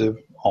exclusive,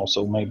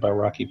 also made by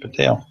Rocky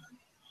Patel.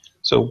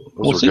 So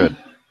we'll see. Good.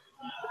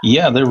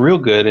 Yeah, they're real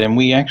good, and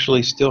we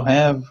actually still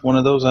have one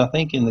of those, I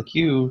think, in the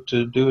queue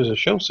to do as a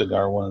show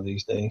cigar one of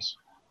these days.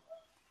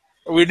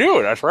 We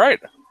do. That's right.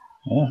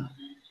 Yeah,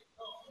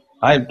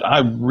 I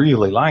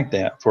really like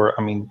that.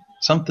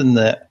 Something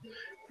that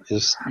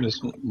is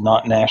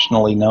not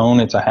nationally known.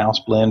 It's a house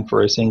blend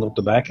for a single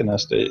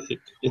tobacconist.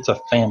 It's a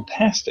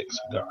fantastic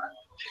cigar.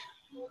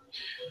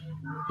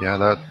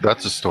 Yeah,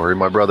 that's a story.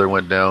 My brother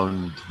went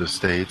down to the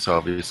States,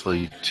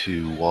 obviously,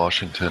 to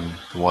Washington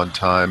one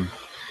time.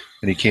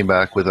 and he came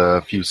back with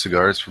a few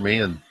cigars for me,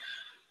 and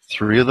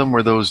 3 of them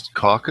were those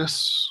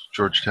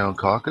Georgetown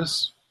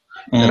Caucus.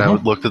 And I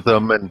would looked at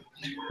them, and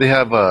they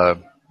have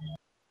a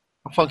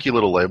funky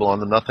little label on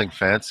them, nothing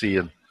fancy.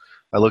 And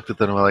I looked at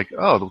them and I'm like,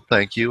 oh,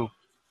 thank you.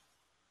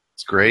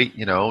 It's great.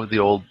 You know, the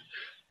old,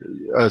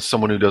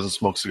 someone who doesn't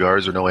smoke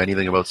cigars or know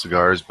anything about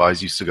cigars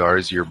buys you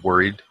cigars, you're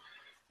worried.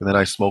 And then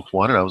I smoked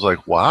one and I was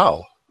like,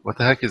 wow, what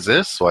the heck is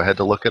this? So I had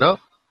to look it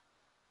up.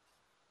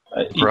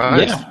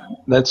 Surprised. Yeah,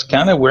 that's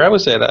kind of where I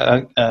was at.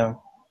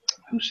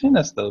 Who sent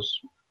us those?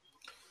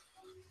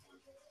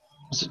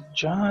 Was it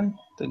John,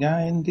 the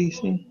guy in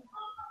D.C.?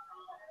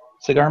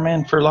 Cigar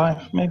Man for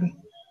Life, maybe?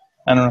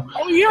 I don't know.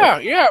 Oh, yeah,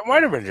 it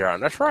might have been John.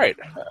 That's right.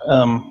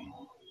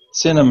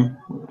 Sent him,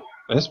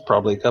 it's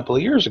probably a couple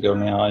of years ago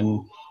now,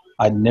 and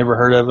I'd never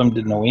heard of them,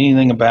 didn't know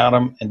anything about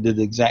them, and did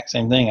the exact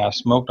same thing. I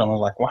smoked them. I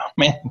was like, wow,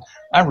 man,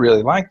 I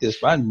really like this,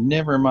 but I'd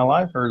never in my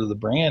life heard of the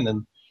brand,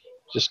 and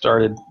just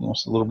started, a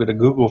little bit of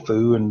Google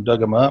foo and dug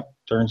them up.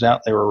 Turns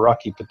out they were a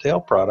Rocky Patel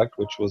product,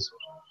 which was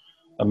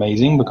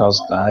amazing because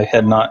I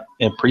had not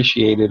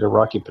appreciated a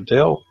Rocky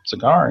Patel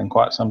cigar in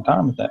quite some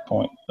time at that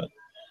point. But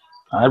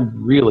I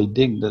really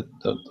dig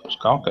those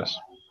Caucus.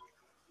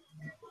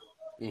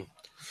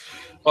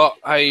 Well,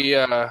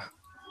 I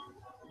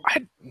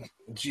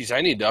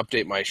need to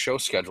update my show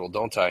schedule,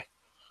 don't I?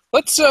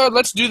 Let's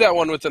do that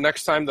one with the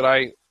next time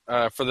that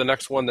for the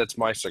next one that's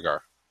my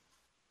cigar.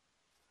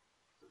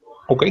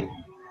 Okay.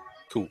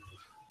 Cool.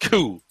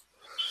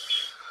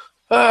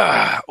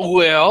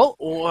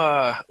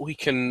 We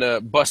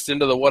can bust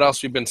into the what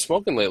else we've been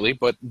smoking lately.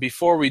 But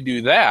before we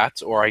do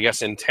that, or I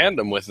guess in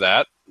tandem with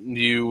that, do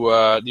you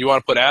want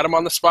to put Adam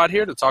on the spot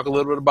here to talk a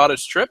little bit about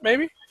his trip,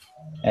 maybe?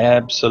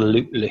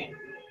 Absolutely.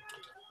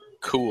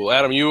 Cool,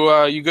 Adam.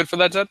 You good for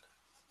that, Zed?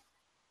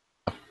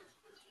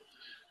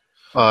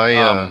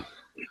 I'm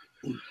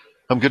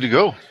good to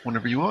go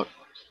whenever you want.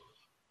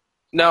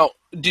 Now,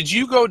 did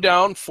you go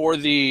down for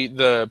the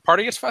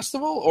Partagas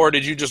Festival, or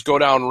did you just go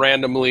down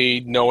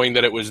randomly knowing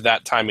that it was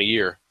that time of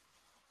year?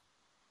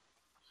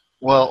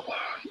 Well,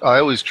 I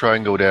always try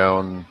and go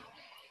down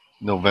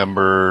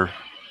November,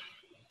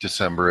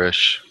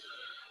 December-ish.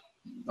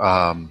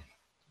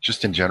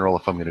 Just in general,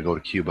 if I'm going to go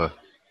to Cuba,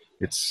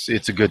 it's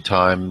a good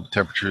time.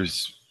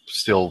 Temperature's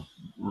still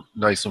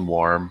nice and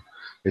warm.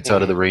 It's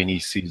out of the rainy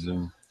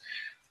season.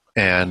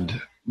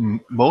 And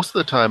most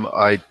of the time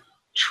I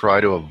try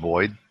to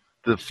avoid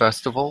the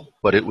festival,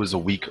 but it was a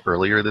week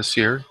earlier this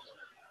year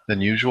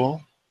than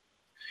usual.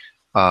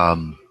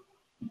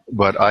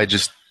 But I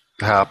just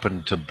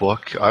happened to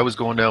book. I was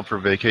going down for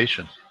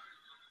vacation.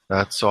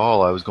 That's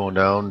all. I was going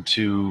down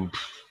to,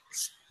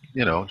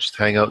 just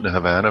hang out in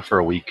Havana for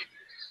a week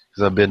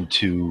because I've been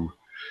to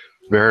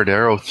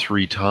Veradero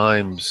 3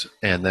 times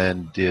and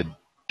then did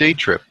day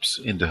trips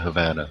into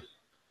Havana.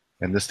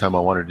 And this time I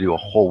wanted to do a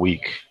whole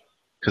week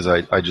because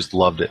I just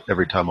loved it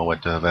every time I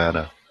went to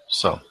Havana.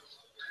 So.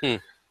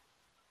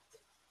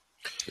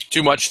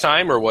 Too much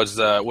time, or was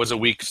a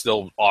week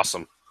still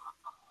awesome?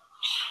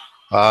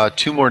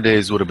 2 more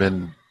days would have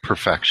been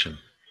perfection.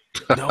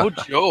 No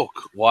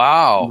joke.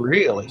 Wow.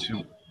 Really?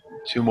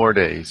 2 more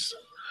days.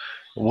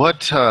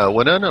 What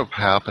ended up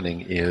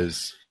happening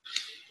is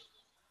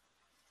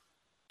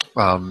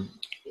the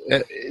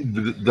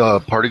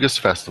Partagas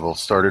Festival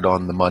started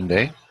on the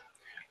Monday.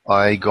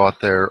 I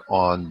got there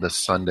on the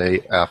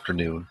Sunday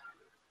afternoon,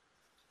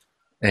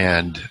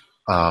 and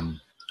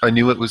I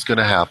knew it was going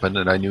to happen,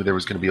 and I knew there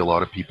was going to be a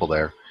lot of people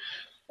there.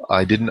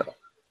 I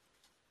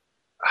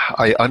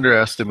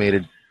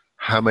underestimated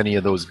how many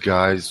of those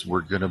guys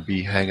were going to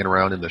be hanging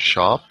around in the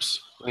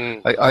shops.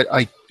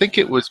 I think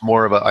it was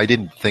more of I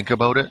didn't think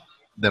about it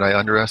than I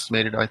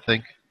underestimated, I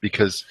think,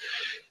 because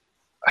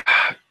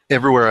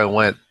everywhere I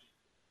went,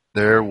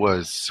 there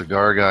was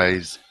cigar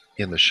guys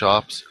in the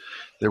shops.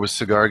 There was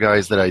cigar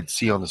guys that I'd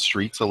see on the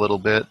streets a little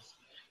bit.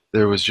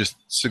 There was just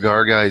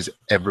cigar guys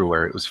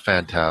everywhere. It was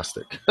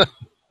fantastic.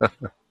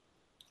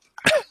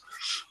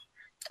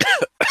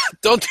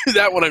 Don't do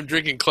that when I'm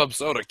drinking club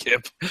soda,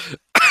 Kip.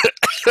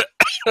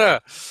 I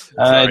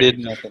did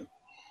nothing.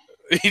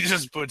 He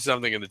just put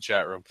something in the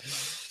chat room.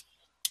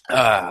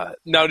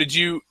 Now, did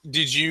you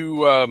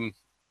you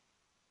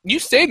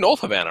stayed in Old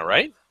Havana,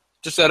 right?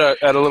 Just at a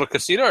little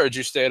casino, or did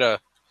you stay at a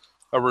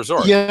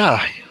resort?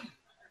 Yeah.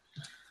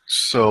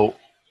 So,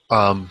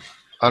 I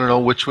don't know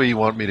which way you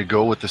want me to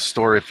go with the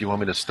story. If you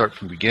want me to start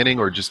from the beginning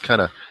or just kind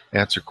of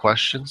answer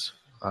questions.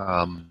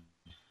 I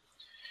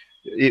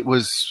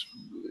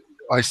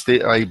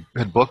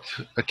had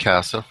booked a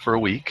casa for a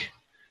week,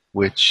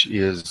 which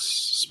is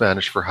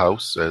Spanish for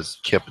house, as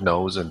Kip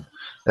knows, and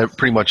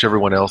pretty much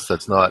everyone else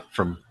that's not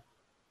from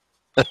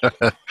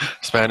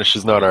Spanish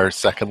is not our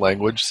second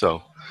language.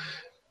 So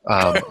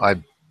I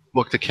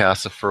booked a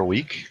casa for a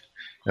week,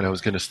 and I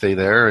was going to stay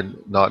there and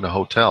not in a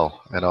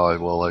hotel, and I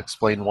will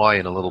explain why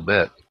in a little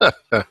bit.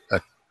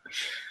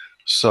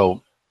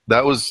 So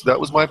that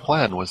was my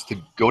plan, was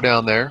to go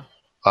down there.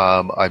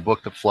 I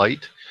booked a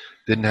flight.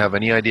 Didn't have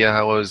any idea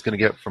how I was going to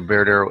get from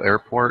Veradero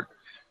Airport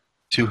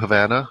to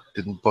Havana.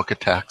 Didn't book a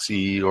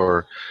taxi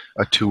or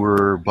a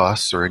tour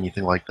bus or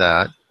anything like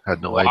that.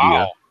 Had no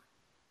idea.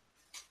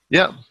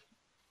 Yeah,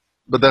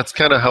 but that's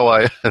kind of how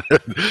I.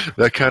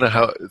 That kind of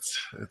how it's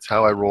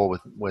how I roll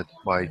with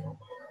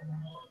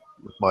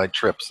my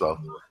trips though.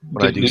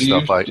 When I do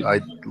stuff, I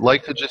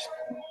like to just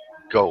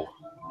go.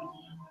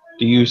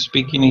 Do you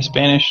speak any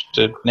Spanish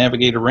to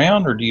navigate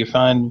around, or do you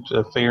find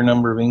a fair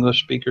number of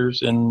English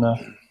speakers in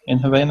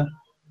Havana?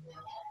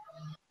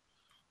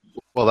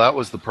 Well, that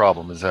was the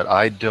problem, is that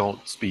I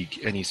don't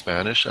speak any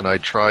Spanish, and I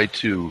try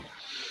to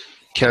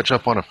catch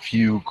up on a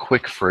few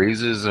quick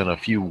phrases and a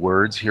few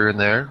words here and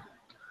there,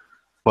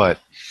 but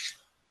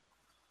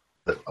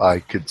I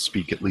could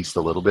speak at least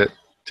a little bit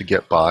to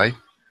get by.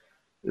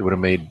 It would have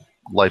made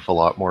life a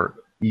lot more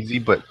easy,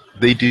 but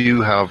they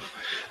do have,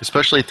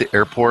 especially at the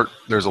airport,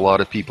 there's a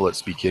lot of people that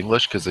speak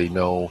English because they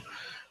know,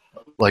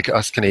 like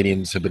us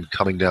Canadians have been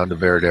coming down to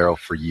Veradero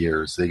for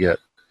years.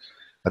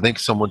 I think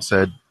someone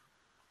said,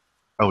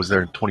 I was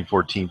there in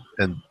 2014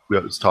 and I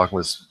was talking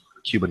with this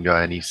Cuban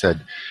guy and he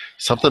said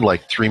something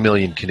like 3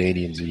 million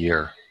Canadians a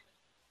year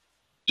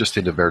just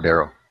into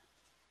Veradero.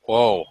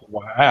 Whoa.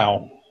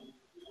 Wow.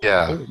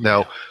 Yeah.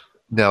 Now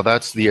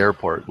that's the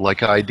airport.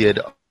 Like I did,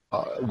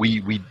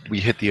 we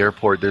hit the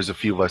airport. There's a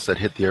few of us that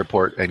hit the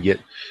airport and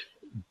get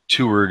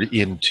toured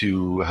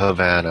into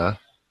Havana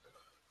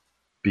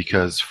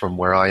because from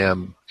where I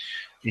am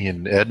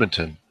in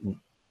Edmonton,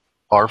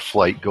 our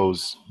flight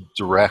goes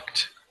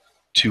direct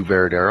to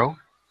Veradero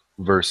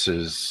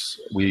versus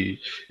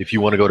if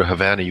you want to go to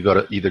Havana, you got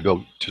to either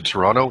go to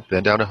Toronto,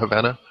 then down to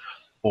Havana,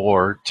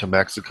 or to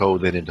Mexico,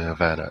 then into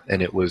Havana.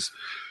 And it was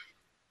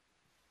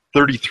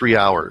 33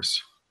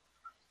 hours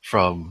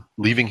from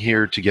leaving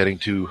here to getting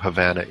to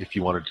Havana if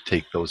you wanted to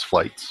take those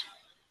flights.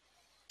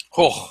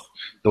 Oh,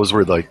 those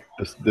were like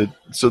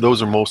so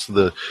those are most of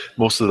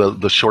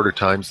the shorter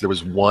times. There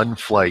was one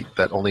flight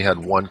that only had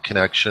one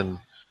connection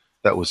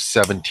that was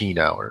 17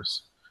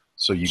 hours.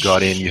 So you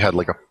got in, you had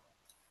like a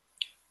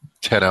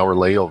 10-hour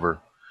layover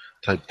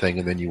type thing,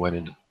 and then you went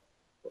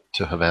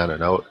into Havana.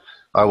 Now,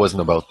 I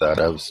wasn't about that.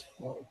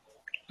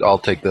 I'll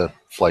take the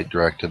flight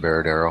direct to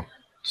Veradero.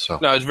 So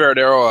now is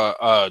Veradero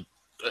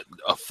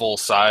a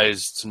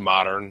full-sized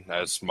modern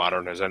as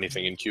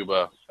anything in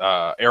Cuba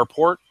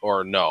airport,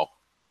 or no?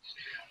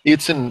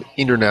 It's an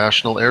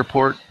international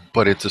airport,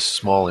 but it's a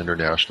small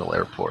international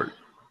airport.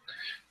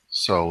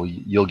 So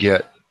you'll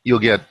get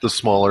the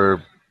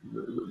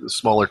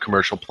smaller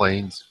commercial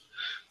planes,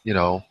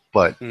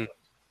 but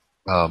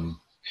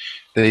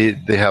they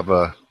have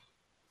a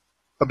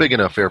big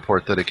enough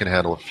airport that it can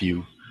handle a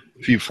few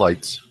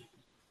flights.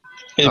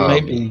 It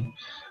may be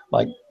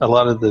like a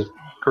lot of the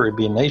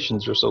Caribbean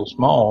nations are so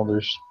small,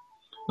 there's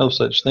no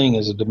such thing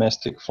as a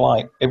domestic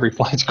flight. Every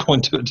flight's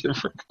going to a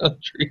different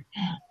country.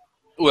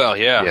 Well,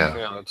 yeah,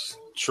 that's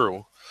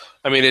true.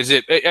 I mean,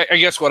 I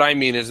guess what I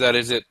mean is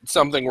it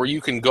something where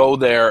you can go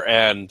there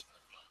and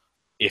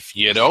if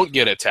you don't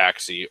get a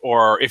taxi,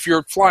 or if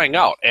you're flying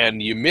out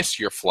and you miss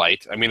your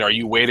flight, I mean, are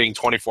you waiting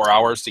 24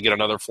 hours to get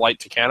another flight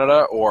to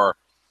Canada, or,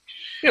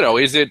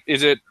 is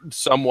it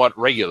somewhat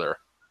regular?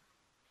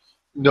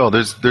 No,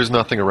 there's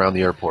nothing around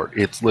the airport.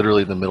 It's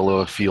literally in the middle of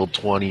a field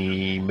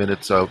 20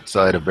 minutes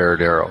outside of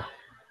Veradero.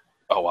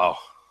 Oh, wow.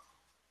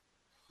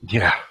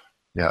 Yeah.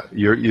 Yeah,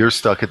 you're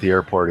stuck at the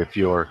airport if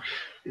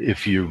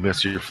you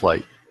miss your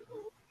flight,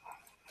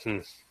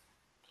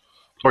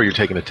 or you're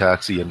taking a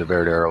taxi into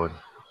Veradero and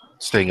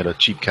staying at a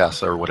cheap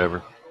casa or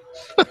whatever.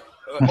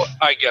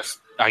 I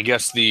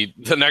guess the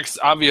next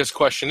obvious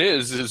question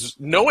is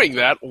knowing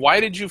that, why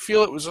did you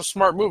feel it was a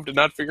smart move to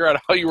not figure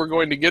out how you were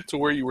going to get to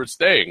where you were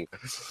staying?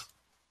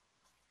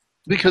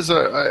 Because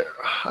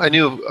I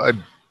knew I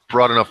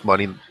brought enough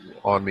money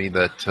on me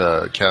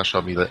that cash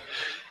on me that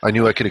I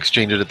knew I could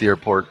exchange it at the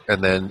airport,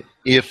 and then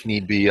if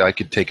need be, I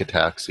could take a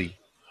taxi.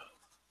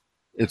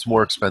 It's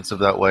more expensive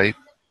that way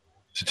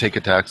to take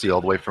a taxi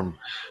all the way from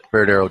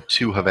Veradero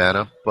to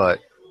Havana, but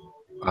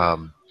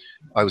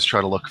I was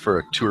trying to look for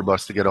a tour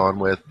bus to get on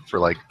with for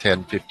like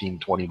 10, 15,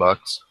 20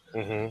 bucks.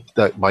 Mm-hmm.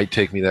 That might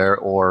take me there,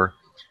 or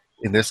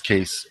in this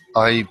case,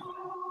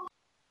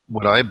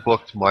 when I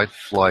booked my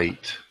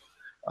flight,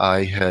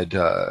 I had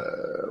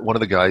one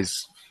of the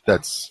guys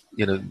that's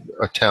in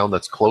a town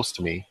that's close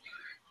to me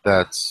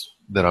that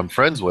I'm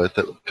friends with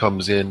that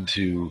comes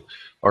into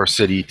our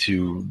city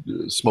to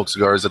smoke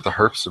cigars at the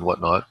herfs and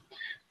whatnot.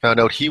 Found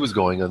out he was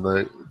going at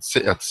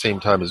the same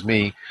time as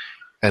me,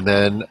 and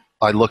then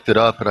I looked it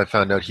up and I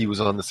found out he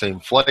was on the same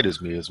flight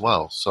as me as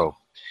well. So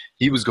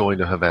he was going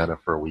to Havana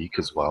for a week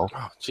as well.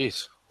 Oh,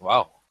 jeez.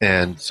 Wow.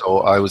 And so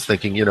I was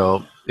thinking,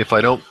 if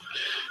I don't,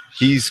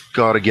 he's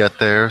got to get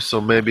there,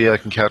 so maybe I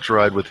can catch a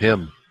ride with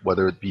him,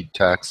 whether it be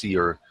taxi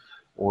or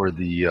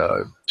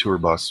the tour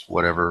bus,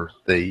 whatever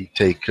they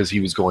take, because he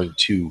was going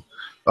to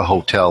a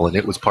hotel and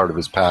it was part of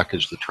his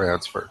package, the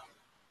transfer.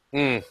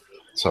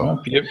 So well,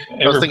 if you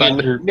I was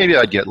thinking maybe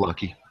I'd get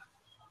lucky.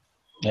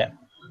 Yeah.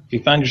 If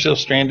you find yourself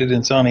stranded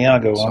in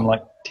Santiago, I'm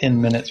like 10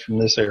 minutes from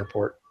this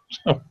airport.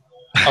 So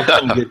I'll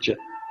come get you.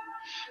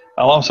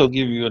 I'll also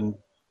give you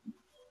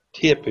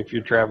tip if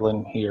you're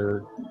traveling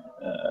here,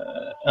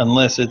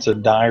 unless it's a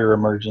dire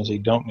emergency,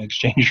 don't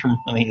exchange your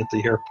money at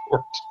the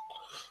airport.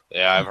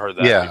 Yeah, I've heard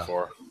that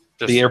before.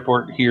 The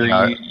airport here,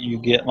 you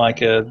get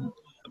like a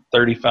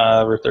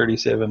 35 or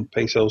 37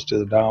 pesos to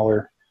the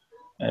dollar,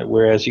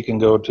 whereas you can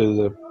go to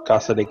the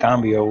Casa de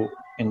Cambio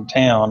in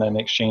town and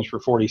exchange for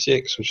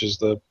 46, which is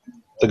the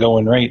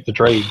going rate, the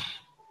trade.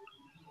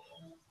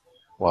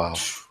 Wow.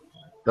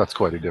 That's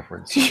quite a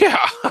difference.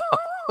 Yeah.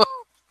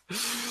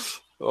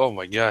 Oh,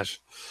 my gosh.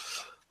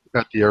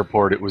 At the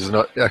airport, it was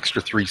an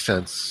extra 3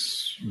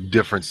 cents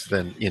difference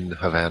than in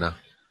Havana.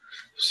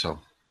 So.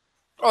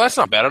 Oh, that's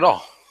not bad at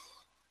all.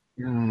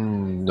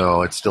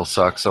 No, it still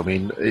sucks. I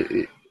mean,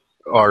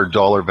 our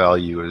dollar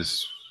value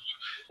is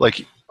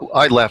like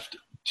I left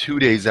 2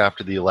 days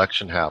after the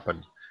election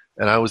happened,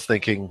 and I was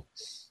thinking,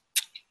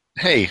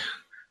 hey,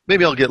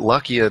 maybe I'll get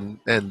lucky and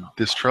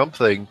this Trump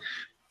thing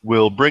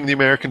will bring the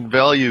American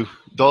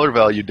dollar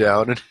value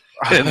down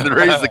and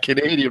raise the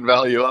Canadian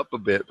value up a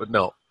bit. But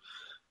no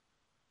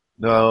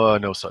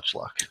such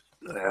luck.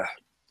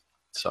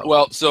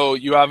 So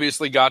you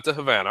obviously got to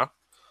Havana.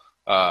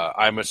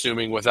 I'm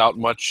assuming without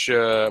much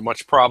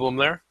problem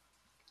there.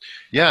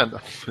 Yeah,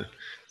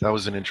 that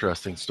was an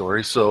interesting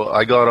story. So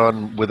I got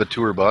on with a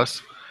tour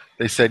bus.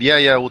 They said,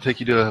 yeah, we'll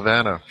take you to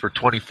Havana for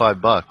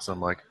 $25.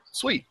 I'm like,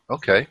 sweet,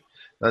 okay.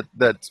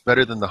 That's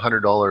better than the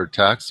 $100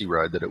 taxi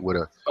ride that it would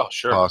have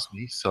cost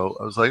me. So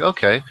I was like,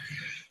 okay.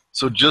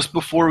 So just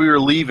before we were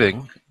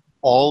leaving,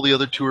 all the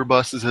other tour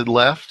buses had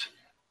left.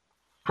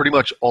 Pretty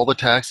much all the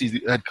taxis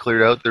had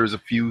cleared out. There was a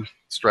few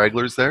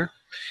stragglers there.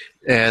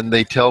 And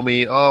they tell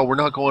me, oh, we're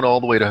not going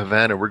all the way to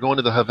Havana. We're going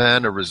to the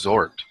Havana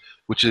Resort,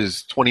 which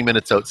is 20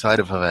 minutes outside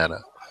of Havana.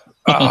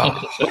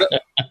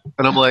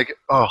 And I'm like,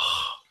 oh,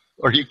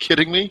 are you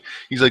kidding me?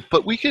 He's like,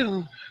 but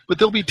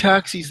there'll be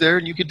taxis there,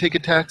 and you can take a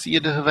taxi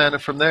into Havana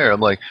from there.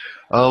 I'm like,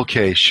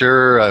 okay,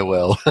 sure, I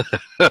will.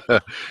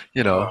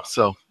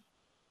 So.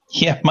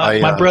 Yeah,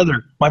 my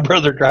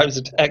brother drives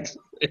a taxi.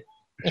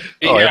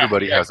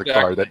 Everybody has a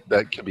car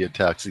that can be a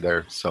taxi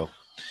there. So,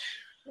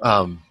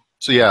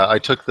 I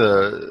took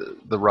the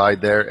ride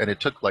there, and it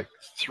took like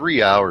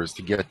 3 hours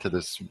to get to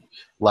this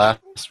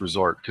last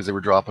resort because they were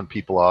dropping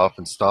people off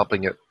and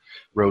stopping at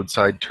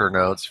roadside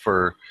turnouts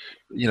for,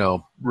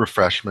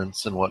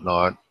 refreshments and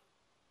whatnot.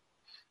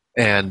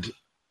 And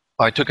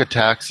I took a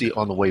taxi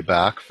on the way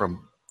back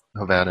from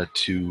Havana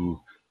to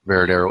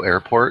Veradero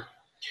Airport,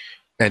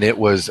 and it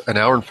was an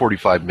hour and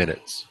 45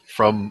 minutes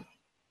from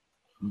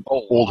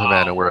Old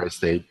Havana, where I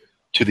stayed,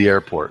 to the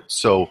airport.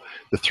 So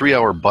the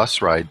 3-hour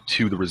bus ride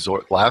to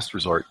the last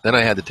resort, then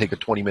I had to take a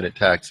 20-minute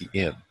taxi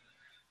in.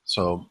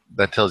 So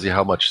that tells you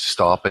how much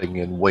stopping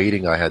and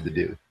waiting I had to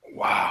do.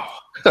 Wow.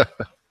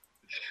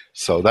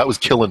 So that was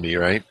killing me,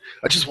 right?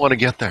 I just want to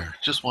get there.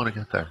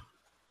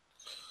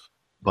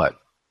 But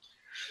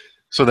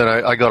so then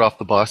I got off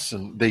the bus,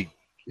 and they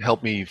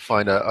helped me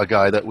find a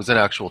guy that was an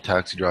actual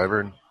taxi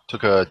driver and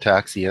took a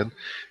taxi in.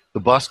 The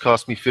bus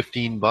cost me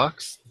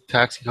 $15.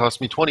 Taxi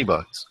cost me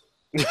 $20.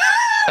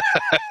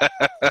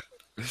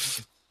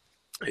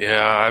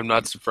 Yeah, I'm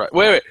not surprised.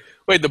 Wait.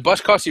 The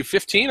bus cost you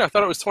 15? I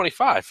thought it was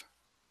 25.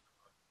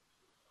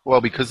 Well,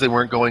 because they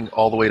weren't going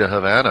all the way to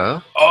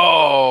Havana.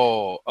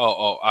 Oh,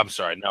 I'm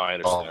sorry. Now I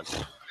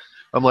understand.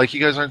 I'm like, you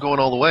guys aren't going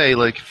all the way.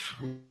 Like,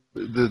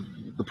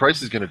 the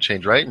price is going to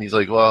change, right? And he's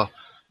like, well,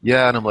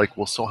 yeah. And I'm like,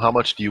 well, so how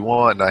much do you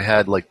want? And I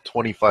had like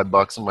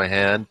 $25 in my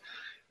hand.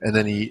 And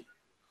then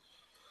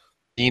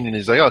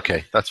he's like,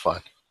 okay, that's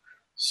fine.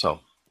 So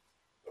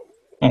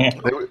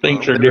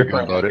things are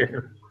different about it.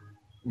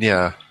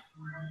 Yeah,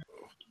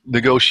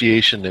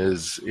 negotiation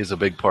is a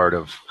big part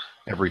of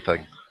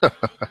everything.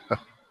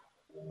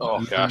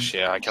 Oh gosh,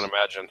 yeah, I can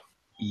imagine.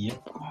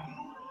 Yep.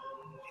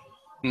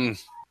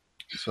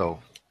 So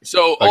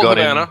Old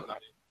Havana.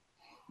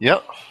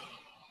 Yep.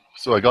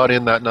 So I got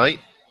in that night,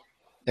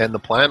 and the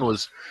plan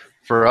was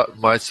for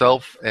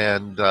myself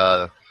and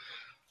the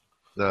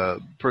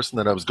person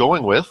that I was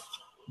going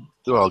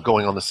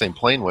on the same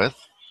plane with,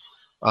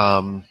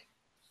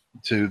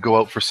 to go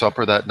out for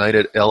supper that night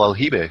at El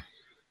Aljibe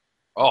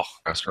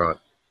restaurant.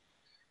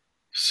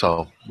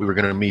 So we were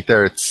going to meet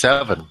there at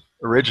 7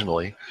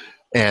 originally,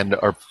 and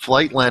our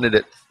flight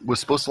was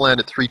supposed to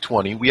land at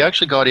 3:20. We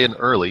actually got in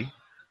early,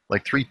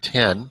 like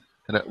 3:10,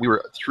 and we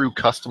were through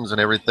customs and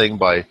everything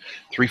by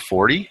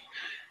 3:40.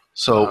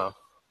 So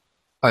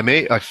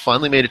I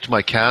finally made it to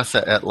my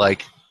casa at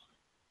like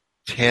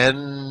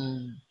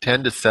 10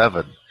 to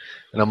 7.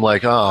 And I'm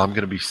like, I'm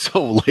going to be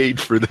so late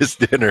for this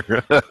dinner.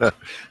 And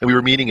we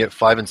were meeting at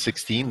 5 and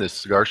 16, this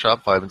cigar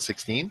shop, 5 and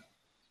 16,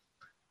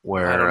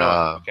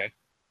 where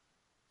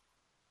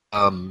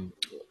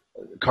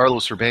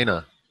Carlos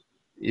Urbana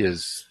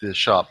is the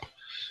shop.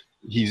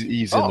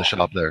 He's in the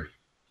shop there.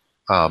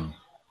 I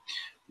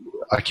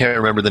can't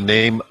remember the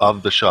name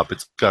of the shop.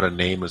 It's got a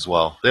name as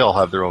well. They all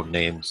have their own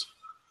names.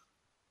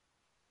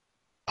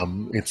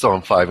 It's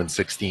on 5 and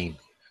 16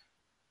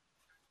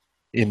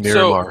 in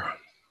Miramar. So,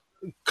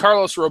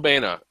 Carlos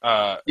Robena.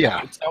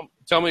 Yeah.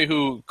 Tell me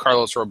who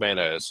Carlos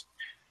Robena is.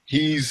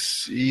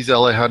 He's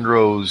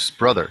Alejandro's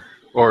brother,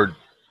 or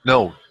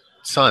no,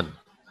 son.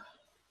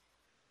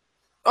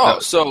 Oh,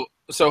 so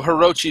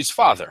Hirochi's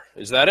father,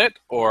 is that it,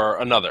 or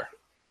another?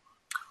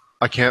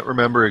 I can't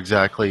remember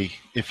exactly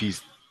if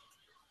he's.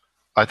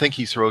 I think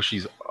he's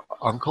Hiroshi's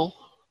uncle.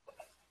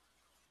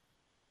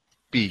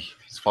 Be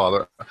his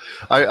father.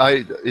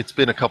 It's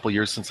been a couple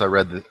years since I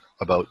read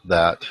about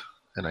that,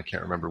 and I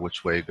can't remember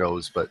which way it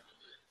goes, but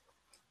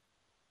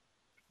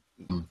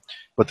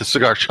the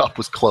cigar shop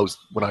was closed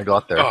when I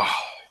got there. Oh,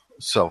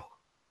 So,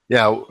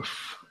 yeah,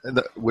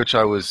 which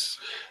I was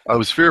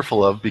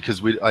fearful of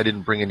because I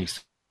didn't bring any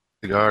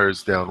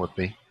cigars down with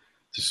me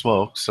to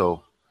smoke.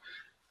 So,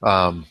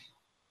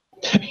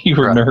 You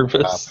were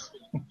nervous.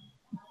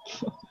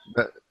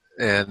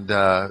 and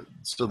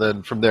so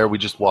then from there we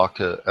just walked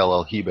to El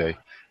Aljibe,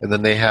 and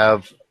then they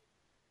have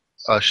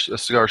a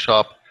cigar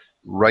shop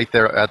right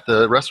there at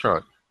the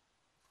restaurant,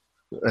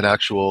 an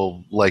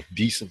actual like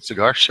decent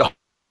cigar shop.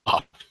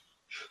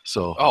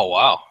 So, oh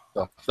wow.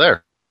 up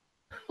there,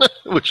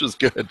 which was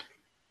good.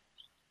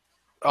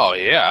 Oh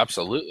yeah,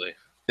 absolutely.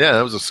 Yeah,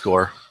 that was a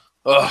score.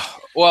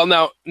 Well,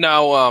 now,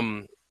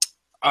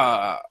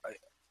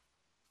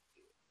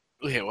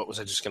 yeah, what was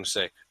I just going to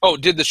say? Oh,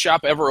 did the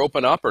shop ever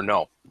open up or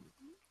no?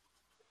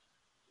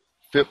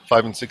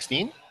 5 and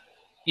 16?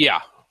 Yeah.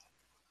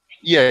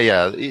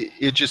 Yeah.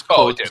 It just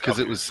closed because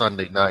it was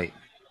Sunday night.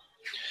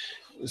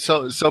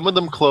 So some of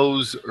them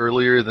close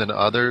earlier than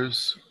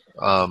others.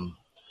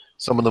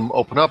 Some of them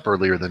open up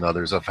earlier than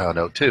others. I found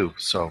out too.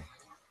 So,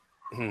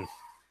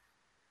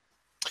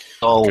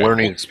 all a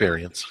learning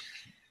experience.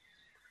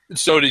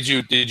 So did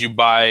you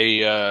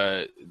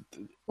buy?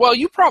 Well,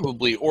 you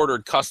probably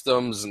ordered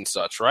customs and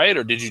such, right?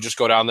 Or did you just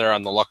go down there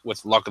on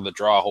with luck of the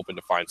draw, hoping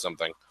to find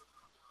something?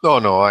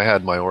 No, I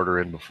had my order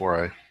in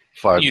before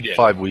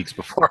 5 weeks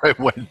before I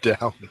went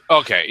down.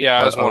 Okay,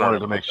 yeah, I wanted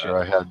to make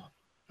sure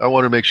I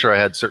wanted to make sure I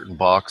had certain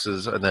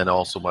boxes, and then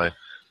also my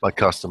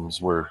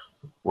customs were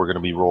going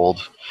to be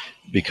rolled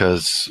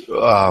because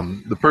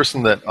the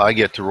person that I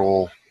get to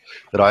roll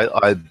that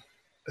I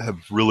have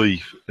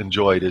really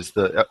enjoyed is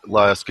the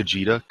La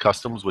Escogida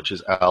Customs, which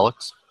is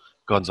Alex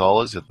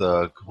Gonzalez at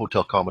the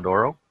Hotel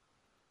Comodoro.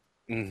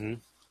 Mm-hmm.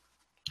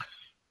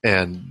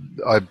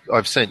 And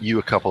I've sent you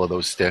a couple of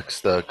those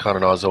sticks, the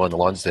Canonazo and the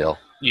Lonsdale.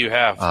 You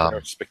have.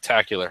 They're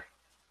spectacular.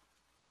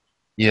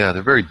 Yeah,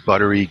 they're very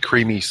buttery,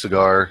 creamy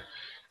cigar,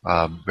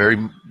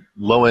 very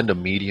low end of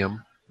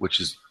medium,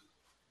 which is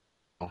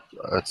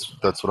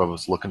that's what I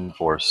was looking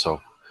for. So I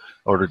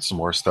ordered some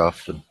more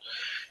stuff, and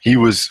he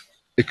was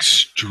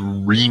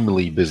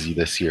extremely busy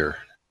this year.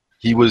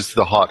 He was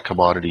the hot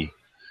commodity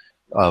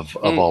of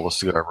all the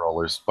cigar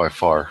rollers by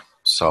far.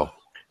 So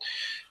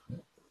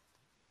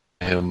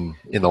him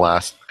in the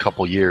last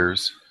couple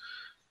years,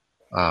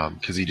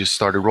 because he just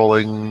started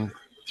rolling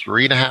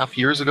 3.5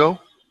 years ago.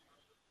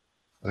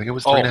 I think it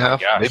was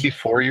 3.5, maybe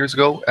 4 years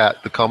ago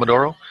at the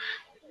Comodoro.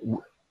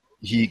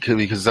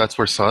 Because that's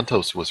where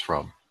Santos was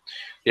from,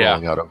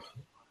 rolling out of.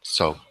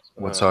 So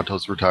when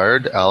Santos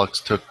retired,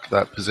 Alex took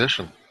that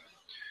position,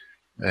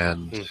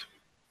 and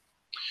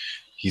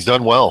he's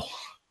done well.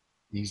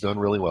 He's done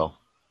really well.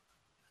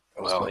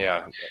 Well,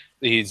 yeah,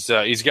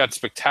 he's got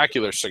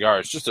spectacular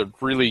cigars. Just a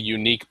really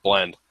unique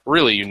blend.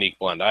 Really unique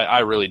blend. I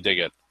really dig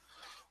it.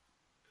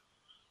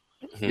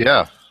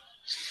 Yeah.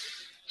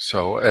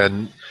 So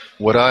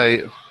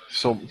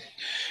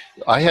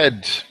I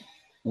had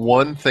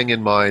one thing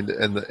in mind,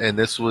 and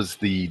this was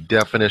the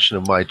definition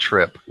of my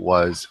trip,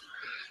 was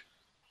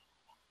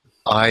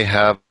I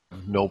have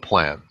no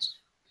plans.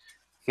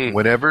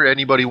 Whenever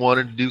anybody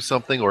wanted to do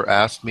something or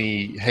asked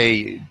me,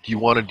 hey, do you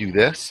want to do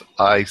this?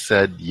 I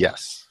said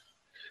yes,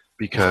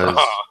 because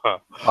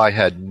I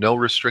had no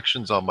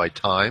restrictions on my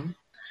time.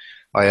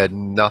 I had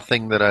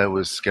nothing that I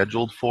was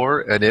scheduled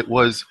for, and it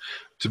was,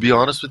 to be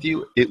honest with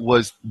you, it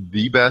was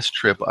the best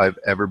trip I've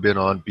ever been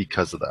on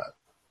because of that.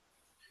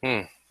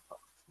 I've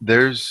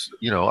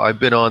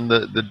been on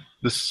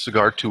the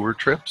cigar tour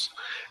trips,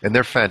 and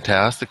they're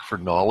fantastic for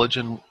knowledge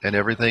and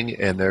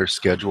everything, and they're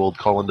scheduled.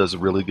 Colin does a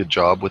really good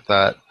job with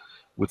that,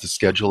 with the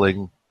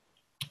scheduling,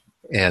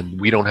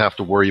 and we don't have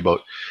to worry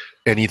about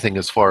anything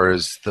as far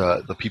as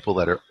the people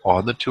that are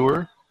on the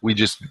tour. We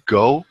just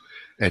go,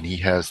 and he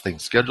has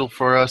things scheduled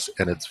for us,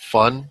 and it's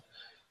fun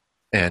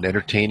and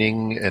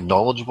entertaining and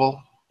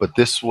knowledgeable. But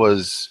this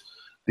was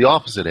the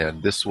opposite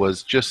end. This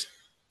was just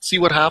see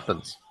what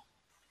happens,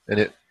 and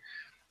it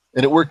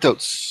worked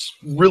out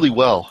really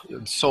well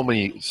in so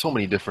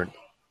many different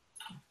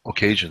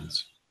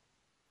occasions.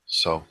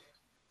 So,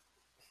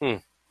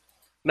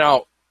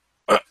 now,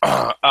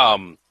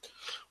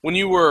 when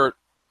you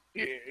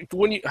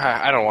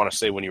I don't want to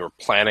say when you were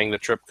planning the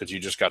trip because you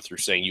just got through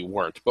saying you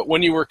weren't, but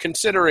when you were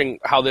considering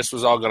how this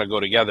was all going to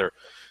go together,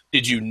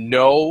 did you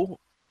know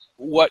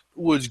what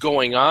was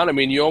going on? I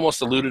mean, you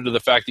almost alluded to the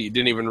fact that you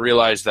didn't even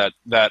realize that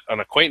an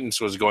acquaintance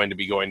was going to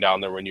be going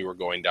down there when you were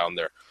going down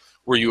there.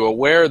 Were you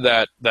aware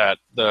that the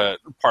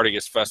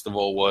Partagas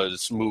Festival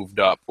was moved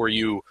up?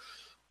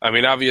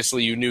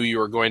 Obviously you knew you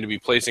were going to be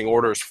placing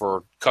orders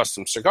for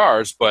custom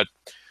cigars, but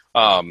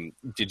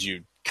Did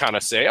you kind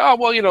of say, oh,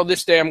 well,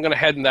 this day I'm going to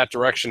head in that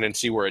direction and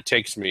see where it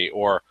takes me?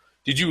 Or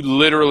did you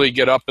literally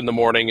get up in the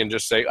morning and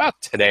just say, oh,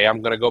 today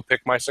I'm going to go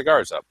pick my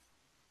cigars up?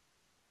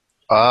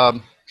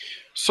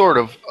 Sort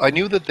of. I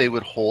knew that they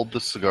would hold the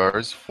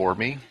cigars for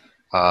me.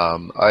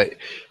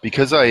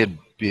 Because I had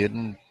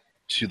been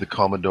to the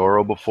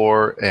Comodoro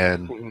before,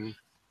 and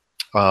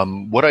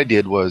what I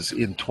did was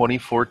in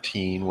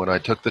 2014 when I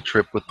took the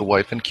trip with the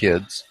wife and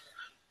kids,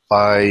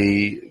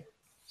 I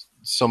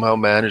somehow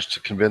managed to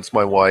convince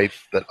my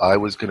wife that I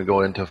was going to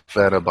go into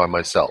Havana by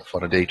myself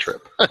on a day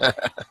trip.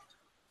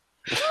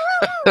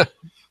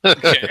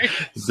 Okay.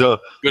 So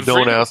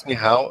don't ask me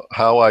how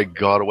I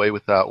got away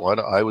with that one.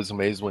 I was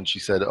amazed when she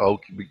said, "Oh,"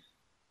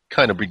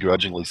 kind of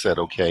begrudgingly said,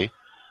 "Okay,"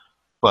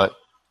 but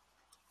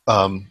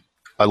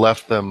I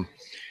left them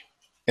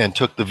and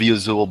took the Via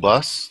Azul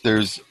bus.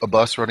 There's a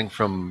bus running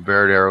from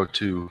Veradero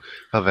to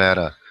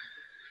Havana,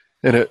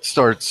 and it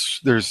starts.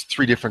 There's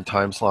 3 different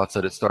time slots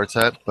that it starts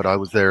at, but I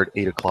was there at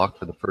 8 o'clock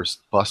for the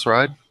first bus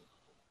ride,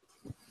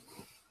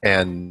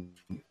 and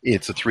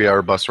it's a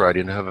 3-hour bus ride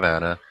in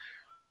Havana.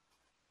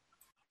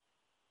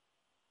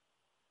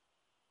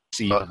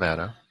 See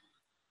Havana.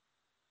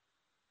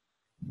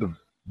 The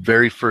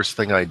very first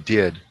thing I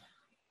did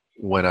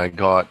when I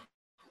got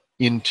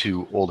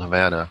into Old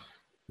Havana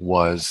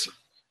was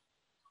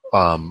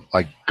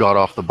I got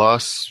off the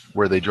bus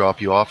where they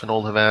drop you off in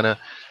Old Havana,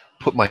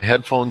 put my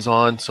headphones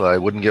on so I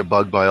wouldn't get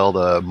bugged by all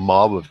the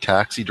mob of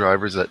taxi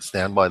drivers that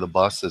stand by the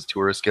bus as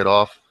tourists get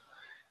off.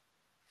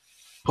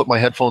 Put my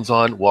headphones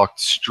on, walked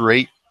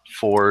straight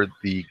for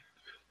the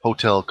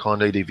Hotel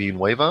Conde de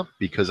Villanueva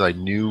because I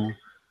knew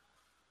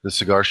the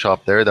cigar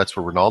shop there. That's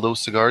where Ronaldo's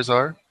cigars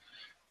are.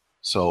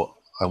 So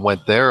I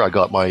went there. I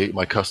got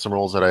my custom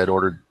rolls that I had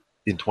ordered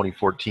in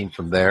 2014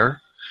 from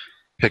there,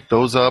 picked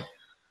those up,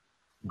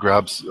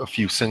 grabbed a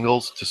few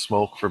singles to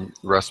smoke for the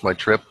rest of my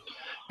trip,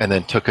 and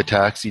then took a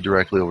taxi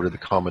directly over to the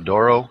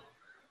Comodoro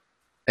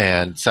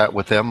and sat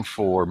with them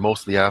for most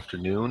of the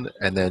afternoon,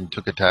 and then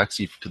took a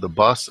taxi to the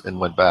bus and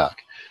went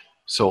back.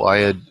 So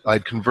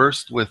I'd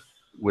conversed with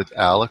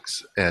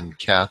Alex and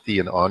Kathy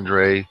and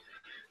Andre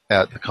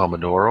at the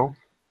Comodoro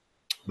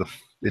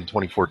in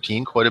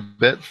 2014 quite a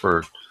bit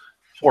for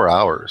 4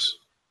 hours.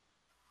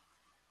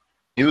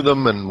 Knew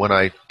them, and when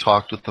I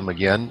talked with them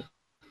again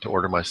to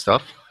order my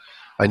stuff,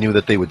 I knew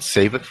that they would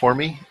save it for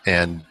me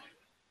and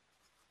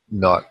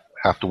not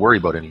have to worry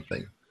about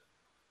anything.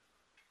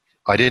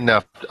 I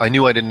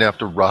knew I didn't have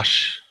to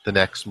rush the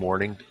next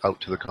morning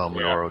out to the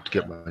Comodoro to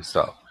get my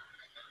stuff.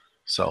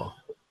 So.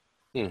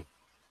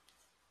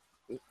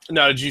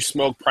 Now, did you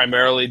smoke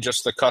primarily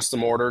just the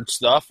custom ordered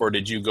stuff, or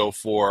did you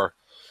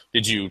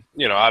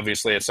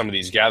obviously at some of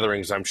these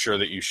gatherings, I'm sure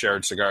that you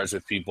shared cigars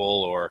with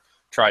people or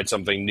tried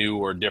something new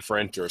or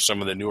different or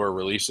some of the newer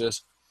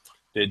releases?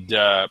 Did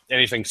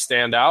anything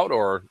stand out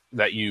or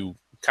that you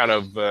kind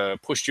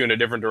of pushed you in a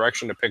different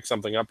direction to pick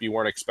something up you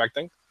weren't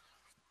expecting?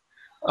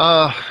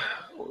 I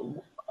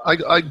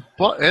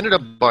ended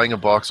up buying a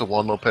box of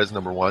Juan Lopez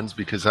number ones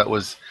because that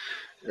was,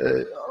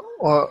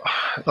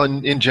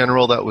 in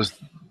general, that was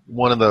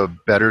one of the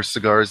better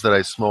cigars that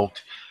I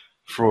smoked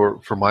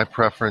for my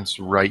preference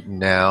right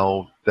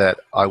now that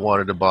I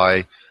wanted to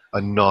buy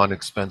a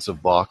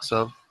non-expensive box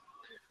of.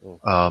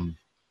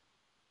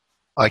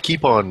 I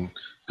keep on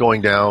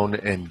going down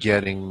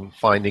and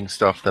finding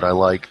stuff that I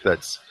like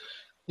that's,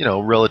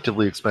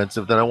 relatively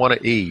expensive that I want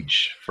to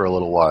age for a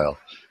little while.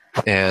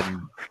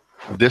 And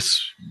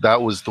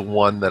that was the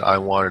one that I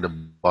wanted to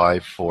buy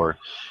for.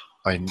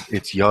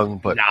 It's young,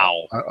 but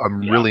now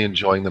I'm really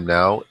enjoying them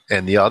now.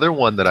 And the other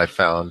one that I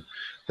found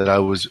that I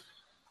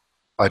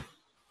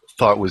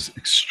thought was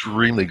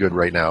extremely good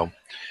right now,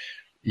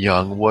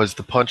 young, was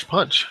the Punch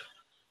Punch.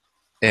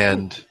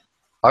 And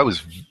I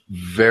was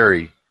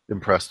very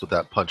impressed with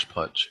that Punch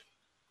Punch.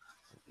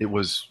 It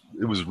was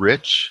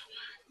rich.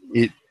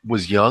 It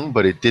was young,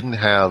 but it didn't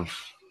have,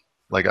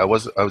 like, I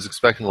was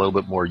expecting a little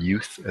bit more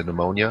youth and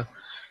ammonia,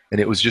 and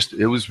it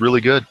was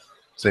really good.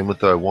 Same with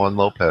the Juan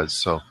Lopez.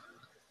 So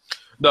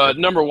the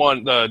number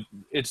one,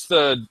 it's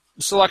the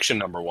selection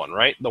number one,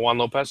 right? The Juan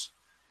Lopez.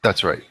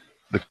 That's right.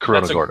 The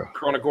Corona Gorda.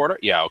 Corona Gorda?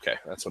 Yeah, okay.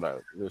 That's what I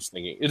was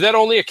thinking. Is that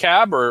only a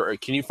cab, or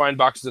can you find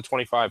boxes of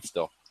 25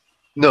 still?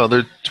 No,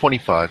 they're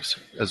 25s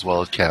as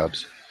well as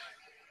cabs.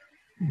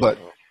 But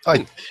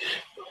I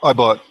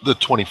bought the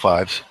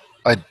 25s.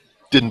 I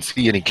didn't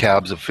see any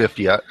cabs of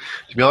 50. To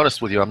be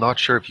honest with you, I'm not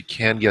sure if you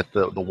can get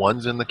the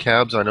ones in the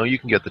cabs. I know you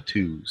can get the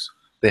twos.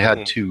 They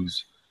had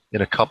twos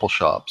in a couple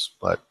shops,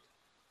 but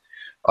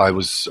I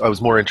was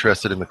more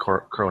interested in the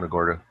Corona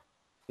Gorda.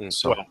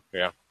 So, well,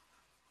 yeah.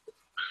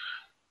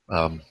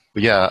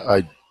 But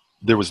yeah,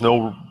 there was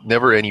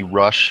never any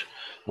rush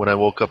when I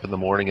woke up in the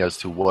morning as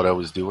to what I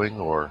was doing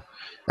or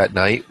at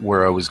night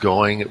where I was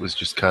going. It was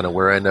just kind of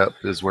where I end up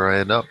is where I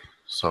end up.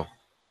 So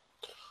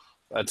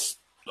that's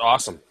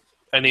awesome.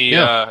 Any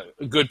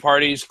good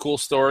parties, cool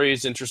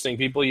stories, interesting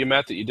people you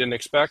met that you didn't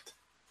expect?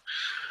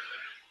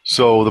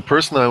 So the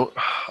person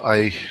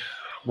I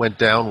went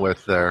down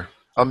with there,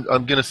 I'm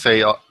going to say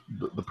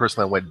the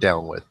person I went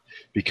down with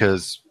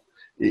because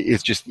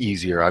it's just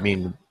easier. I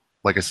mean,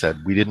 like I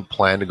said, we didn't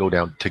plan to go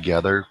down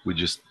together. We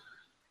just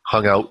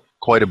hung out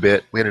quite a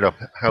bit. We ended up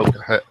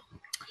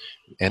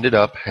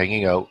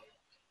hanging out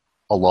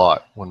a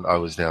lot when I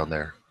was down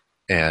there,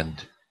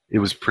 and it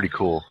was pretty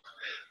cool.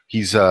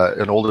 He's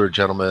an older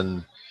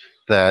gentleman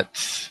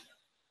that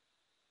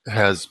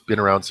has been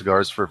around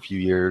cigars for a few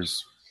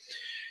years.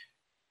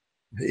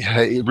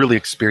 He really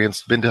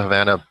experienced, been to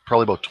Havana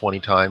probably about 20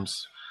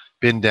 times,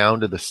 been down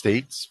to the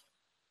States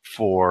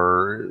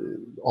for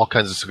all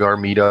kinds of cigar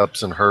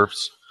meetups and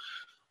herfs.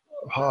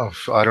 Oh,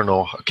 I don't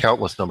know, a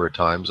countless number of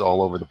times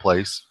all over the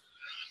place.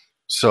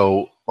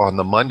 So on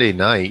the Monday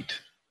night,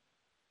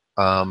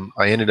 I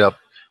ended up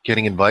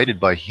getting invited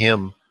by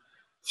him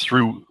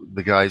through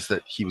the guys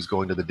that he was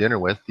going to the dinner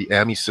with. The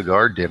Ami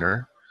Cigar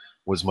dinner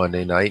was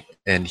Monday night,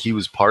 and he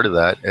was part of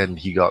that, and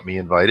he got me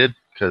invited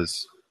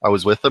because I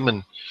was with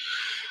him,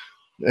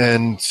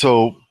 and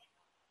so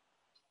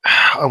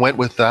I went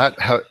with that.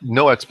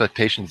 No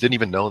expectations, didn't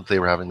even know that they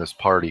were having this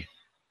party,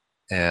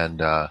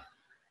 and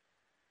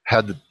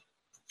had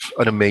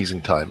an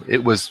amazing time.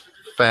 It was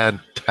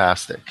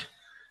fantastic.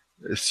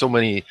 So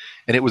many,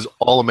 and it was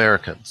all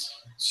Americans.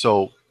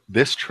 So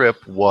this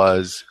trip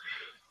was,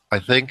 I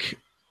think,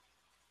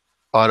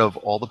 out of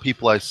all the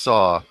people I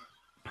saw,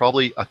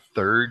 probably a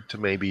third to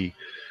maybe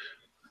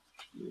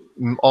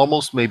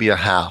almost maybe a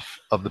half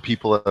of the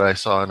people that I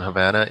saw in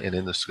Havana and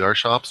in the cigar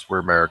shops were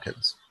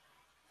Americans.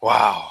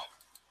 Wow.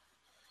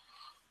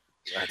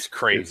 That's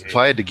crazy. If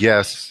I had to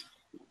guess,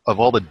 of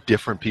all the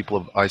different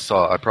people I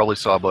saw, I probably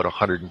saw about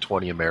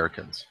 120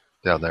 Americans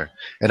down there.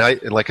 And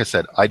like I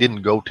said, I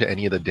didn't go to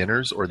any of the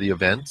dinners or the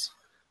events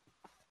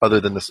other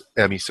than this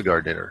Emmy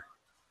cigar dinner.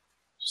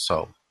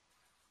 So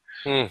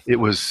it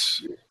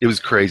was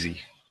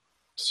crazy.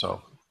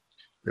 So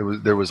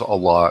there was a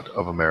lot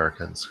of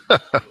Americans.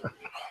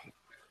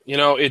 You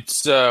know,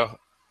 it's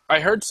I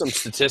heard some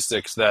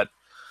statistics that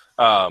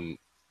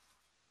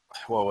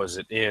what was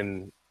it,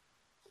 in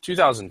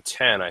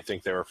 2010, I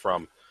think they were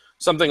from,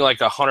 something like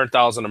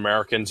 100,000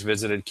 Americans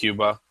visited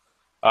Cuba.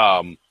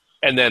 And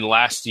then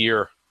last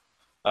year,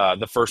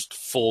 the first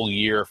full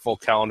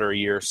calendar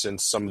year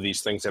since some of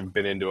these things have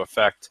been into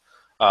effect,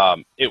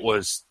 it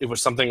was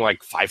something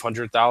like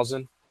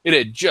 500,000. It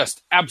had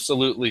just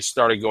absolutely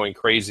started going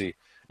crazy,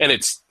 and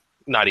it's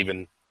not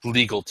even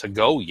legal to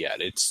go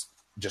yet. It's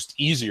just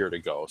easier to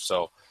go.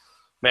 So,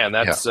 man,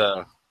 that's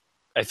I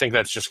think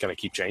that's just going to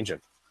keep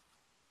changing.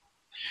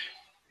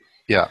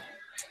 Yeah.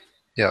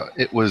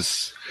 It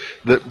was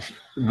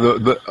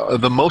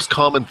the most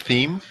common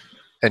theme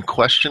and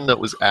question that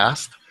was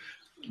asked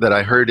that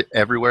I heard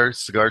everywhere,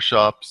 cigar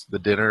shops, the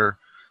dinner,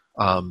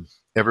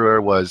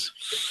 everywhere was,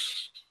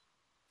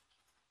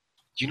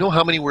 do you know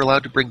how many we're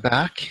allowed to bring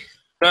back?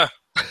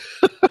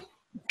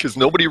 Because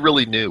nobody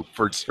really knew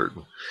for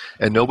certain.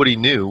 And nobody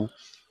knew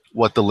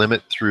what the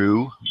limit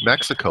through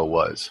Mexico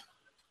was.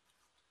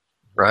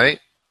 Right?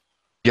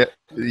 Yet,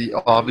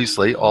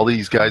 obviously, all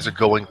these guys are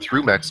going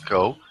through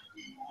Mexico,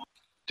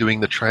 doing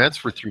the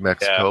transfer through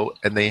Mexico,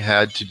 and they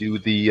had to do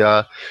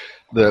the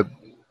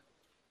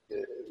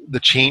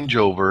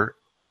changeover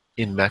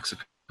in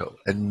Mexico,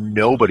 and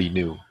nobody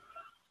knew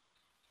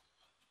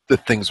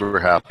that things were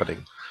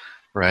happening,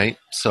 right?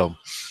 So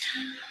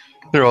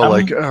they're all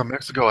like, oh,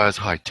 Mexico has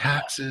high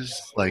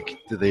taxes. Like,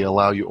 do they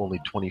allow you only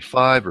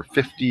 25 or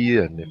 50?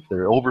 And if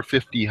they're over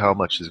 50, how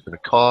much is it going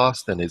to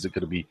cost? And is it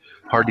going to be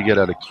hard to get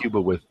out of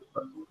Cuba with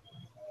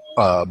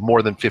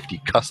more than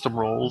 50 custom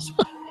rolls?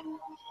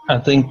 I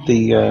think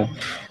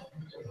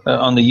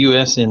on the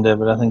U.S. end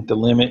of it, I think the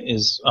limit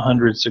is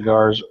 100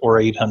 cigars or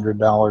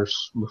 $800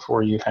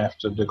 before you have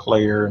to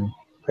declare and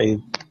pay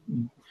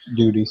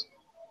duties.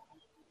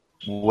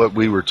 What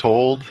we were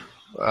told,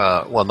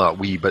 well, not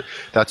we, but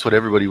that's what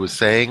everybody was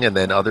saying. And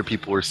then other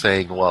people were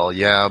saying, well,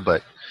 yeah,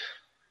 but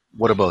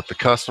what about the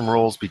custom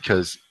rolls?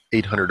 Because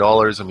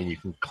 $800, I mean, you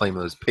can claim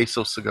those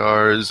peso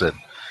cigars and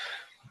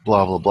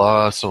blah, blah,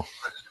 blah. So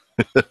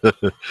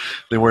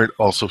they weren't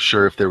also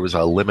sure if there was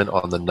a limit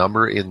on the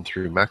number in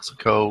through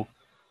Mexico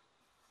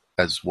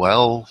as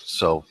well.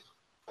 So,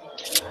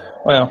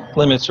 well,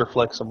 limits are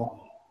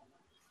flexible.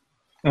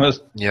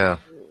 Yeah,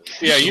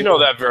 you know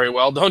that very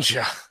well, don't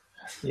you?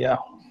 Yeah,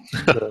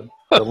 the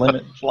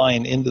limit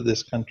flying into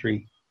this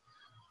country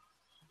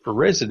for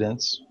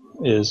residents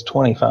is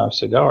 25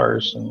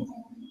 cigars, and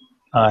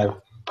I've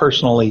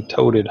personally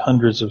toted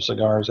hundreds of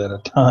cigars at a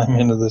time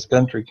into this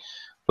country,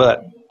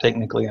 but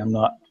technically I'm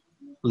not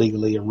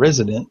legally a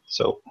resident,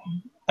 so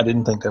I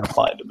didn't think that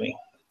applied to me.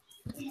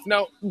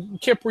 Now,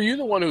 Kip, were you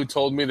the one who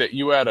told me that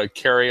you had a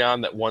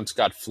carry-on that once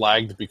got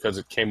flagged because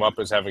it came up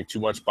as having too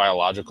much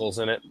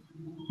biologicals in it?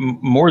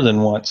 More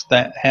than once.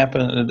 That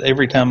happened.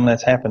 Every time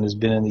that's happened has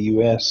been in the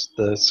U.S.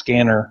 The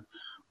scanner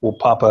will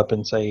pop up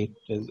and say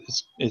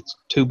it's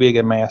too big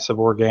a mass of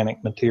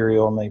organic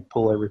material, and they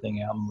pull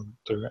everything out and move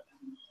through it.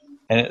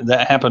 And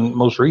that happened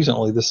most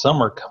recently this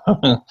summer,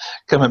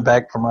 coming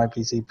back from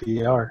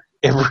IPCPR.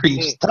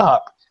 Every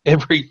stop,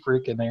 every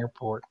freaking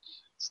airport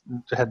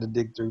had to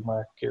dig through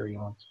my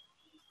carry-ons.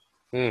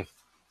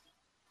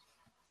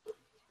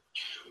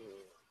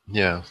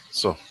 Yeah,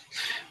 so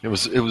it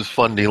was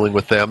fun dealing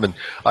with them, and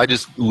I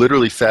just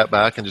literally sat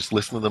back and just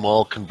listened to them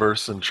all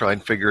converse and try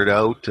and figure it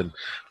out, and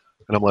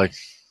I'm like,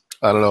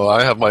 I don't know,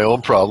 I have my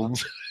own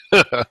problems.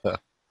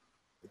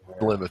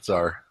 Limits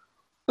are.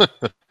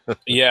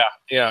 Yeah,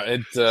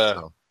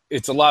 So,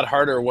 it's a lot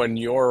harder when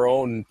your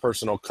own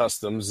personal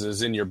customs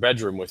is in your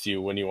bedroom with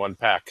you when you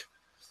unpack.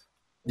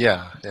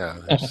 yeah, yeah.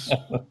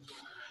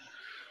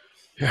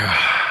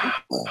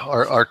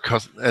 Our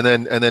and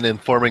then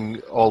informing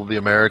all the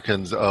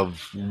Americans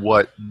of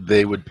what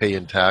they would pay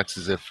in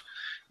taxes if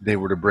they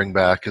were to bring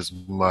back as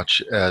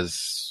much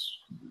as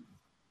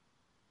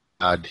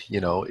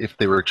if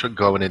they were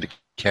going into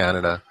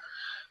Canada.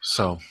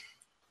 So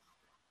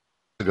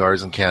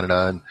cigars in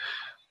Canada, and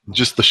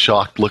just the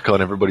shocked look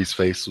on everybody's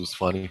face was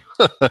funny.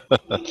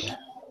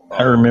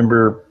 I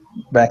remember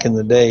back in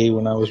the day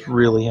when I was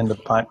really into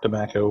pipe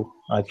tobacco,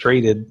 I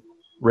traded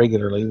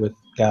regularly with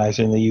guys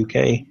in the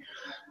UK,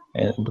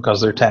 and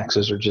because their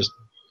taxes are just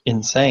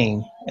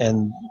insane.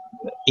 And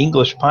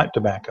English pipe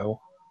tobacco,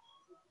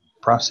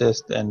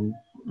 processed and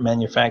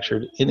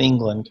manufactured in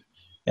England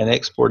and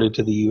exported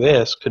to the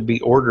U.S., could be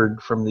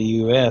ordered from the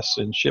U.S.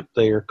 and shipped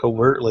there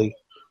covertly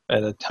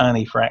at a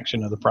tiny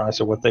fraction of the price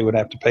of what they would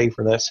have to pay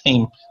for that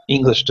same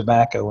English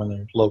tobacco in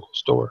their local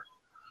store.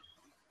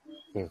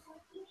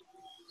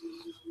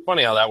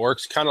 Funny how that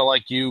works. Kind of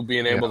like you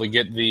being able to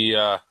get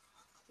the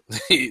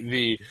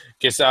the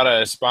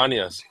Quesada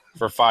Españas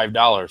for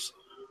 $5.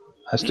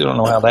 I still don't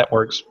know how that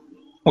works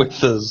with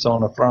the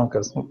Zona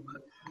Francas.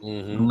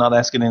 I'm not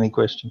asking any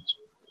questions.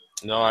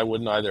 No, I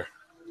wouldn't either.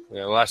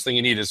 Yeah, the last thing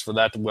you need is for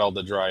that well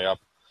to dry up.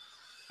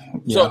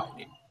 Yeah. So,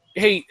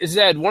 hey,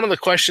 Zed, one of the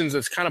questions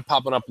that's kind of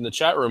popping up in the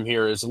chat room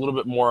here is a little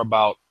bit more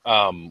about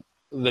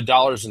the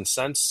dollars and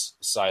cents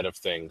side of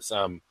things.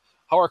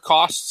 How are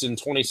costs in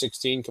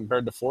 2016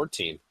 compared to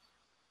 14?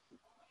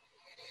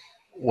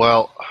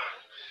 Well,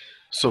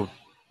 so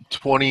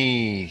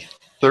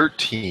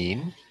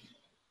 2013,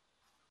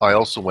 I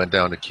also went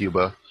down to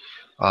Cuba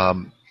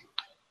on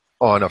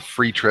a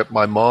free trip.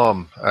 My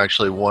mom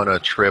actually won a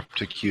trip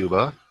to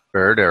Cuba,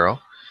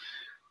 Veradero,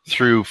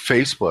 through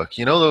Facebook.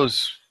 You know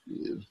those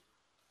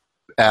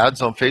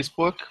ads on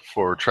Facebook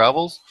for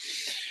travels?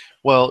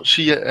 Well,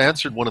 she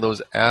answered one of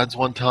those ads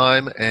one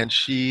time, and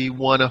she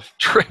won a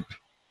trip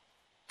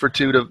for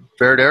two to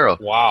Veradero.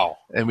 Wow.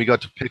 And we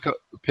got to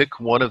pick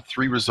one of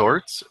 3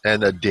 resorts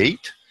and a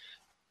date,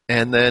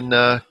 and then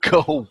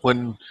go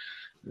when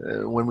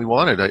we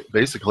wanted,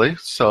 basically.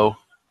 So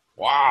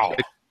wow,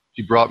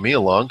 she brought me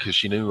along because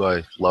she knew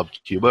I loved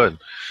Cuba, and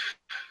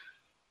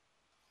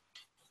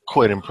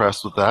quite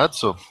impressed with that.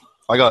 So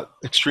I got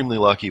extremely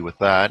lucky with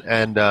that,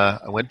 and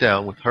I went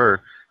down with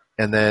her,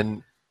 and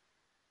then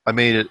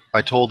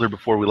I told her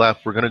before we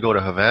left, we're going to go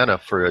to Havana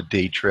for a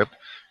day trip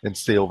and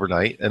stay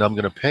overnight, and I'm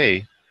going to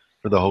pay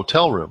for the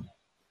hotel room.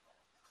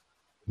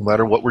 No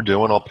matter what we're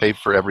doing, I'll pay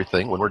for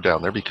everything when we're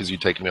down there because you're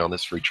taking me on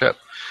this free trip.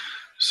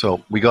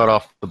 So we got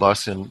off the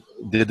bus and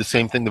did the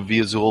same thing, the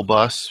Via Azul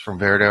bus from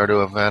Veradero to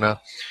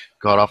Havana.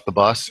 Got off the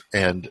bus,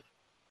 and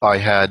I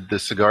had the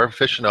Cigar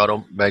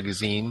Aficionado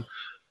magazine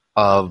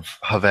of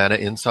Havana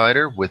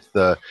Insider with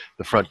the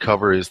front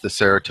cover is the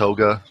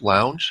Saratoga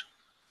Lounge.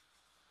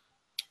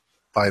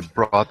 I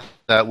brought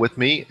that with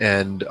me,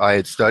 and I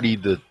had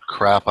studied the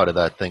crap out of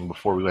that thing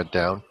before we went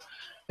down.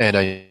 And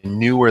I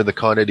knew where the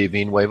Conde de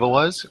Villanueva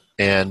was.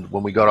 And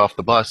when we got off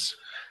the bus,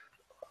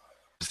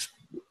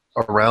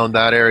 around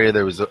that area,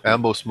 there was the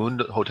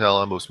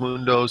Hotel Ambos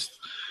Mundos,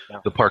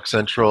 the Park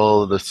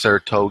Central, the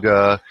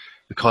Saratoga,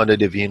 the Conde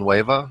de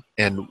Villanueva.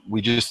 And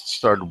we just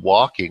started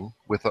walking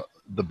with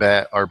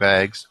our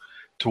bags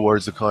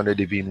towards the Conde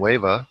de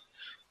Villanueva.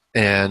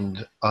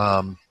 And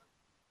I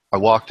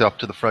walked up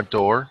to the front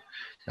door,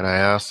 and I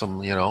asked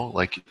them,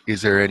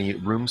 is there any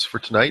rooms for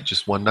tonight,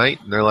 just one night?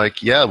 And they're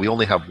like, yeah, we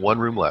only have one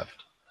room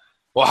left.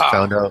 Wow.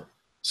 Found out.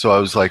 So I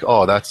was like,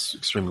 oh, that's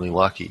extremely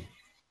lucky.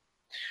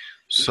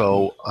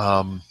 So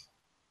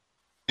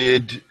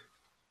did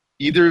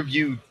either of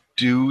you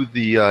do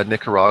the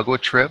Nicaragua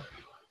trip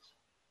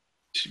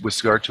with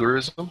Cigar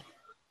Tourism?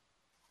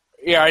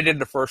 Yeah, I did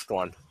the first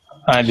one.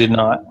 I did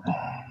not.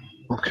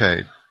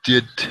 Okay.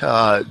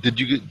 Did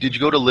you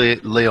go to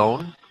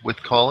Leon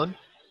with Colin?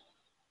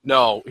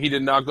 No, he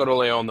did not go to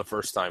Leon the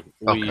first time.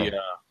 Okay.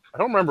 I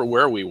don't remember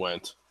where we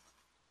went,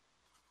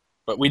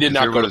 but we did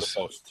not go to the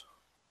coast.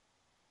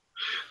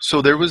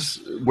 So there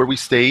was where we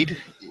stayed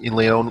in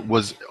Leon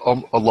was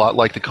a lot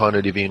like the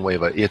Conde de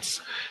Villanueva. It's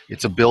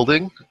a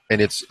building,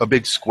 and it's a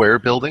big square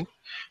building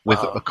with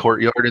a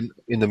courtyard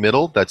in the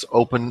middle that's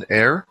open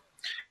air.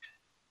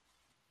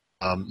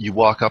 You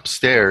walk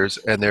upstairs,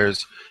 and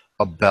there's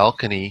a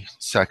balcony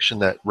section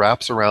that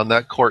wraps around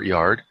that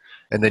courtyard,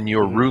 and then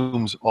your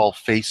rooms all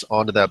face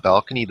onto that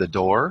balcony, the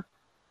door,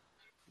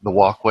 the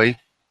walkway.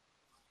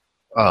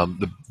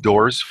 The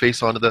doors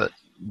face onto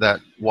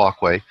that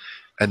walkway,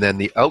 and then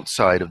the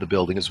outside of the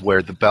building is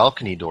where the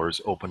balcony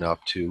doors open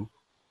up to,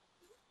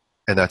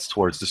 and that's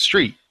towards the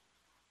street.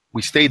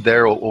 We stayed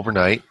there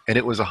overnight, and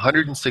it was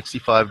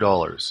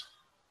 $165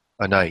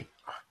 a night.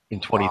 in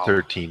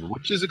 2013,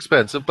 which is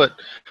expensive, but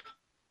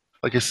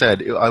like I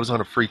said, I was on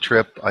a free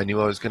trip. I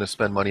knew I was going to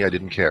spend money. I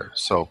didn't care.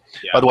 So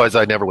otherwise,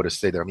 I never would have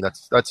stayed there. I mean,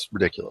 that's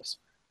ridiculous.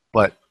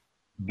 But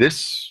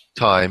this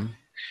time,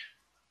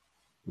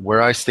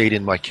 where I stayed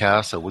in my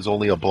casa was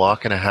only a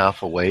block and a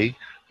half away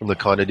from the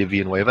Conde de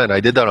Villanueva, and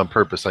I did that on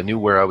purpose. I knew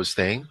where I was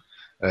staying,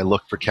 and I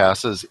looked for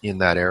casas in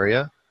that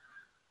area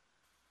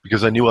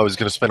because I knew I was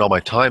going to spend all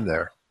my time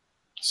there.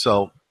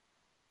 So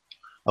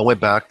I went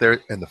back there,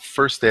 and the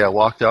first day I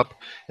walked up,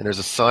 and there's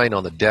a sign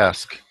on the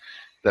desk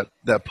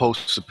that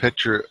posts a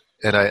picture,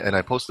 and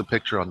I posted a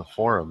picture on the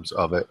forums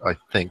of it. I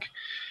think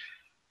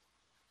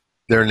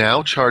they're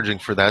now charging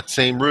for that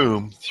same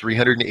room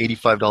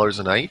 $385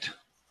 a night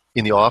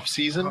in the off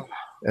season,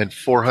 and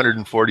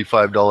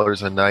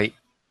 $445 a night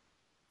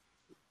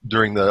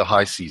during the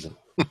high season.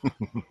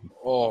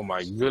 Oh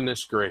my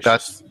goodness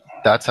gracious!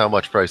 That's how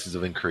much prices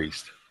have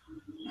increased.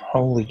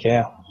 Holy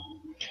cow!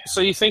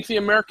 So you think the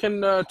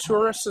American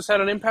tourists has had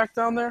an impact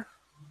down there?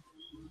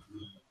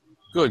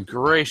 Good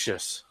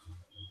gracious!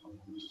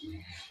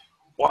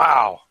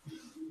 Wow.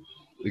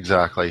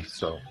 Exactly.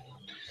 So.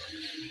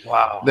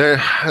 Wow.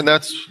 And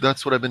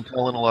that's what I've been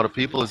telling a lot of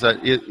people is that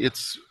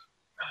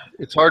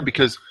it's hard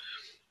because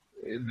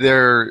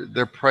they're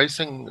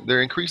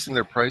increasing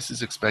their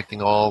prices,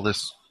 expecting all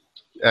this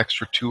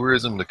extra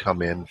tourism to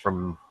come in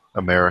from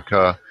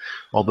America,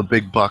 all the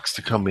big bucks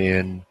to come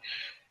in,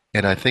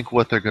 and I think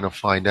what they're going to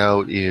find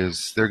out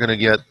is they're going to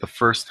get the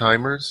first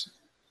timers,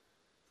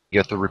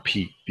 get the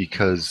repeat,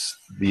 because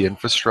the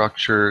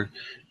infrastructure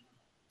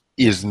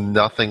is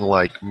nothing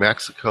like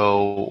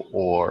Mexico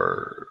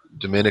or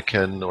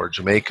Dominican or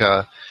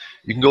Jamaica.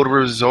 You can go to a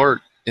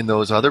resort in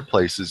those other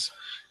places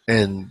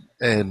and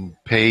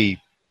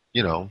pay,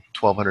 $1,200,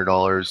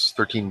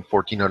 $1,300,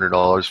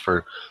 $1,400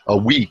 for a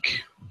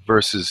week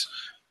versus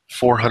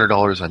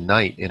 $400 a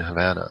night in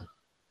Havana.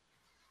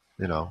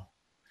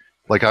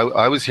 Like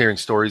I was hearing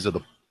stories of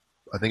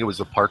I think it was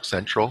the Park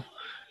Central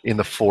in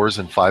the $400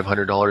 and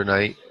 $500 a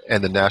night,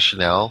 and the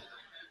Nacional.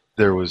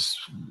 There was,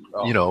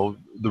 the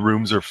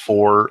rooms are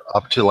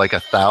up to like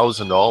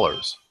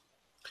 $1,000.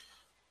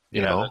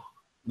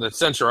 The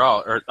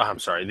Central,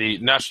 the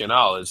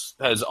Nacional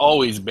has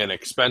always been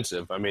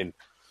expensive. I mean,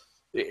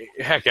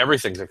 heck,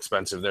 everything's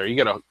expensive there. You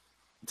get a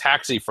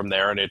taxi from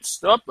there, and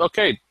it's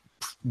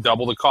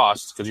double the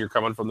cost because you're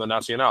coming from the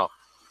Nacional.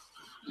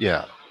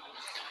 Yeah.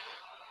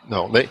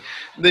 No, they.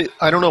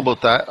 I don't know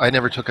about that. I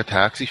never took a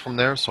taxi from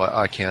there, so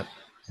I can't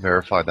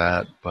verify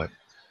that. But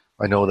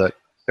I know that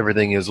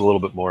everything is a little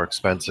bit more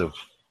expensive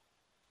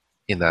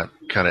in that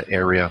kind of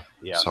area.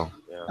 Yeah. So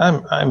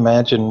I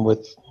imagine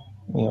with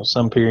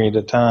some period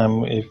of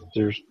time, if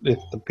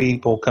the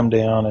people come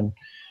down and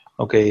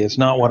it's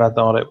not what I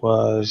thought it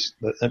was,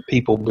 the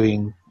people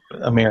being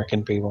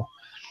American people,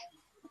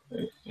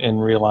 and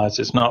realize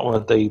it's not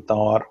what they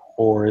thought,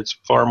 or it's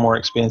far more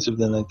expensive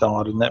than they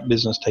thought, and that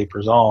business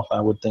tapers off,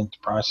 I would think the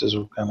prices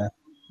will kind of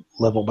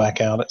level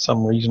back out at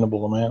some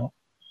reasonable amount.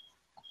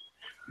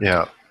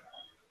 Yeah.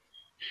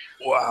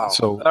 Wow.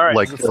 So, all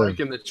right, Frank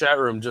in the chat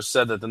room just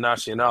said that the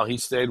Nacional he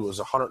stayed was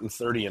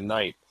 $130 a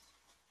night.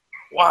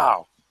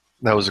 Wow.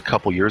 That was a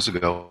couple years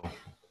ago.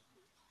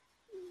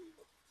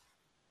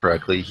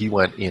 Correctly, he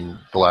went in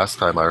the last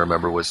time I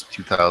remember was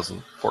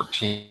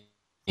 2014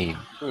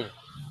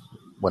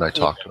 when I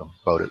talked to him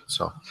about it.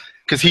 So,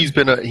 because he's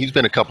been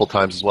a couple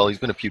times as well. He's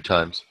been a few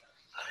times.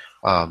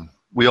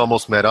 We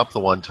almost met up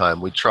the one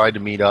time. We tried to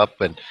meet up,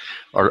 and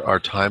our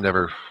time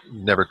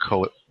never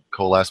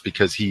coalesced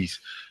because he's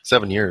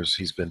 7 years.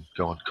 He's been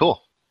going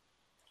cool.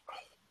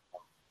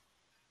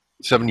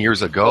 7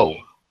 years ago.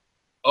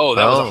 Oh,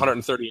 that was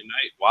 $130 a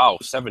night. Wow,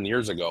 7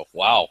 years ago.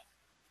 Wow.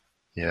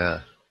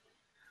 Yeah.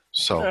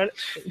 So,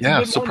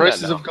 right. So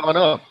prices have gone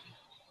up.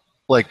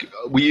 Like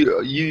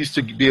you used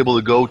to be able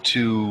to go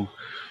to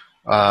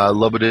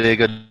La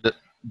Bodega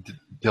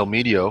del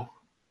Medio.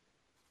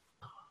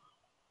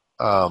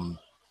 Go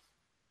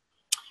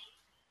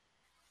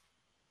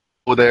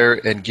there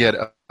and get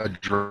a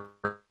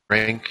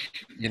drink,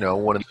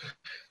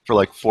 for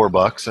like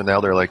 $4, and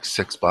now they're like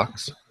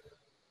 $6.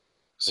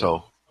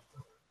 So,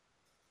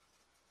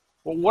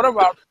 well, what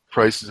about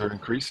prices are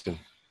increasing?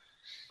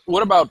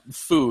 What about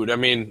food? I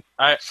mean,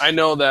 I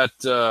know that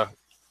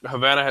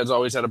Havana has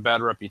always had a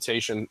bad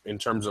reputation in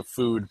terms of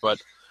food,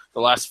 but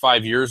the last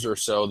 5 years or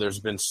so, there's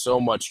been so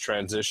much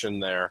transition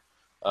there.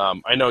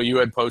 I know you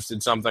had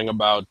posted something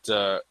about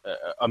a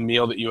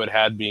meal that you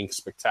had being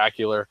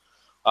spectacular.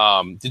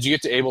 Did you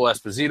get to Abel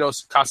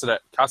Esposito's Casa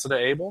de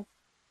Abel?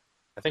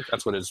 I think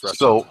that's what his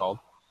restaurant's called.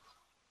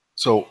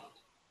 So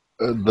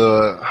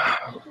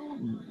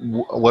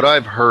what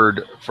I've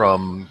heard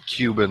from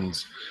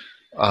Cubans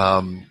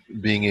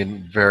being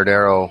in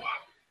Veradero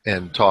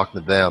and talking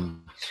to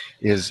them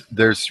is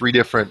there's 3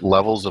 different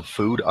levels of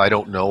food. I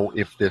don't know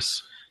if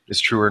this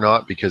is true or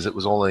not because it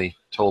was only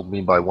told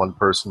me by one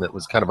person that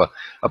was kind of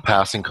a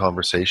passing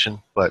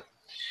conversation, but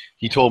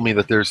he told me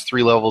that there's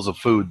 3 levels of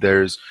food.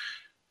 There's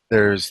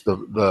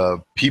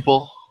the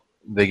people,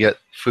 they get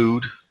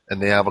food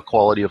and they have a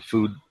quality of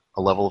food,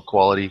 a level of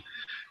quality.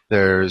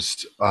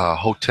 There's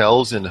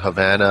hotels in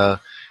Havana,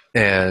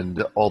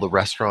 and all the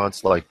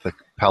restaurants like the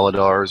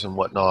paladars and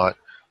whatnot.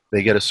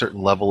 They get a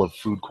certain level of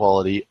food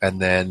quality, and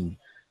then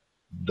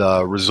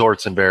the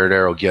resorts in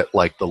Veradero get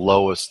like the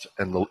lowest,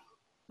 and the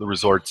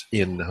resorts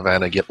in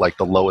Havana get like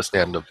the lowest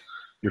end of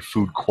your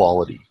food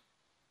quality.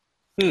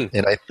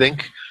 And I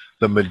think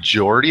the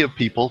majority of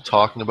people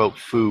talking about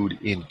food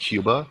in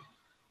Cuba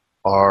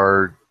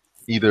are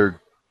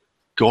either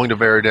going to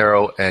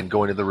Veradero and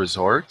going to the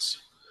resorts,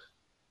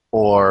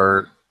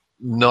 or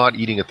not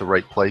eating at the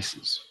right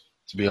places,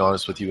 to be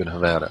honest with you, in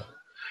Havana.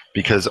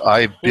 Because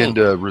I've been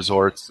to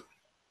resorts.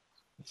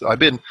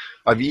 I've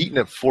eaten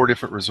at 4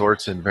 different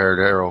resorts in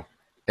Veradero,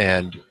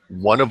 and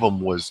one of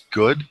them was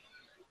good,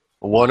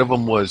 one of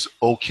them was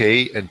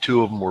okay, and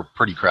 2 of them were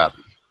pretty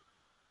crappy.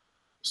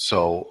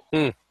 So,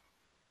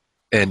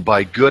 and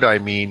by good I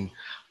mean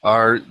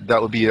that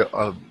would be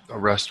a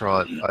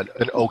restaurant,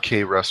 an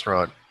okay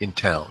restaurant in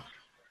town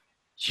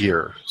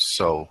here.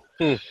 So,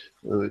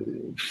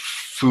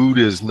 food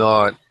is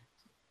not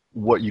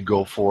what you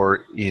go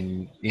for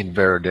in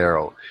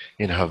Veradero.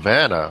 In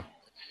Havana,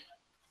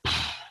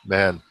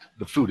 man,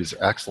 the food is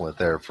excellent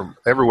there from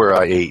everywhere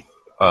I ate.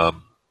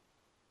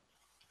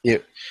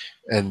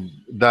 And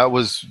that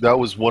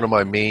was one of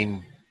my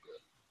main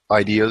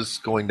ideas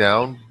going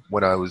down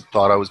when I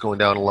thought I was going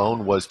down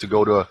alone, was to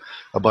go to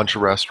a bunch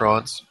of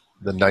restaurants,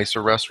 the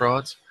nicer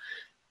restaurants,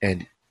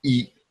 and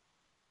eat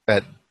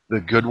at the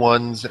good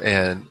ones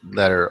and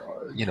that are,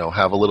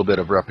 have a little bit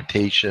of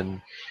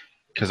reputation,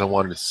 because I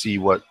wanted to see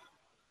what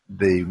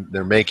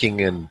they're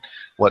making and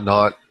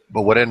whatnot.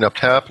 But what ended up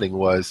happening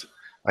was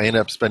I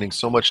ended up spending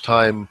so much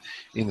time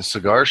in the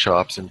cigar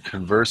shops and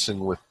conversing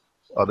with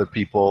other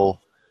people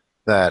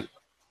that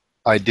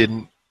I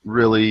didn't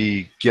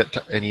really get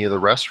to any of the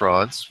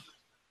restaurants,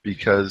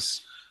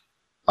 because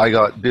I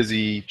got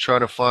busy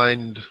trying to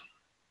find,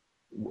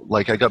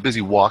 I got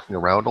busy walking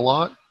around a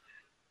lot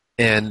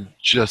and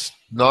just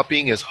not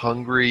being as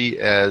hungry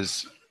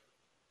as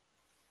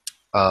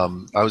I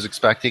was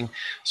expecting.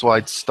 So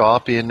I'd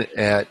stop in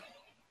at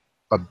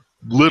a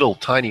little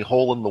tiny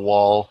hole in the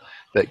wall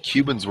that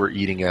Cubans were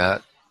eating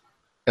at,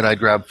 and I'd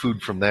grab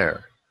food from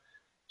there.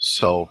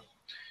 So,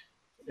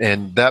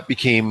 and that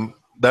became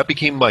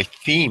my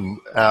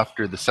theme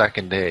after the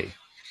second day,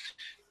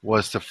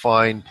 was to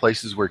find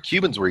places where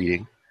Cubans were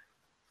eating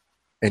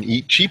and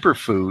eat cheaper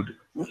food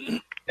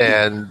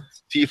and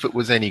see if it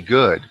was any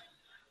good.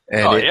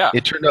 And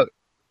it turned out,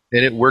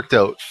 and it worked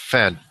out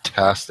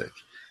fantastic.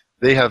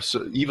 They have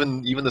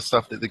even the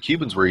stuff that the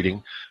Cubans were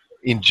eating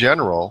in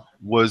general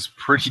was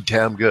pretty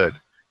damn good.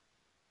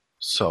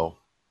 So,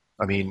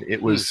 I mean,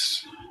 it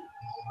was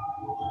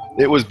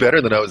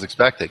better than I was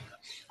expecting.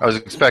 I was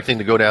expecting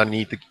to go down and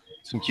eat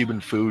some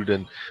Cuban food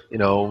and,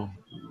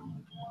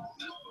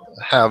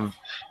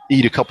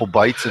 eat a couple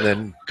bites and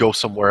then go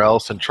somewhere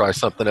else and try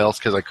something else,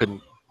 because I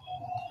couldn't.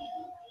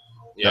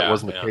 That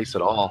wasn't the case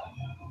at all.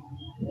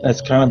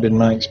 That's kind of been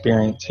my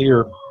experience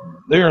here.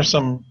 There are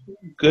some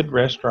good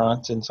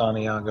restaurants in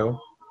Santiago,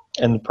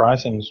 and the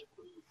pricing's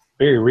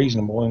very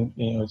reasonable. And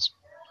it's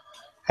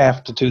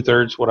half to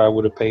 2/3 what I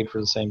would have paid for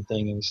the same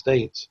thing in the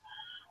States.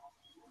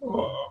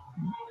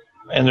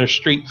 And there's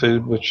street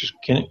food, which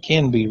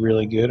can be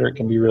really good, or it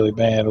can be really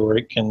bad, or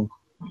it can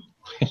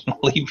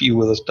leave you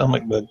with a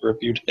stomach bug for a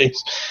few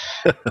days.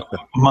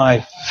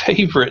 My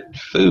favorite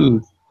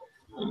food,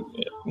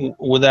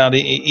 without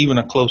even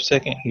a close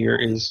second here,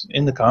 is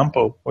in the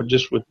campo, or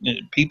just with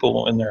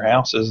people in their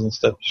houses and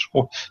stuff.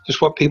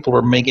 Just what people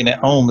are making at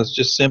home. It's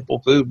just simple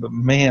food, but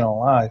man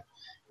alive,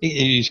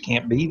 you just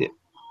can't beat it.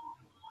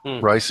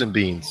 Rice and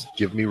beans.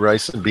 Give me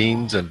rice and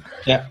beans, and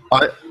yeah.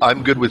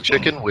 I'm good with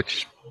chicken,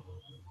 which,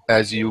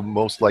 as you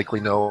most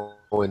likely know,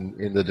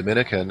 in the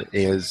Dominican,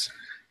 is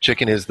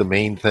chicken is the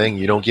main thing.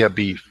 You don't get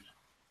beef.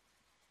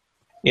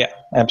 Yeah,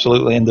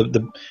 absolutely. And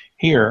the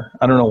here,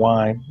 I don't know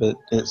why, but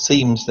it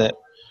seems that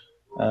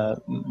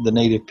the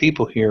native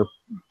people here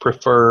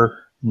prefer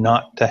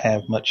not to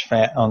have much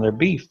fat on their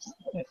beef.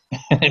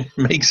 It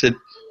makes it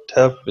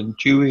tough and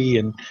chewy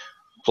and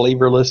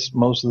flavorless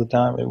most of the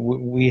time.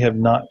 We have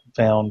not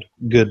found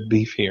good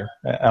beef here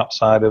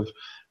outside of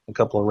a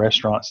couple of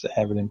restaurants that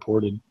have it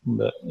imported.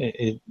 But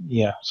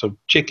so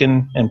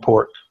chicken and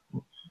pork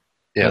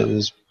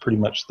is pretty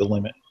much the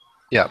limit.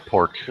 Yeah,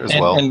 pork as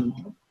well.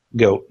 And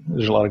goat.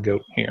 There's a lot of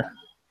goat here.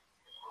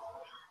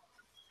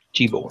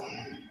 Chivo.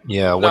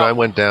 Yeah, when I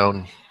went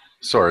down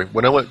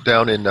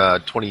in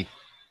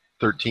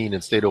 2013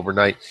 and stayed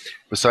overnight,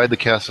 beside the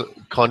Casa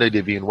Conde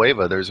de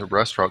Villanueva, there's a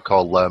restaurant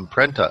called La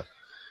Imprenta,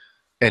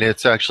 and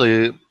it's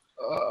actually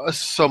a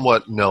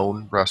somewhat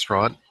known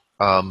restaurant.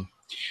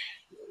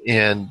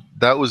 And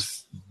that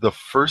was the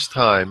first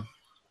time,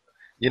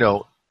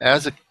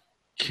 as a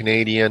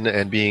Canadian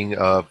and being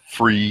a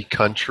free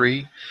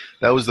country,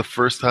 that was the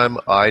first time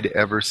I'd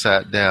ever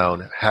sat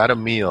down, had a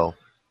meal,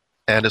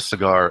 and a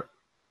cigar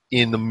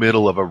in the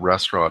middle of a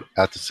restaurant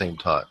at the same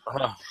time.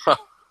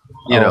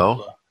 You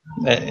can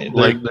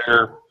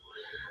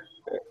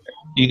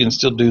you can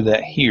still do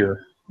that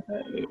here.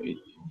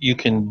 you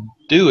can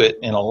do it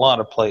in a lot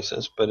of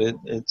places, but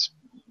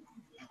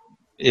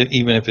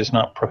even if it's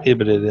not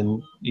prohibited,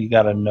 and you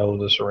got to know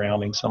the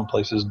surroundings. Some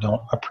places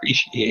don't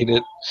appreciate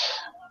it,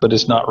 but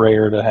it's not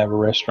rare to have a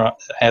restaurant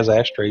that has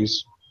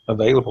ashtrays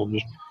available.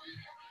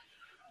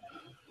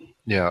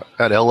 Yeah,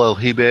 at El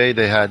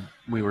Aljibe,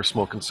 we were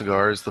smoking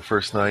cigars the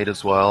first night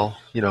as well,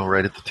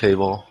 right at the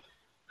table.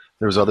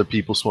 There was other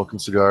people smoking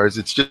cigars.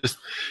 It's just,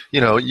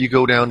 you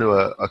go down to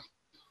a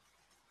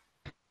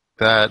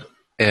that,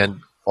 and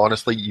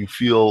honestly,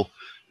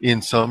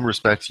 in some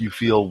respects, you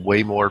feel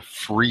way more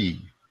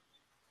free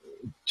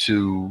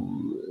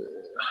to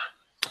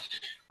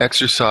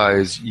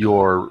exercise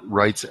your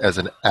rights as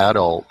an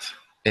adult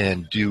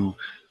and do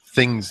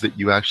things that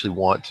you actually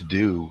want to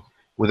do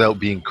without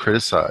being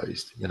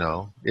criticized.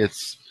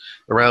 It's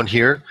around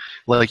here,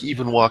 like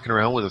even walking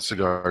around with a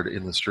cigar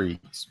in the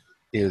streets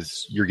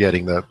you're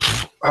getting the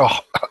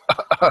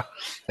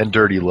and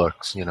dirty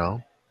looks.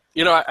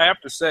 I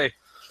have to say,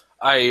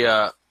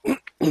 I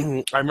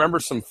I remember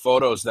some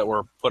photos that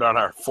were put on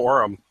our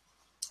forum.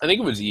 I think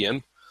it was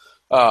Ian.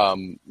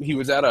 He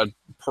was at a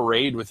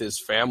parade with his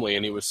family,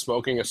 and he was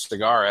smoking a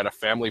cigar at a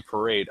family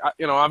parade.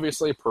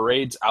 Obviously,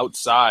 parades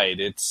outside.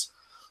 It's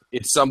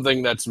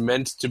something that's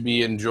meant to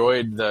be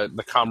enjoyed,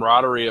 the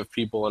camaraderie of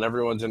people, and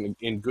everyone's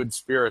in good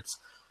spirits.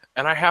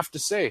 And I have to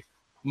say,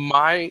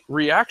 my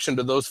reaction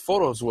to those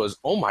photos was,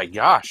 oh my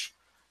gosh,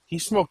 he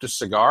smoked a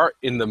cigar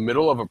in the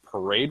middle of a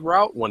parade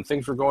route when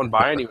things were going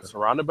by and he was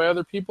surrounded by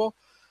other people.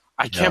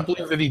 I can't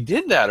believe that he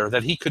did that or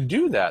that he could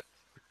do that.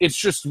 It's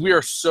just we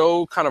are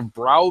so kind of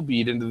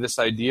browbeat into this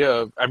idea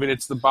of,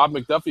 it's the Bob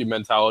McDuffie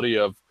mentality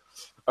the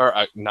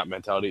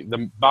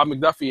Bob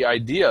McDuffie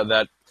idea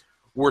that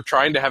we're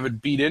trying to have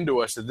it beat into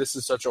us that this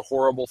is such a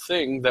horrible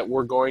thing that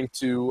we're going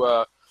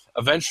to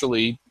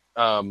eventually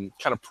kind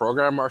of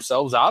program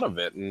ourselves out of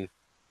it, and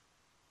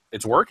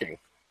it's working.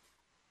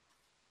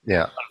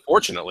 Yeah.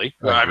 Unfortunately.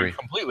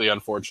 Completely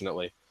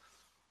unfortunately.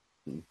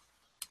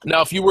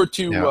 Now, if you were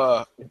to,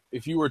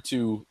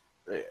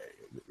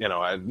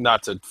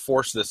 not to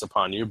force this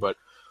upon you, but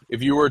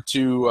if you were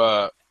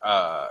to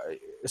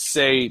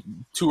say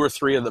 2 or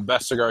 3 of the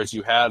best cigars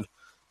you had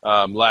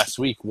last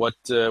week, what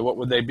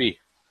would they be?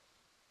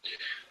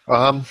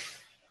 There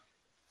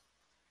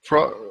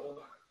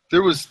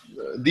was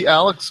the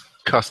Alex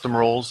custom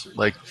rolls,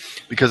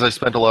 because I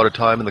spent a lot of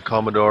time in the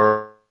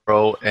Comodoro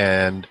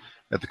and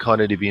at the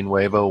Conde de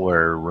Villanueva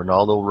where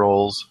Ronaldo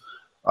rolls.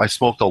 I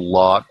smoked a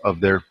lot of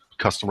their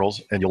custom rolls,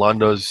 and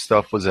Yolanda's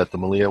stuff was at the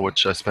Malia,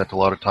 which I spent a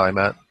lot of time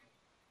at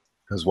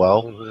as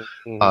well.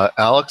 Mm-hmm.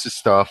 Alex's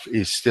stuff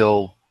is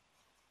still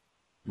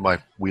my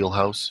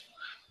wheelhouse.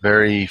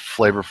 Very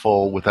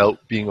flavorful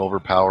without being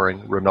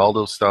overpowering.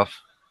 Ronaldo's stuff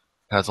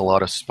has a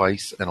lot of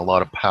spice and a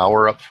lot of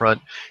power up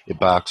front. It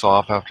backs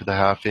off after the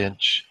half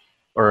inch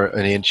or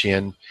an inch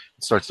in.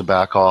 It starts to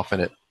back off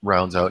and it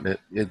rounds out, and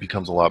it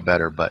becomes a lot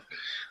better. But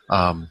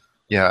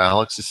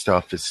Alex's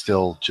stuff is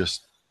still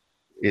just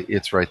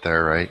it's right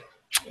there, right?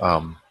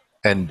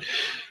 And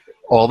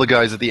all the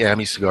guys at the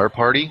Ami cigar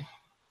party,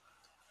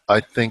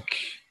 I think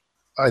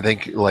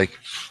like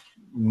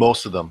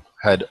most of them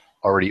had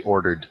already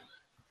ordered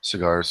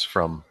cigars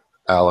from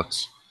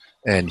Alex,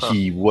 and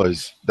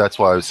that's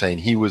why I was saying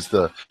he was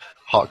the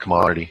hot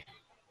commodity.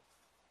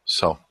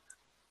 So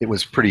it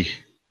was pretty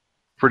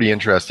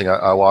interesting.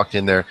 I walked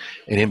in there,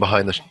 and in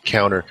behind the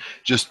counter,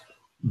 just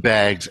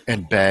bags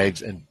and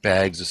bags and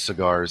bags of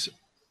cigars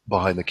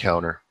behind the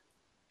counter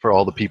for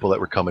all the people that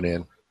were coming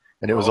in.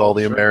 And it was all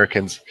the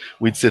Americans.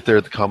 We'd sit there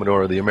at the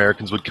Commodore. The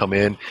Americans would come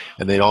in,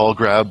 and they'd all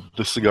grab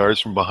the cigars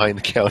from behind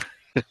the counter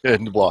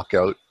and walk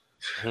out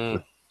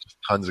with just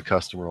tons of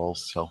custom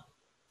rolls. So,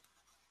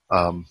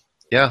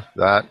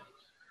 that.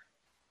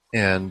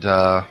 And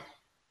I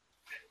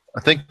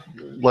think,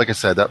 like I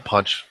said, that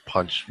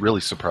punch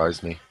really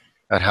surprised me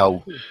at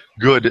how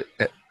good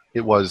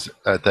it was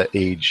at the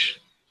age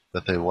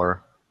that they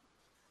were.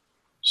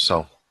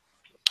 So,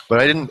 but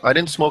I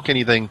didn't smoke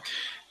anything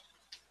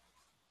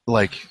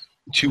like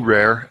too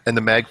rare, and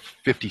the Mag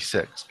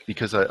 56,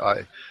 because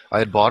I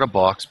had bought a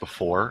box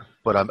before,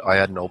 but I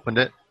hadn't opened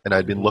it, and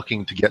I'd been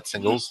looking to get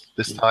singles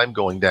this time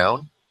going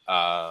down,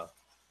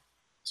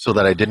 so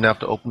that I didn't have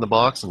to open the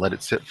box and let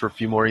it sit for a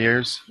few more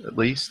years at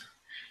least.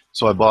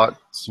 So I bought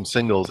some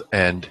singles,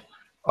 and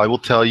I will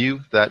tell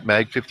you that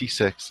Mag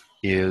 56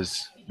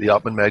 is the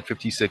Oppmann Mag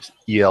 56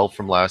 EL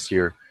from last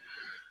year.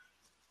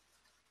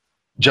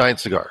 Giant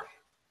cigar.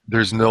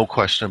 There's no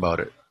question about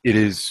it. It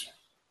is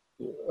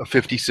a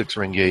 56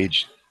 ring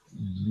gauge.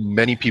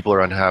 Many people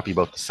are unhappy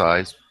about the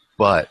size,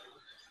 but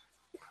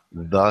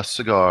the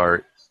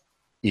cigar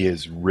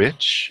is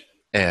rich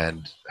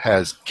and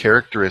has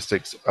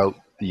characteristics out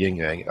the yin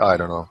yang. I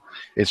don't know.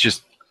 It's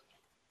just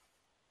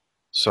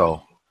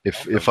so.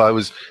 If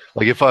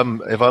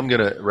I'm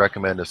gonna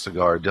recommend a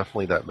cigar,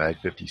 definitely that Mag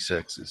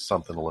 56 is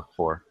something to look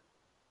for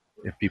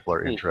if people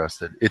are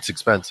interested. It's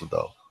expensive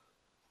though.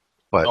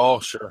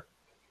 But sure.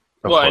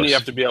 Well, and you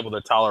have to be able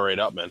to tolerate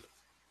Oppmann.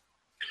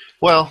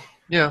 Well,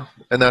 yeah,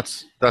 and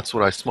that's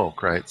what I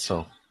smoke, right?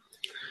 So,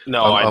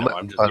 No, I know.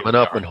 I'm just I'm giving an you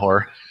a up hard and time.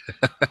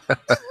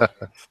 whore.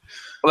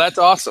 Well, that's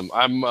awesome.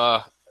 I'm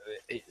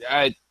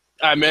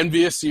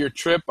envious of your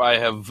trip. I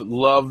have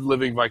loved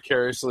living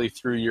vicariously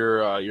through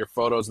your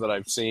photos that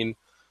I've seen.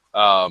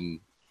 I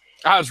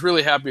was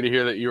really happy to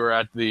hear that you were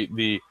at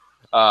the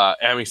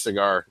Ami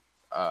Cigar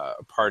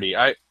party.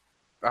 I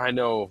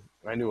knew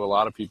a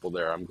lot of people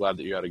there. I'm glad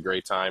that you had a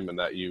great time and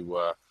that you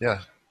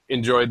Yeah,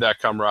 enjoyed that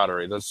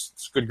camaraderie.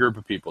 It's a good group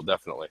of people,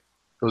 definitely.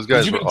 those Did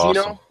guys you were meet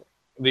awesome.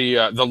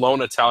 Gino, the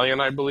lone Italian,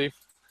 I believe?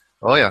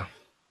 Oh yeah,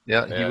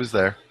 yeah, he Yeah, was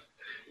there.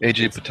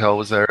 AJ it's Patel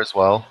was there as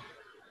well.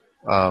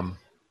 Um,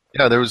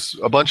 yeah, there was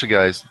a bunch of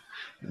guys.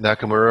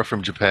 Nakamura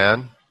from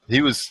Japan.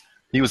 He was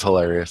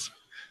hilarious.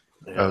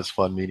 It yeah. was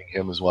fun meeting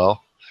him as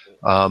well.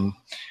 Um,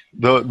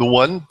 the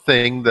one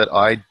thing that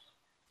I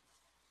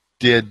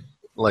did,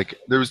 like,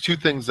 there was two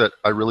things that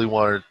I really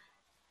wanted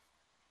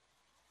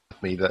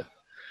with me that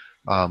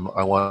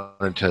I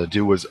wanted to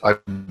do was I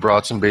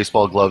brought some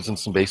baseball gloves and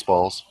some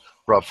baseballs.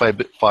 Brought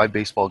five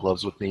baseball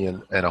gloves with me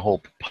and a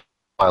whole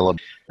pile of.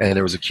 And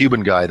there was a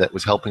Cuban guy that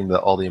was helping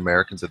all the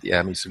Americans at the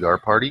Ami cigar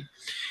party.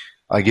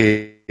 I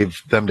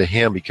gave them to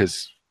him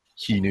because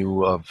he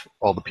knew of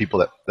all the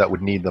people that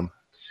would need them.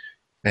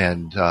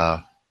 And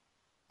I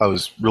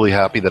was really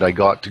happy that I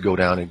got to go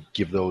down and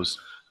give those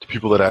to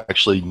people that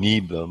actually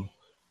need them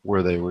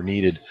where they were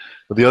needed.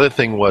 But the other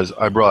thing was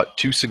I brought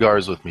two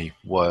cigars with me.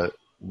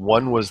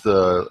 One was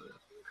the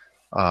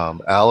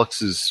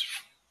Alex's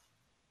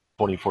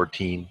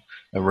 2014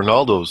 and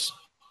Ronaldo's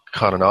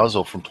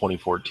Canonazo from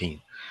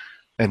 2014.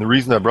 And the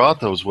reason I brought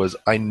those was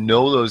I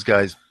know those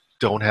guys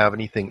don't have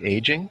anything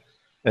aging,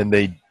 and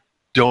they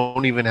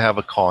don't even have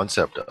a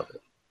concept of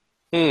it.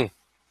 Hmm.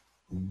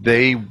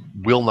 They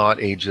will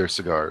not age their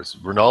cigars.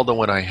 Ronaldo,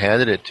 when I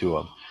handed it to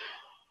him,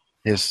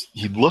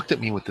 he looked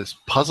at me with this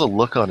puzzled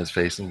look on his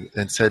face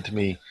and said to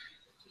me,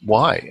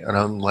 "Why?" And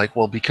I'm like,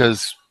 "Well,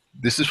 because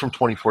this is from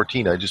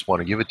 2014. I just want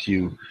to give it to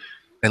you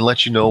and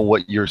let you know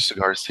what your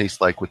cigars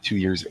taste like with 2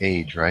 years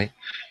age, right?"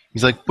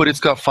 He's like, "But it's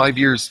got 5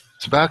 years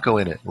tobacco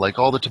in it. Like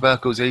all the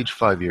tobacco's aged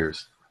 5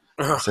 years."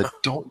 I said,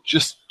 "Don't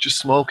just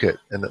smoke it."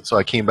 And so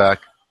I came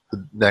back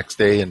the next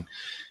day and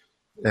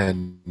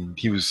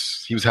he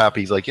was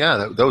happy. He's like,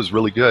 "Yeah, that was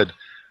really good."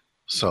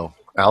 So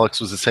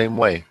Alex was the same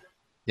way.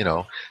 You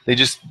know, they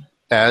just,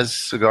 as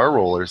cigar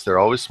rollers, they're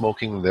always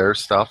smoking their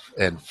stuff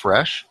and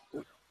fresh.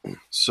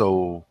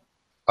 So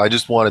I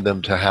just wanted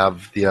them to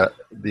have the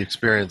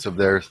experience of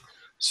their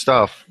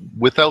stuff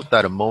without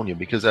that ammonia,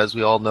 because as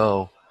we all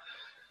know,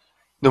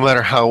 no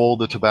matter how old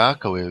the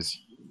tobacco is,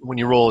 when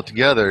you roll it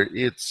together,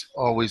 it's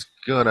always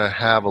gonna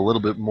have a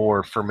little bit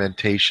more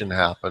fermentation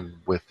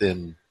happen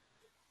within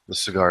the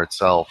cigar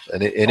itself,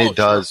 and Oh, it sure.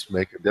 does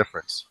make a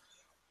difference.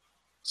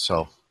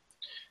 So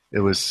it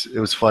was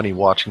funny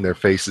watching their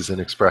faces and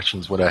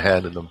expressions when I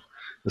handed them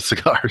the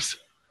cigars.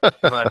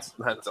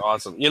 That's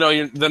awesome. You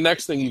know, the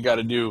next thing you got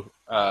to do,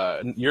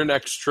 your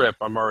next trip.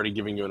 I'm already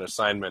giving you an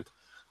assignment.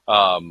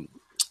 Um,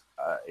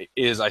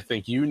 is I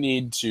think you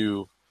need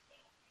to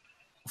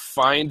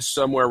find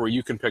somewhere where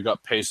you can pick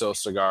up peso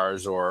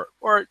cigars or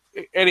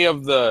any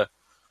of the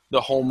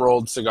home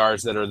rolled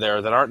cigars that are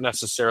there that aren't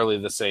necessarily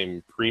the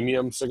same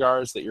premium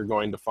cigars that you're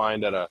going to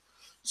find at a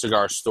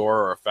cigar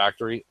store or a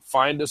factory.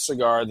 Find a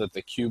cigar that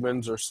the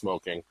Cubans are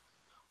smoking.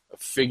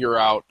 Figure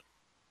out,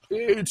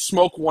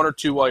 smoke one or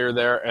two while you're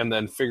there, and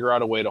then figure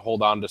out a way to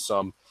hold on to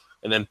some,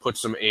 and then put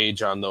some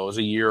age on those,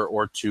 a year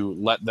or two.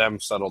 Let them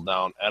settle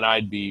down, and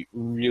I'd be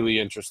really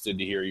interested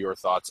to hear your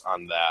thoughts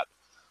on that.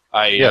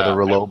 Yeah, the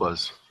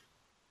Rolobas.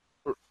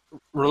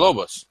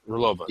 Relobas,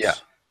 Yeah,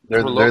 Is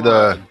they're Reloba a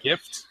the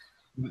gift?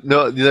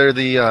 no, they're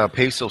the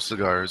peso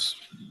cigars.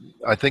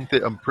 I think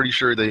that I'm pretty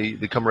sure they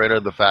come right out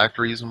of the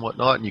factories and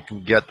whatnot, and you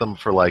can get them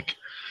for like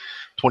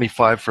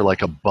 25 for like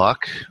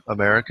 $1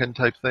 American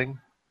type thing,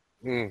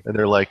 Mm. and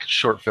they're like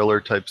short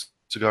filler type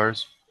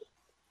cigars.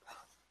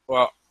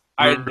 Well,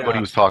 I'd Everybody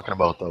was talking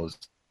about those.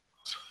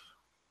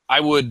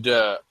 I would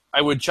I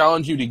would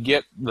challenge you to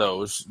get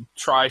those,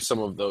 try some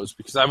of those,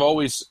 because I've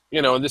always,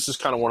 and this is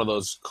kind of one of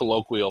those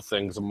colloquial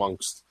things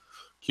amongst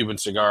Cuban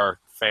cigar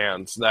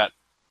fans, that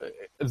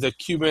the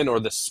Cuban or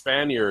the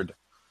Spaniard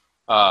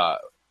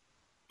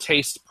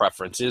taste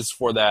preference is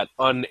for that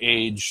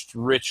unaged,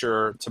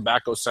 richer,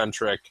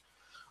 tobacco-centric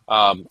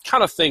kind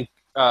of think.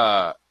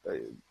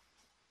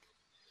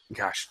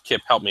 Gosh,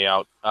 Kip, help me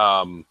out.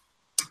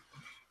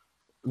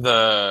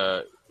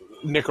 The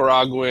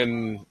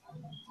Nicaraguan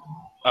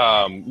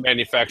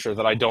manufacturer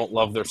that I don't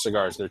love their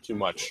cigars; they're too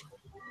much.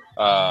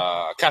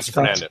 Casa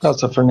Fernandez.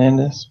 Casa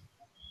Fernandez.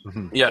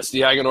 Mm-hmm. Yes,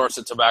 the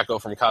Aganorsa tobacco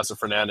from Casa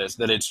Fernandez.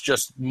 That it's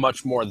just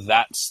much more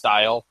that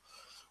style,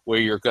 where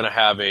you're going to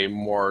have a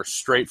more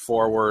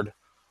straightforward,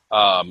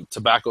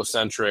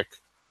 tobacco-centric,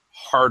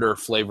 harder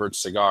flavored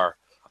cigar.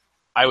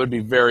 I would be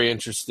very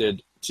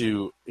interested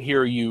to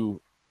hear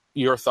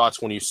your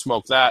thoughts when you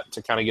smoke that,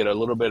 to kind of get a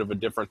little bit of a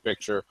different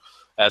picture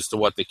as to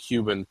what the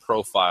Cuban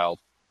profile,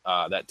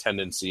 that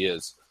tendency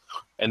is,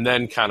 and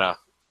then kind of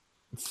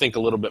think a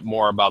little bit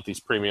more about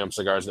these premium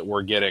cigars that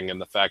we're getting, and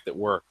the fact that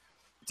we're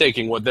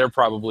taking what they're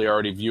probably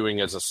already viewing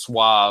as a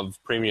suave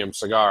premium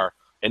cigar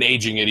and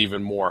aging it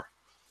even more.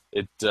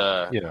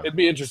 It'd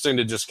be interesting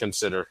to just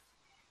consider.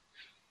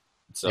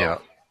 So, Yeah.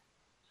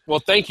 Well,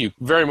 thank you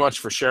very much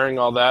for sharing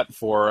all that,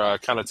 for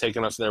kind of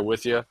taking us there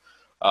with you.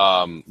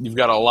 You've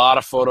got a lot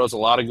of photos, a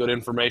lot of good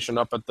information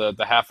up at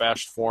the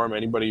Half-Ashed Forum.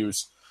 Anybody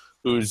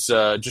who's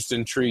just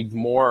intrigued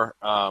more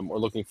or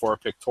looking for a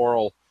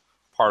pictorial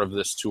part of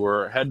this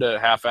tour, head to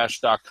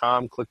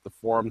halfash.com, click the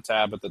forum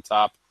tab at the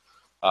top,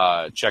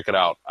 check it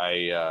out.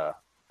 I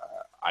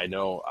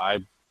know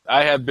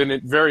I have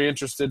been very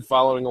interested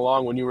following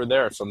along when you were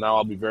there, so now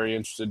I'll be very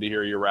interested to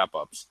hear your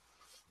wrap-ups.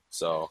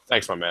 So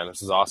thanks, my man.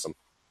 This is awesome.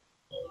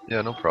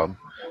 Yeah, no problem.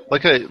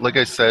 Like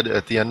I said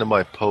at the end of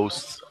my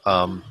posts,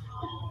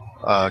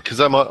 because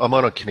I'm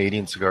on a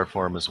Canadian cigar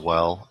forum as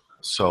well,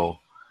 so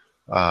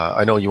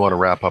I know you want to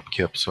wrap up,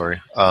 Kip.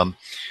 Sorry.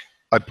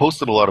 I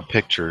posted a lot of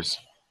pictures,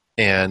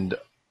 and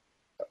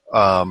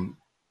I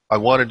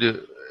wanted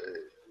to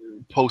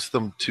post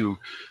them to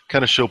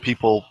kind of show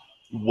people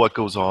what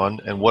goes on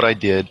and what I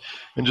did,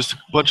 and just a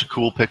bunch of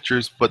cool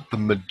pictures. But the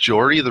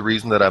majority of the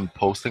reason that I'm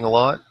posting a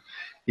lot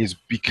is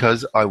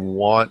because I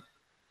want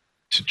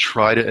to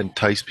try to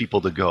entice people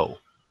to go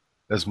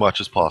as much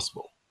as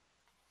possible.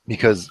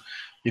 Because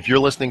if you're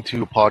listening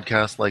to a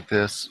podcast like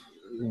this,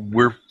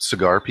 we're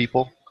cigar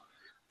people,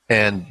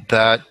 and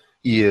that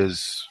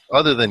is,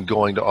 other than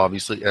going to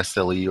obviously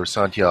SLE or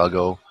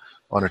Santiago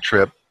on a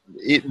trip,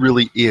 it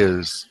really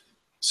is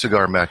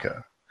cigar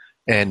mecca.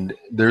 And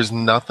there's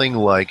nothing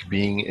like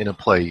being in a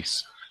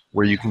place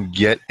where you can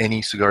get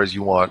any cigars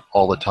you want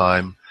all the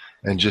time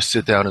and just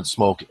sit down and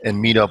smoke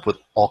and meet up with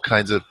all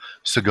kinds of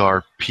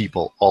cigar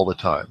people all the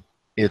time.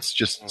 It's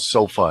just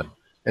so fun.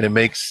 And it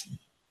makes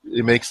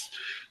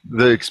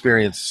the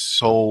experience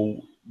so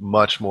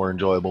much more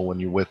enjoyable when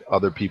you're with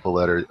other people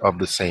that are of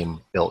the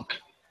same ilk.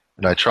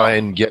 And I try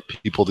and get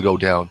people to go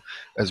down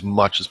as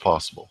much as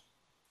possible.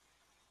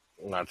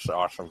 That's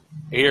awesome.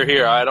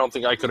 Here. I don't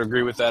think I could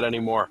agree with that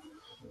anymore.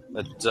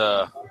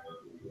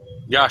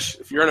 Gosh,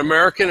 if you're an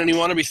American and you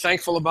want to be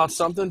thankful about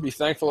something, be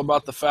thankful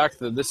about the fact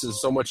that this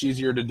is so much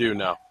easier to do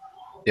now.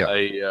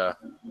 Yeah.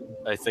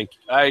 I think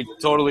I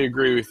totally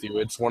agree with you.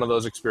 It's one of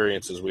those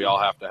experiences we all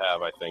have to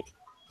have, I think.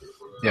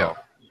 Yeah.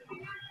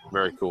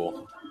 Very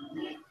cool.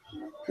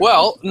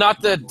 Well,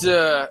 not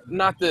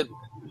that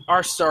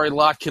our sorry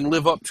lot can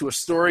live up to a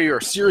story or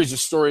a series of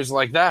stories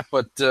like that,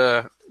 but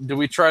do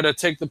we try to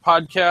take the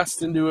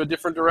podcast into a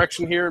different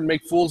direction here and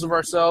make fools of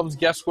ourselves,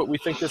 guess what we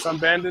think this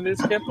Unbanded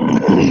is, Kip?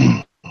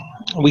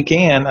 We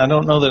can. I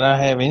don't know that I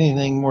have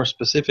anything more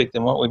specific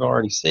than what we've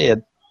already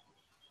said,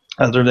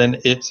 other than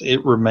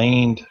it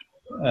remained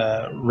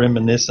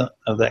reminiscent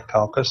of that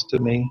caucus to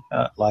me,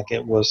 like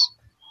it was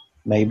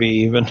maybe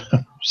even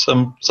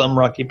some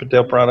Rocky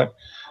Patel product,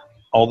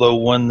 although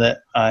one that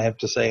I have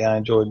to say I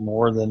enjoyed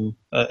more than,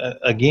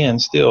 again,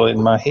 still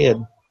in my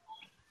head,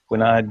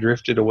 when I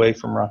drifted away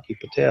from Rocky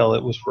Patel,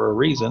 it was for a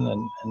reason,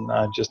 and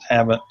I just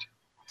haven't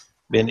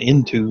been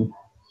into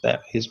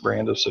his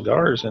brand of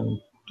cigars in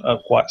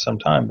quite some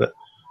time, but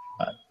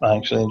I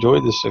actually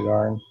enjoyed this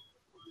cigar, and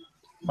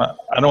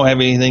I don't have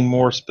anything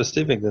more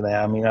specific than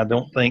that. I mean, I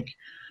don't think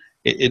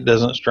it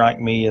doesn't strike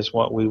me as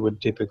what we would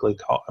typically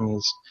call. I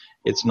mean,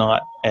 it's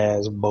not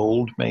as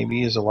bold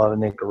maybe as a lot of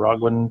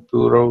Nicaraguan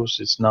puros.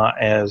 It's not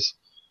as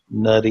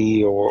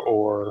nutty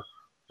or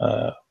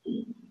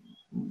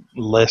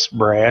less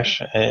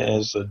brash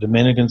as a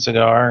Dominican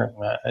cigar.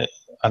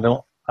 I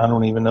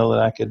don't even know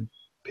that I could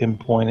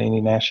pinpoint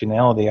any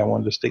nationality I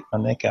wanted to stick my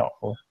neck out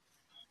for.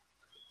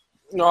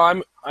 No,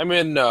 I'm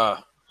in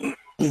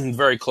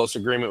very close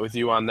agreement with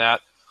you on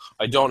that.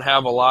 I don't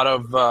have a lot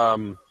of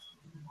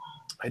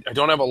I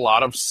don't have a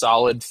lot of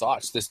solid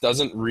thoughts. This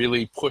doesn't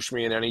really push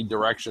me in any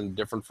direction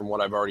different from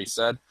what I've already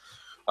said.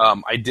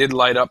 I did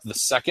light up the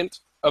second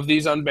of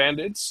these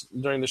Unbandeds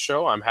during the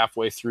show. I'm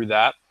halfway through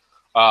that,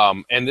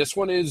 and this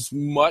one is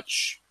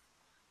much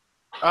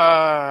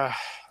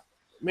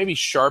maybe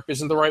sharp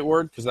isn't the right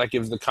word, because that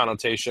gives the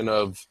connotation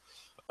of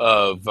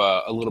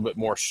a little bit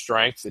more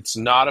strength. It's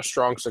not a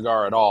strong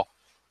cigar at all,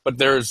 but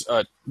there's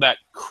that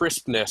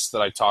crispness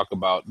that I talk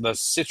about. The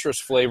citrus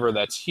flavor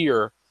that's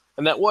here,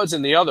 and that was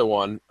in the other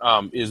one,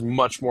 is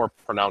much more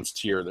pronounced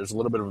here. There's a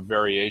little bit of a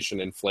variation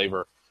in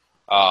flavor.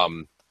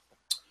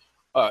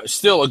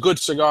 Still a good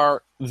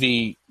cigar.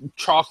 The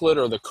chocolate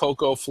or the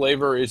cocoa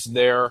flavor is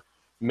there.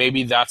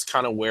 Maybe that's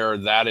kind of where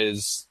that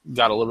is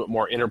got a little bit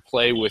more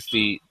interplay with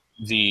the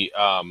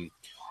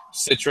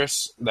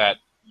citrus. That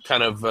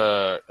kind of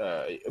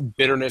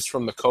bitterness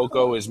from the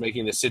cocoa is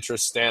making the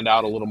citrus stand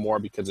out a little more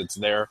because it's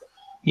there.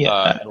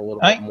 Yeah, and a little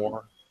bit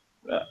more.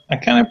 I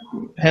kind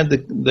of had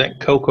that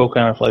cocoa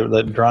kind of flavor,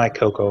 that dry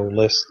cocoa,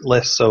 less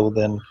so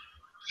than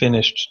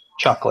finished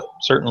chocolate.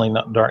 Certainly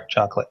not dark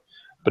chocolate,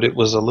 but it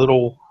was a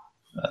little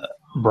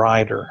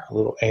brighter, a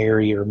little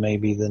airier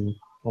maybe than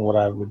what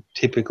I would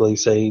typically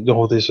say.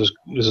 Oh, this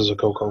is a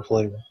cocoa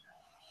flavor.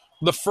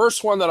 The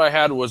first one that I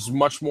had was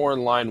much more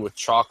in line with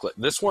chocolate.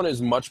 This one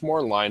is much more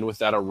in line with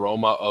that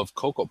aroma of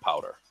cocoa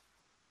powder,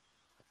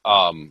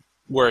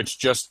 where it's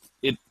just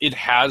it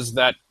has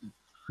that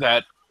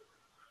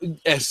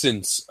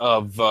essence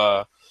of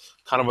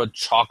kind of a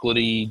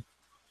chocolatey.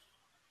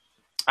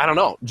 I don't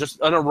know, just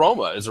an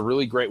aroma is a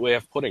really great way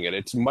of putting it.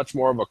 It's much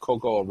more of a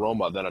cocoa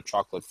aroma than a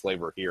chocolate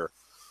flavor here.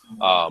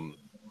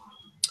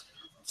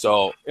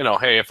 So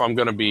hey, if I'm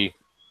gonna be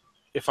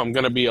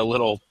a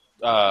little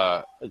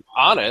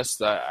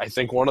honest, I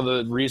think one of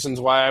the reasons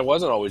why I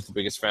wasn't always the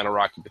biggest fan of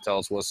Rocky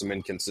Patel's was some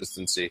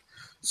inconsistency.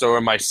 So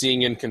am I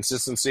seeing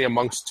inconsistency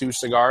amongst two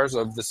cigars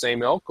of the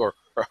same ilk, or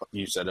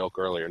you said ilk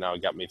earlier? Now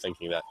it got me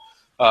thinking that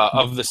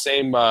of the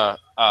same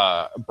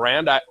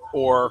brand,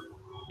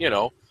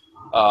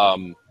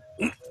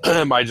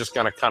 am I just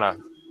gonna kind of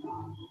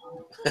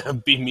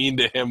be mean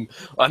to him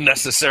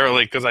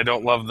unnecessarily because I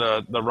don't love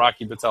the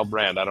Rocky Patel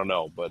brand? I don't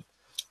know, but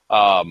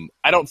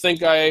I don't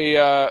think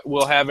I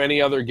will have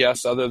any other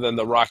guess other than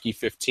the Rocky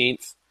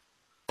 15th,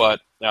 but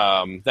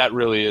that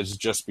really is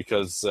just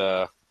because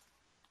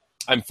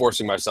I'm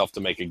forcing myself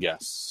to make a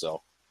guess.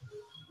 So,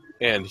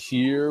 and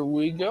here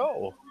we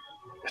go.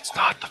 It's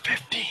not the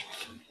 15th.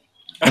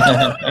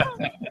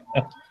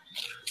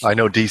 I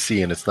know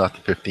DC, and it's not the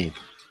 15th.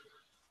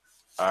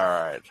 All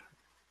right.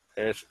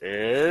 This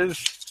is...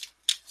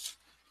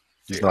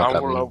 He's the not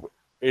that envelope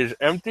is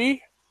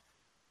empty.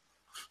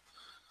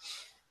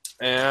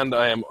 And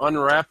I am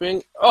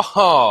unwrapping.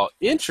 Oh,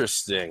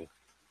 interesting.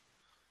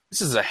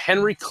 This is a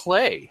Henry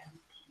Clay.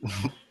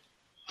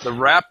 The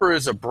wrapper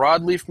is a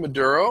broadleaf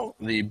Maduro.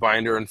 The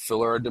binder and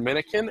filler are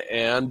Dominican.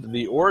 And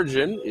the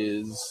origin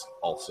is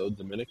also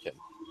Dominican.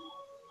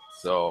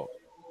 So,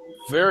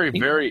 very,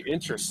 very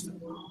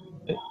interesting.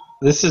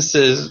 This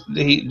is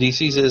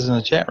DC says in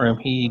the chat room,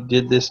 he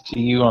did this to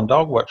you on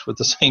Dog Watch with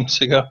the same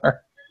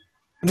cigar.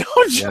 No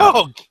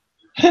joke.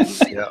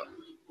 Yeah.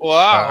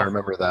 Wow. I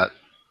remember that.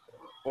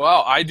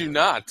 Wow, I do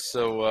not.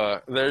 So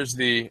there's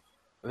the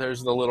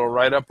little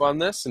write-up on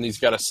this, and he's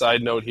got a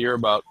side note here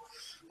about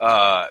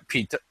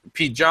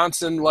Pete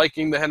Johnson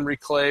liking the Henry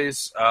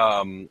Clays.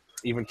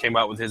 Even came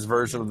out with his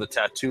version of the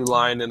tattoo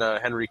line in a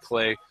Henry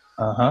Clay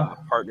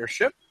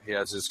partnership. He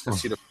has his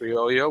Casita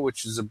Criollo,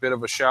 which is a bit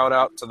of a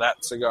shout-out to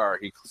that cigar,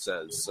 he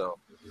says. So,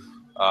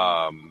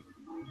 well,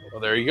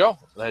 there you go.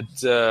 That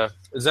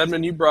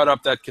Zedman, you brought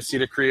up that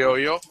Casita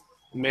Criollo.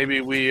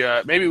 Maybe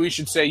we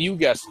should say you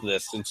guessed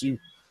this since you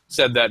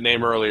said that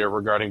name earlier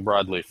regarding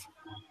broadleaf.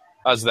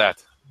 How's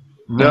that?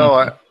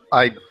 No,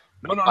 I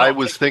No.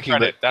 was thinking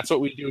that that's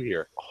what we do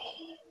here.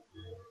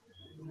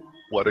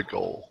 What a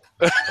goal.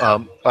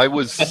 I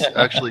was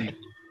actually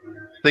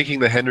thinking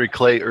the Henry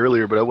Clay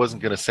earlier, but I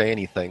wasn't going to say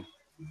anything.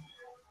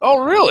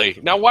 Oh, really?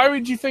 Now, why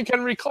would you think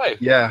Henry Clay?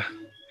 Yeah,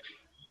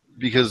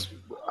 because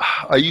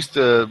I used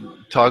to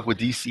talk with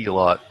DC a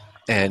lot,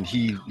 and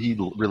he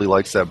really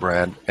likes that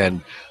brand.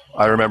 And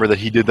I remember that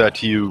he did that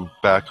to you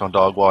back on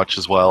Dog Watch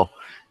as well,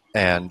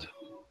 and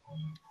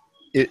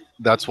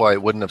that's why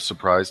it wouldn't have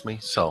surprised me.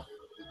 So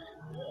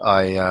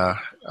I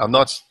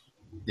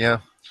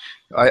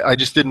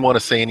just didn't want to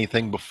say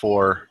anything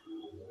before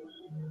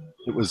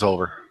it was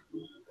over.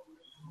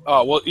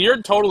 Oh, well,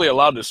 you're totally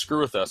allowed to screw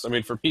with us. I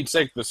mean, for Pete's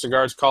sake, the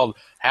show's called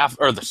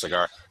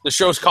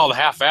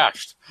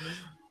Half-Ashed.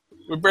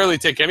 We barely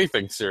take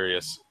anything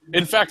serious.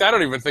 In fact, I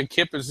don't even think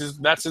Kip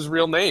that's his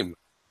real name.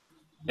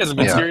 He hasn't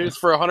been serious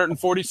for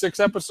 146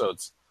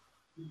 episodes.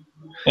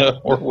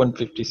 Or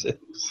 156.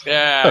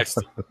 Yeah, I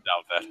still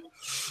doubt that.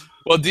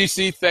 Well,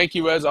 DC, thank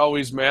you as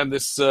always, man.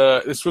 This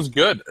was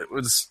good. It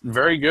was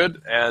very good,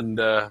 and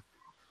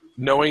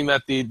knowing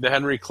that the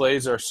Henry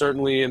Clays are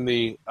certainly in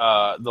the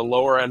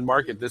lower end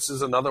market, this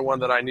is another one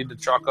that I need to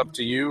chalk up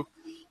to you,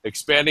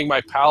 expanding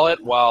my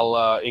palate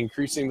while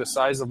increasing the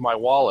size of my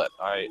wallet.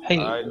 I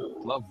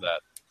love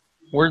that.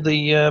 Were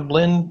the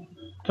blend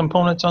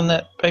components on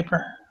that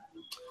paper?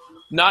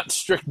 Not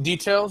strict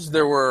details.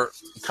 There were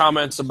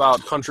comments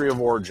about country of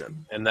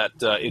origin and that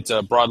it's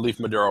a broadleaf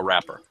Maduro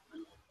wrapper.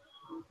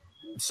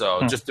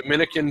 So just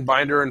Dominican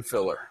binder and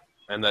filler,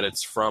 and that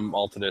it's from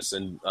Altadis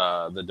in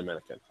the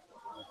Dominican.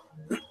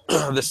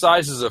 The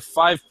size is a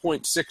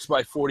 5.6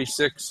 by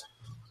 46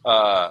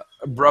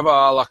 Brava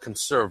a la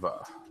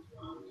Conserva.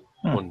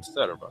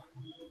 Conserva.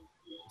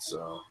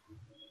 So,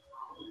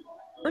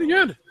 pretty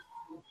good.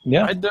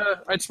 Yeah.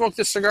 I'd smoke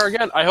this cigar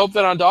again. I hope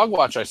that on Dog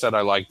Watch I said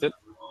I liked it.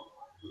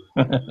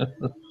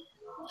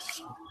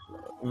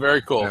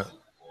 Very cool. Yeah,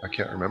 I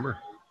can't remember.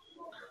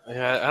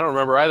 Yeah, I don't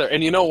remember either.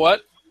 And you know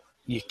what?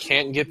 You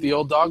can't get the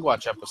old Dog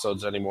Watch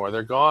episodes anymore.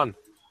 They're gone.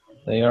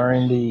 They are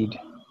indeed.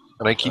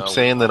 And I keep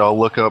saying that I'll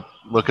look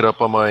it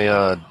up on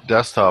my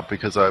desktop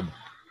because I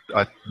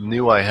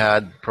knew I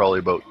had probably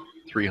about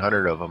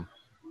 300 of them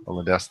on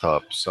the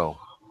desktop. So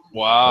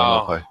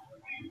wow.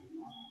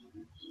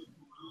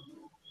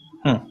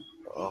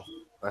 Oh,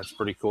 that's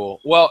pretty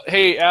cool. Well,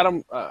 hey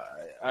Adam,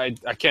 I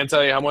can't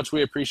tell you how much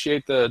we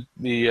appreciate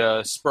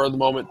the spur of the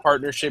moment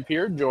partnership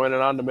here,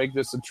 joining on to make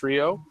this a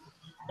trio.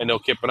 I know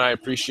Kip and I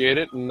appreciate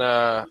it, and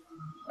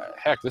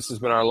heck, this has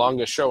been our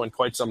longest show in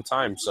quite some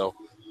time. So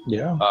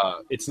yeah,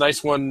 it's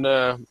nice when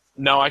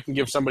now I can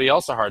give somebody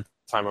else a hard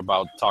time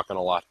about talking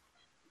a lot.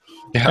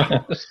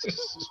 Yeah,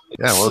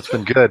 yeah. Well, it's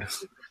been good.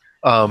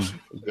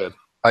 Good.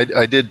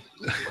 I did.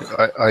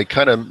 I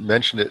kind of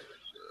mentioned it,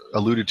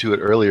 alluded to it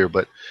earlier,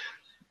 but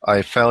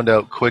I found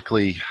out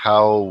quickly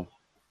how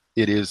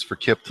it is for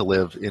Kip to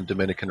live in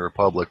Dominican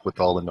Republic with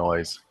all the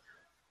noise,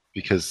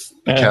 because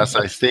the casa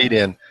I stayed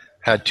in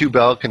had 2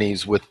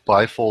 balconies with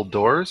bifold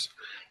doors,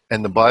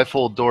 and the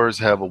bifold doors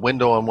have a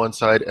window on one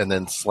side and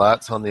then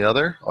slats on the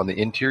other, on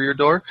the interior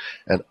door,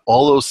 and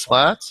all those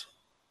slats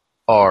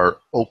are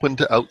open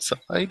to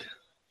outside,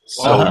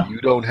 so you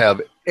don't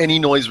have any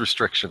noise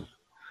restriction.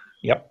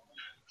 Yep.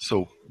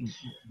 So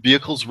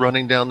vehicles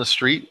running down the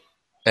street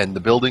and the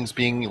buildings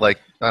being like,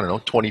 I don't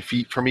know, 20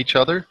 feet from each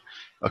other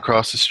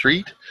across the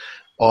street,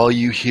 all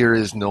you hear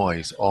is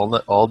noise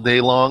all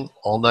day long,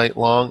 all night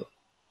long.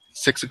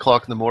 6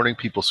 o'clock in the morning,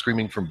 people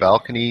screaming from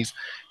balconies,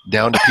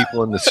 down to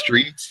people in the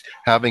streets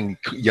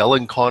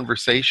yelling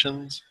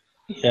conversations.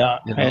 Yeah,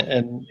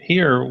 and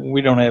here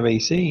we don't have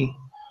AC,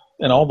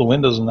 and all the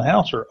windows in the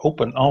house are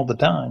open all the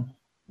time.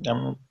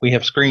 We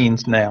have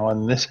screens now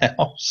in this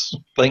house,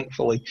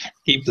 thankfully,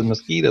 keep the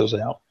mosquitoes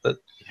out. But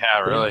yeah,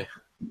 really,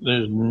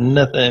 there's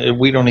nothing.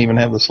 We don't even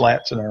have the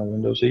slats in our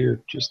windows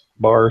here; just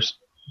bars.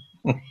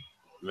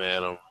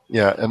 Man,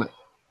 yeah,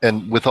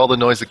 and with all the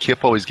noise that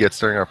Kip always gets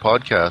during our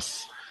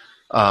podcasts,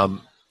 I've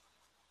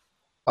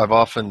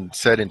often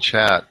said in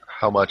chat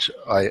how much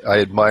I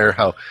admire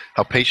how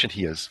patient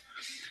he is.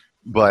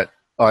 But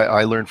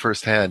I learned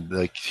firsthand,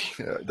 like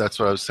that's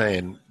what I was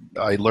saying.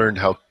 I learned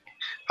how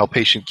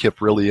patient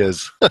Kip really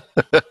is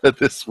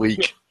this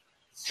week.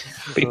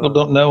 People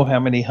don't know how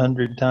many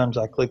 100 times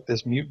I click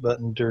this mute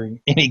button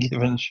during any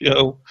given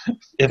show.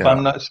 If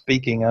I'm not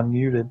speaking, I'm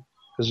muted,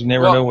 because you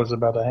never know what's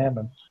about to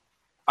happen.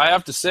 I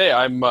have to say,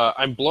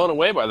 I'm blown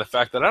away by the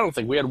fact that I don't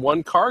think we had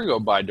one car go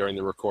by during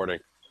the recording.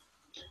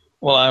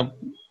 Well,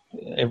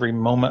 every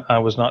moment I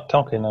was not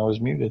talking, I was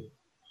muted.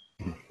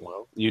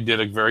 Well, you did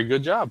a very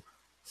good job.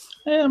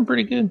 Yeah, I'm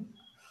pretty good.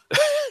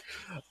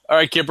 All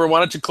right, Kipper, why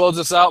don't you close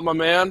us out, my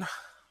man?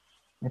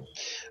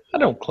 I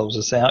don't close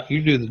us out.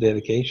 You do the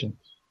dedication.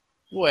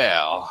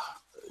 Well,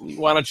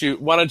 why don't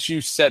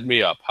you set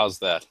me up? How's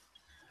that?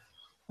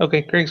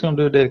 Okay, Craig's going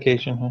to do a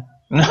dedication here.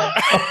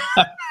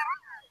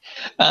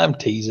 I'm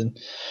teasing.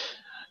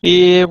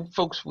 Yeah,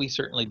 folks, we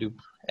certainly do,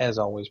 as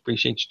always,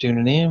 appreciate you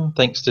tuning in.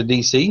 Thanks to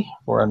DC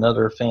for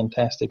another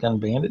fantastic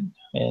Unbanded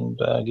and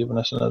giving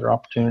us another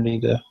opportunity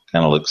to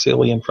kind of look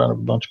silly in front of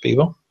a bunch of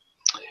people.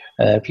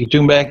 If you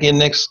tune back in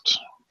next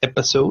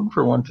episode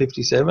for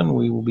 157,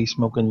 we will be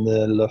smoking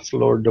the La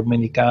Flor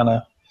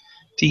Dominicana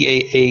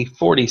TAA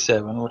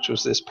 47, which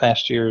was this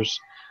past year's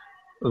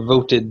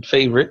voted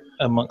favorite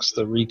amongst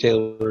the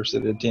retailers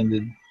that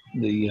attended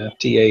the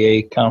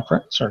TAA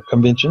conference or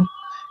convention.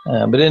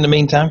 But in the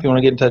meantime, if you want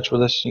to get in touch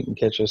with us, you can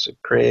catch us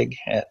at Craig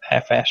at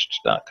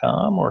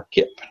halfashed.com or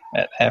Kip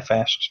at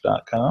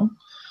halfashed.com.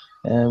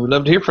 And we'd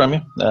love to hear from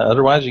you.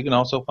 Otherwise, you can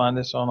also find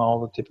us on all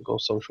the typical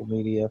social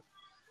media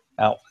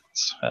outlets.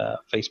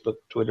 Facebook,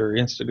 Twitter,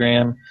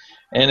 Instagram,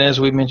 and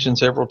as we mentioned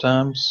several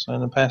times in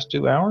the past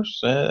 2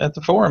 hours, at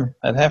the forum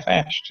at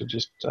Half-Ash, to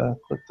just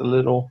click the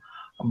little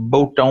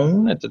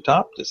button at the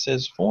top that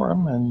says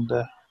forum and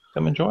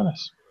come and join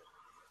us.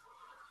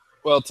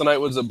 Well, tonight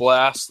was a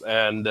blast,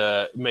 and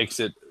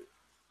makes it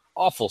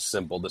awful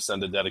simple to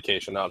send a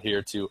dedication out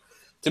here to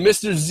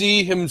Mr.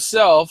 Z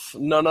himself,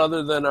 none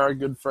other than our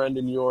good friend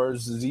and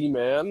yours,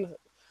 Z-Man,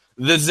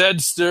 the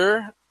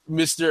Zedster,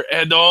 Mr.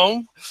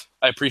 Edom.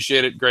 I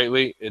appreciate it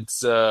greatly.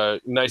 It's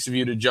nice of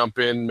you to jump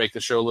in, make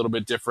the show a little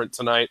bit different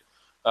tonight,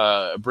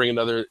 bring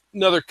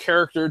another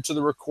character to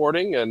the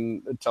recording,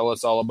 and tell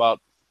us all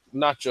about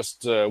not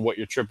just what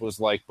your trip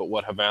was like, but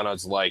what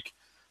Havana's like,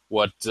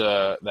 what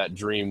that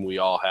dream we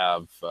all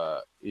have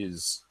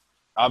is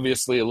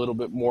obviously a little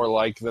bit more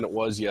like than it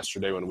was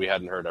yesterday when we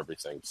hadn't heard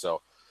everything.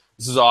 So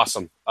this is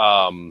awesome.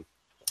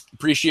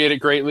 Appreciate it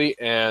greatly,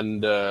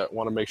 and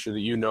want to make sure that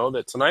you know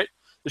that tonight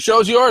the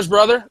show's yours,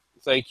 brother.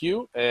 Thank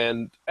you.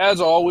 And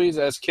as always,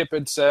 as Kip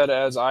had said,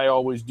 as I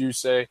always do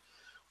say,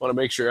 want to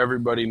make sure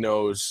everybody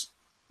knows,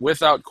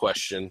 without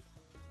question,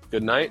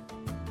 good night,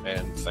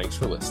 and thanks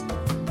for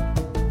listening.